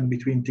relation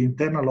between the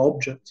internal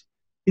objects,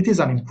 it is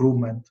an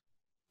improvement.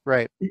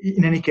 Right.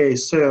 In any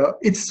case,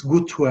 it's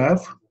good to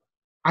have.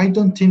 I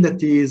don't think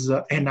that is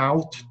an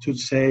out to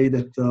say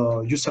that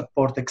you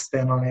support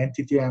external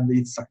entity and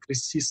it's a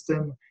CRIS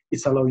system.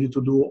 It's allow you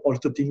to do all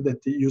the things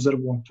that the user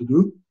want to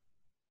do.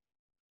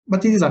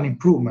 But it is an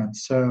improvement.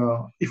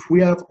 So if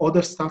we have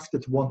other stuff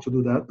that want to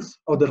do that,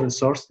 other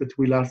resource that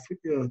will have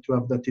to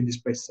have that in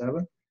DSpace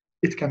 7,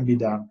 it can be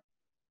done.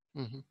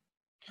 Mm-hmm.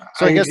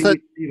 So I guess that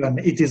even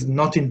it is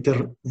not in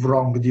the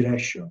wrong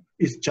direction.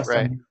 It's just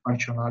right. a new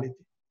functionality.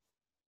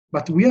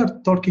 But we are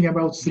talking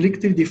about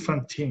slightly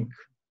different things.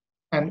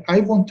 And I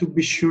want to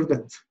be sure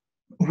that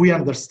we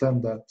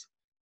understand that.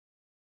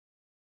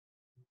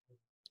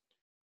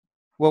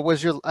 What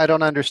was your, I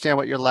don't understand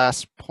what your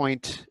last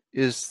point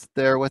is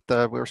there with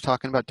the, we were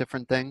talking about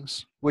different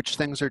things. Which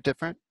things are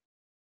different?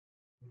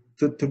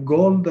 The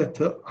goal that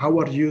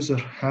our user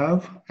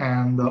have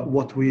and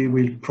what we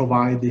will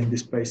provide in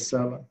DSpace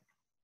 7.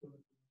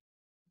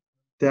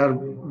 They are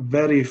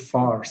very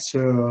far.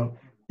 So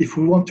if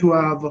we want to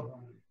have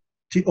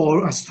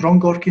a strong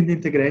ORCID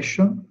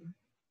integration,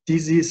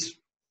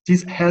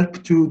 this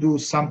help to do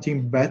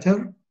something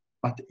better,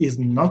 but is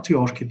not the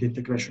ORCID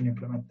integration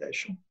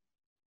implementation.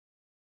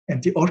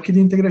 And the ORCID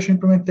integration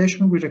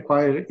implementation will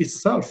require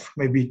itself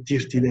maybe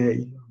 30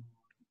 days.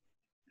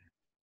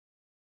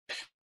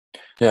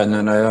 Yeah, no,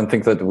 I don't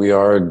think that we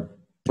are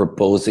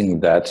proposing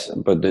that,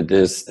 but it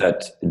is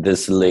that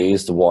this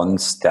lays one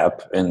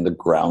step in the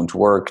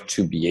groundwork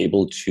to be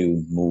able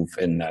to move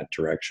in that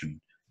direction.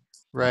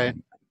 Right.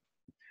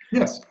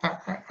 Yes,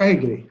 I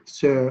agree.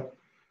 So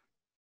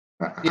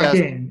yes.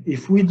 Again,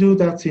 if we do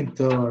that in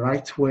the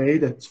right way,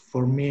 that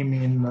for me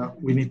mean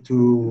we need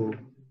to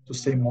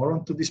stay more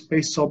onto the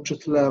DSpace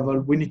object level.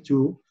 We need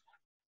to,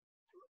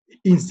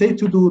 instead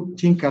to do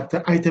think at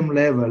the item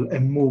level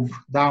and move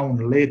down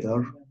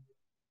later,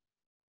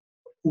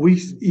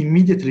 we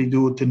immediately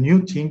do the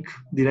new thing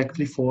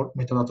directly for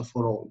metadata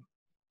for all.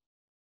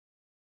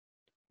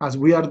 As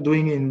we are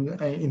doing in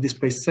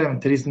DSpace 7,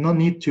 there is no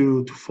need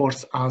to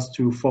force us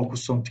to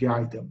focus on the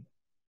item.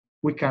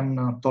 We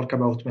can talk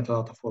about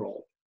metadata for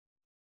all.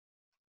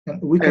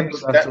 And we can do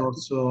that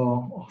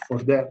also for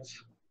that.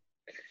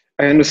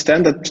 I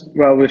understand that,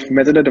 well, with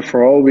metadata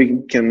for all, we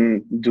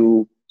can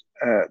do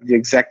the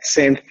exact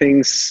same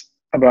things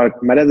about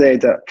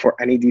metadata for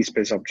any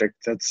DSpace object.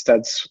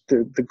 That's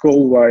the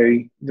goal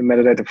why the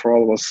metadata for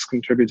all was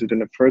contributed in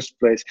the first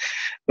place.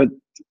 But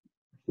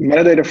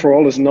metadata for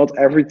all is not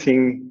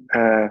everything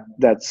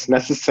that's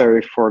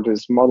necessary for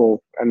this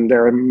model. And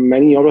there are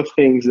many other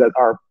things that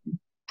are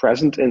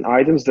present in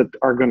items that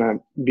are going to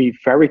be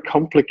very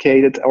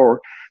complicated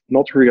or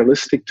not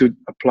realistic to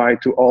apply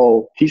to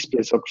all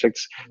DSpace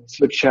objects,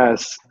 such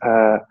as,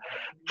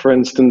 for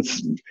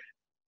instance,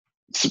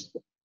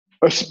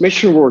 a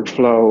submission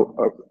workflow,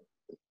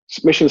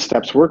 submission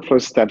steps,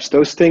 workflow steps.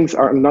 Those things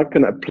are not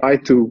going to apply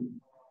to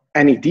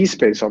any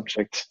DSpace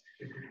object.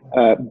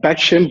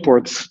 Batch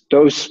imports,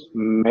 those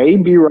may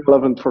be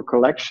relevant for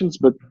collections,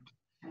 but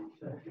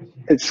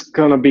it's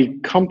going to be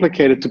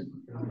complicated to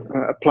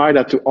apply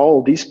that to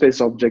all DSpace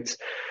objects.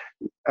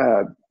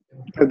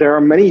 There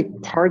are many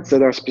parts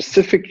that are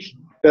specific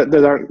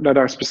that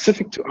are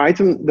specific to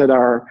item that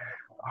are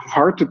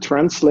hard to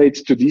translate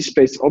to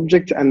DSpace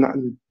object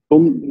and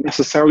don't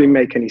necessarily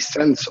make any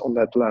sense on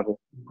that level.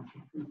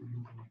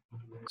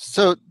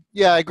 So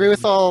yeah, I agree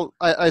with all.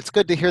 It's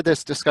good to hear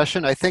this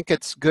discussion. I think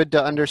it's good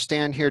to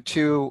understand here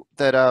too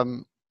that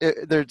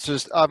there's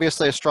just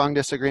obviously a strong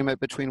disagreement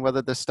between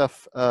whether this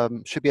stuff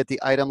should be at the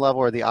item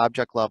level or the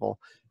object level.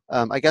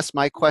 I guess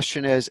my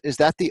question is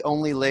that the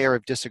only layer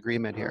of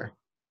disagreement here?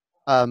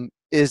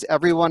 Is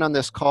everyone on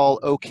this call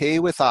okay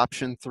with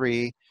option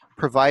 3,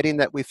 providing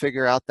that we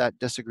figure out that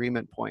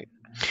disagreement point?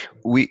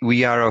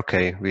 We are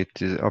okay with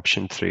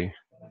option 3.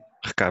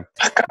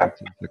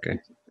 Okay.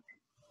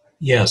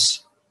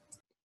 Yes.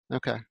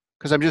 Okay.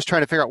 Because I'm just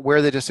trying to figure out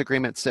where the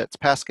disagreement sits.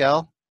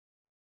 Pascal,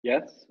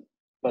 Yes,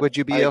 but would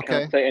you be I okay?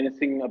 cannot say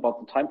anything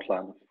about the time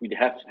plan. We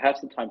have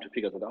the time to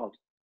figure that out.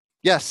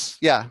 Yes.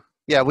 Yeah.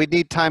 Yeah. We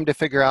need time to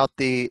figure out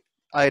the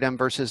item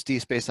versus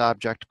DSpace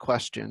object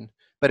question.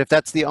 But if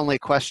that's the only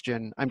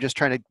question, I'm just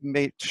trying to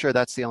make sure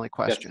that's the only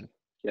question.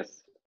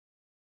 Yes.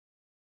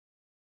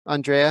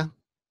 Andrea?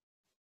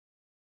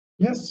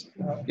 Yes.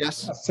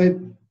 Yes. I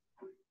said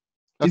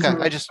these Okay.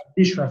 are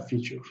additional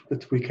features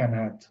that we can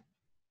add.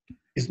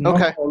 It's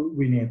not all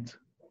we need.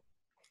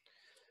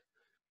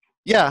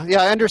 Yeah,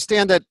 I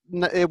understand that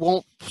it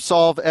won't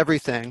solve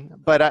everything,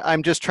 but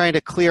I'm just trying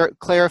to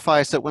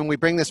clarify so that when we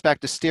bring this back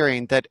to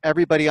steering, that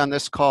everybody on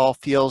this call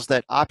feels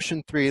that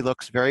option 3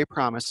 looks very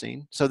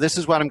promising. So this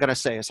is what I'm going to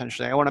say,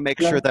 essentially. I want to make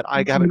sure that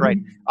I have it right.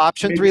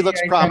 Option 3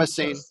 looks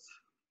promising.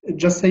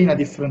 Just say in a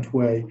different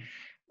way.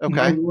 Okay.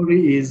 My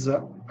worry is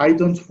I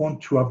don't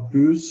want to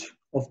abuse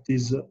of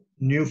this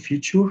new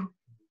feature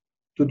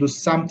to do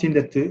something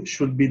that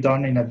should be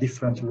done in a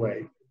different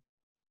way.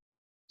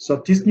 So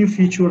this new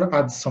feature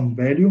adds some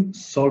value,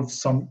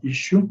 solves some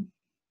issue.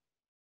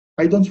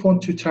 I don't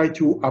want to try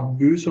to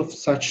abuse of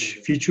such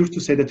feature to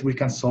say that we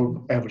can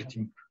solve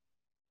everything.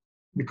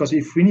 Because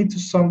if we need to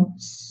solve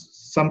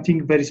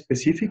something very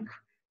specific,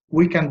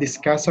 we can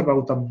discuss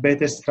about a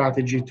better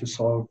strategy to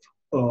solve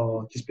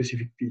the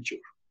specific feature.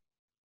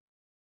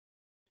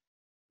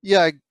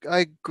 Yeah, I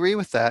agree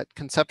with that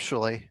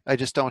conceptually. I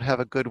just don't have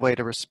a good way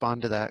to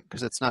respond to that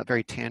because it's not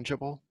very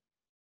tangible.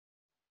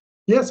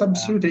 Yes,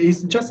 absolutely.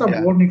 It's just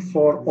a warning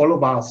for all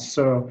of us.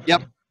 So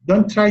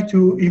don't try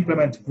to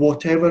implement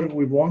whatever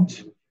we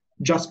want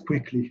just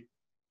quickly.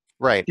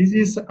 Right. This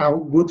is a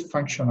good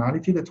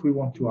functionality that we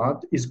want to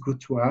add. It's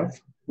good to have.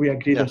 We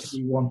agree that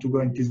we want to go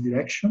in this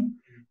direction.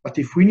 But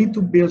if we need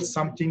to build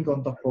something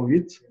on top of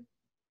it,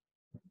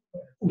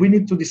 we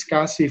need to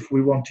discuss if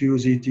we want to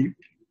use it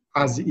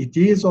as it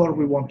is or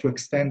we want to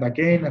extend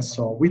again. And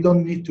so we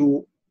don't need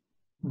to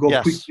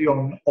go quickly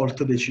on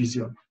alter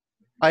decision.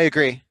 I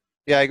agree.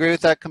 Yeah, I agree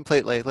with that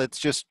completely. Let's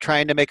just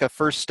trying to make a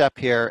first step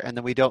here, and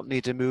then we don't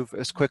need to move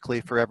as quickly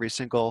for every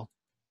single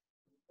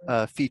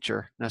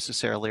feature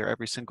necessarily, or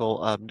every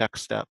single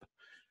next step.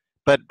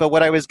 But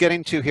what I was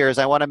getting to here is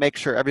I want to make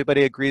sure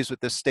everybody agrees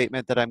with this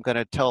statement that I'm going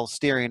to tell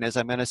steering is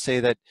I'm going to say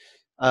that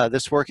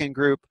this working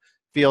group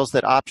feels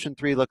that option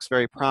 3 looks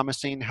very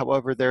promising.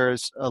 However,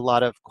 there's a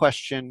lot of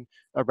question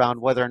around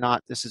whether or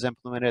not this is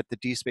implemented at the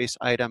DSpace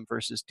item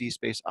versus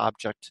DSpace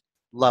object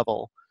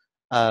level.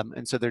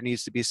 And so there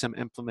needs to be some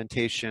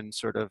implementation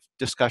sort of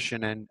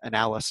discussion and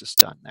analysis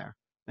done there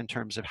in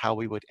terms of how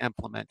we would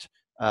implement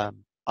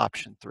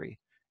option 3.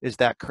 Is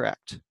that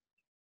correct?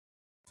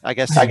 I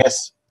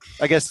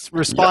guess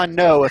respond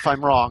no if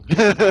I'm wrong.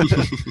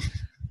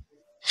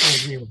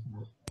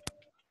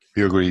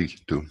 We agree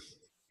too.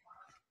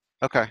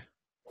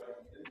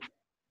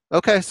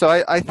 Okay, so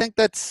I think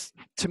that's,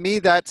 to me,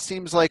 that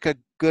seems like a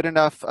good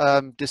enough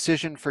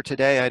decision for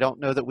today. I don't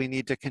know that we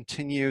need to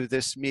continue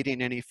this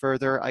meeting any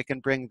further. I can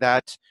bring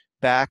that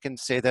back and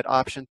say that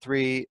option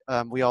 3,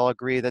 we all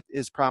agree that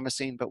is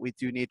promising, but we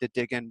do need to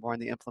dig in more on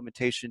the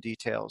implementation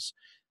details.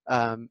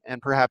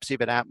 And perhaps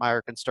even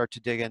Atmeyer can start to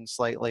dig in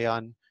slightly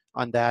on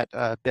that,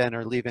 Ben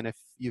or Lieven, if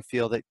you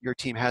feel that your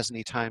team has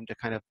any time to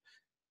kind of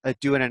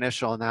do an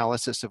initial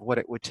analysis of what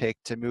it would take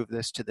to move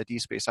this to the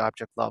DSpace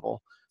object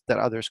level that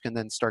others can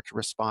then start to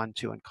respond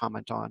to and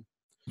comment on.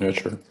 Yeah,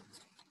 sure.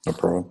 No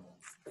problem.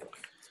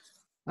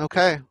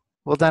 Okay.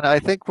 Well, then I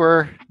think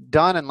we're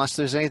done unless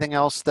there's anything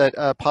else that,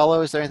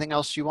 Paulo, is there anything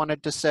else you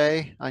wanted to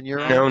say on your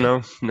end?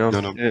 No.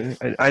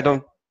 I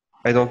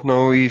don't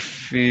know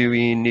if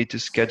we need to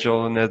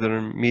schedule another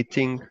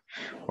meeting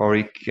or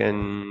I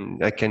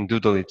can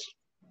doodle it.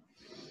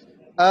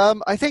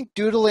 I think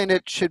doodling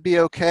it should be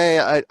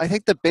okay. I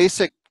think the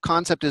basic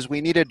concept is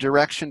we need a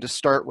direction to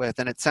start with,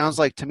 and it sounds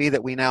like to me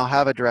that we now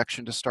have a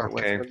direction to start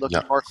with. We're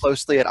looking more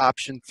closely at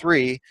option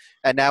 3,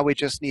 and now we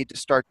just need to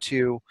start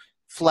to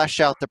flesh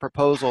out the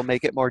proposal,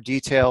 make it more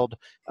detailed,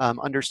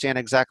 understand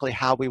exactly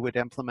how we would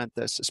implement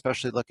this,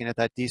 especially looking at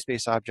that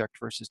DSpace object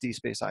versus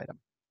DSpace item.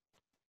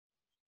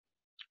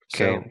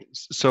 Okay.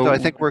 So I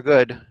think we're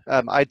good.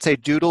 I'd say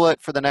doodle it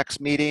for the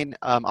next meeting.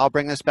 I'll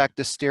bring this back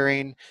to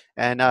steering,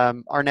 and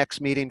our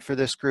next meeting for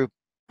this group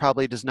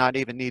probably does not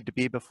even need to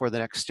be before the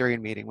next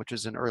steering meeting, which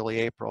is in early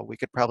April. We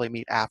could probably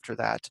meet after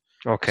that,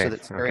 so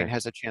that steering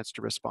has a chance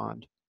to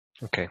respond.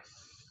 Okay.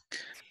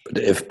 But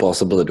if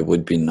possible, it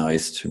would be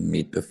nice to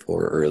meet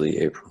before early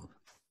April.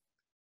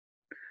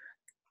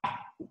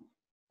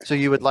 So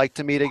you would like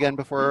to meet again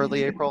before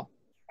early April,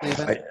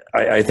 Lieven?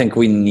 I think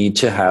we need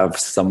to have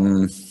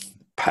some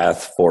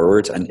path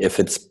forward, and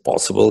if it's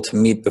possible to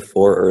meet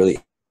before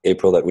early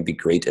April, that would be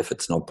great. If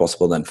it's not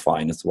possible, then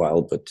fine as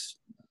well. But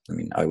I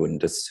mean, I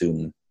wouldn't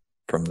assume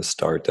from the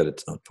start that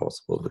it's not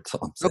possible. That's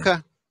all I'm saying.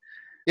 Okay.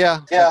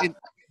 Yeah. I mean,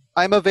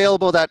 I'm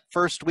available that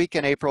first week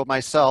in April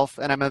myself,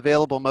 and I'm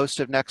available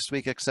most of next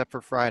week except for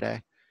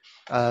Friday.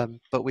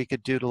 but we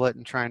could doodle it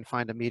and try and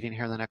find a meeting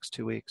here in the next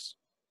 2 weeks.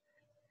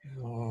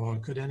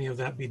 Could any of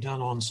that be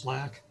done on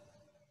Slack?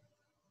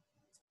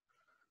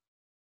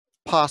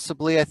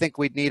 Possibly. I think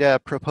we'd need a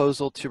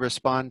proposal to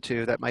respond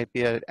to. That might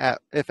be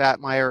if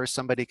Atmeyer or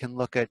somebody can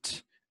look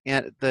at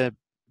the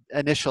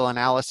initial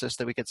analysis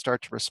that we could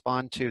start to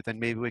respond to, then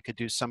maybe we could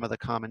do some of the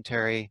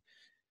commentary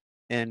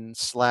in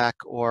Slack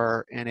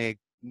or in a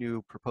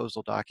new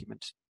proposal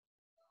document.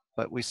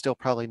 But we still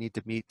probably need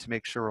to meet to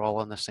make sure we're all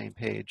on the same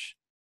page.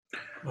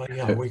 Well,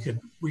 yeah, we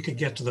could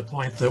get to the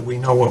point that we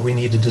know what we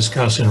need to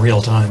discuss in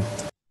real time.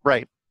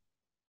 Right.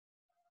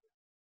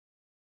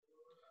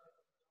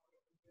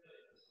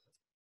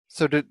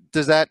 So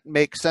does that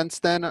make sense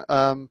then?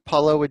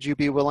 Paulo, would you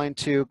be willing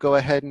to go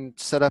ahead and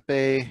set up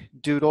a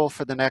doodle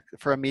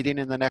for a meeting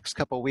in the next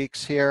couple of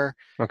weeks here?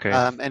 Okay.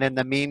 And in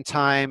the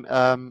meantime,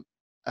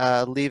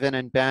 Levin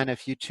and Ben,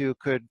 if you two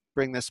could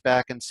bring this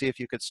back and see if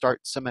you could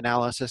start some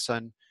analysis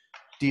on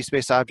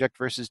DSpace object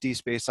versus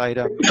DSpace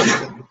item,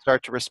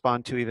 start to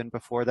respond to even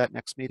before that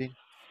next meeting.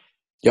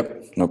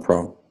 Yep, no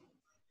problem.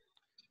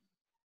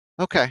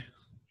 Okay.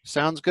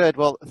 Sounds good.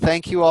 Well,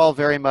 thank you all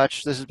very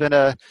much. This has been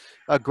a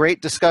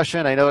great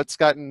discussion. I know it's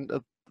gotten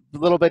a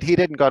little bit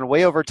heated and gone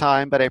way over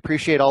time, but I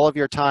appreciate all of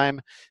your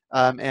time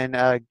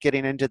and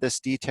getting into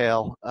this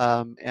detail.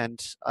 And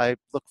I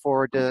look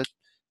forward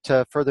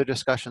to further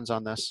discussions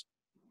on this.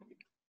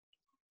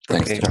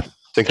 Thanks. Okay.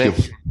 Thank you.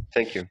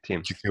 Thank you,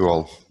 team. Thank you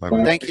all.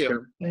 Bye-bye. Thank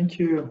you. Thank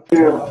you.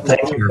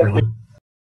 Thank you, everyone.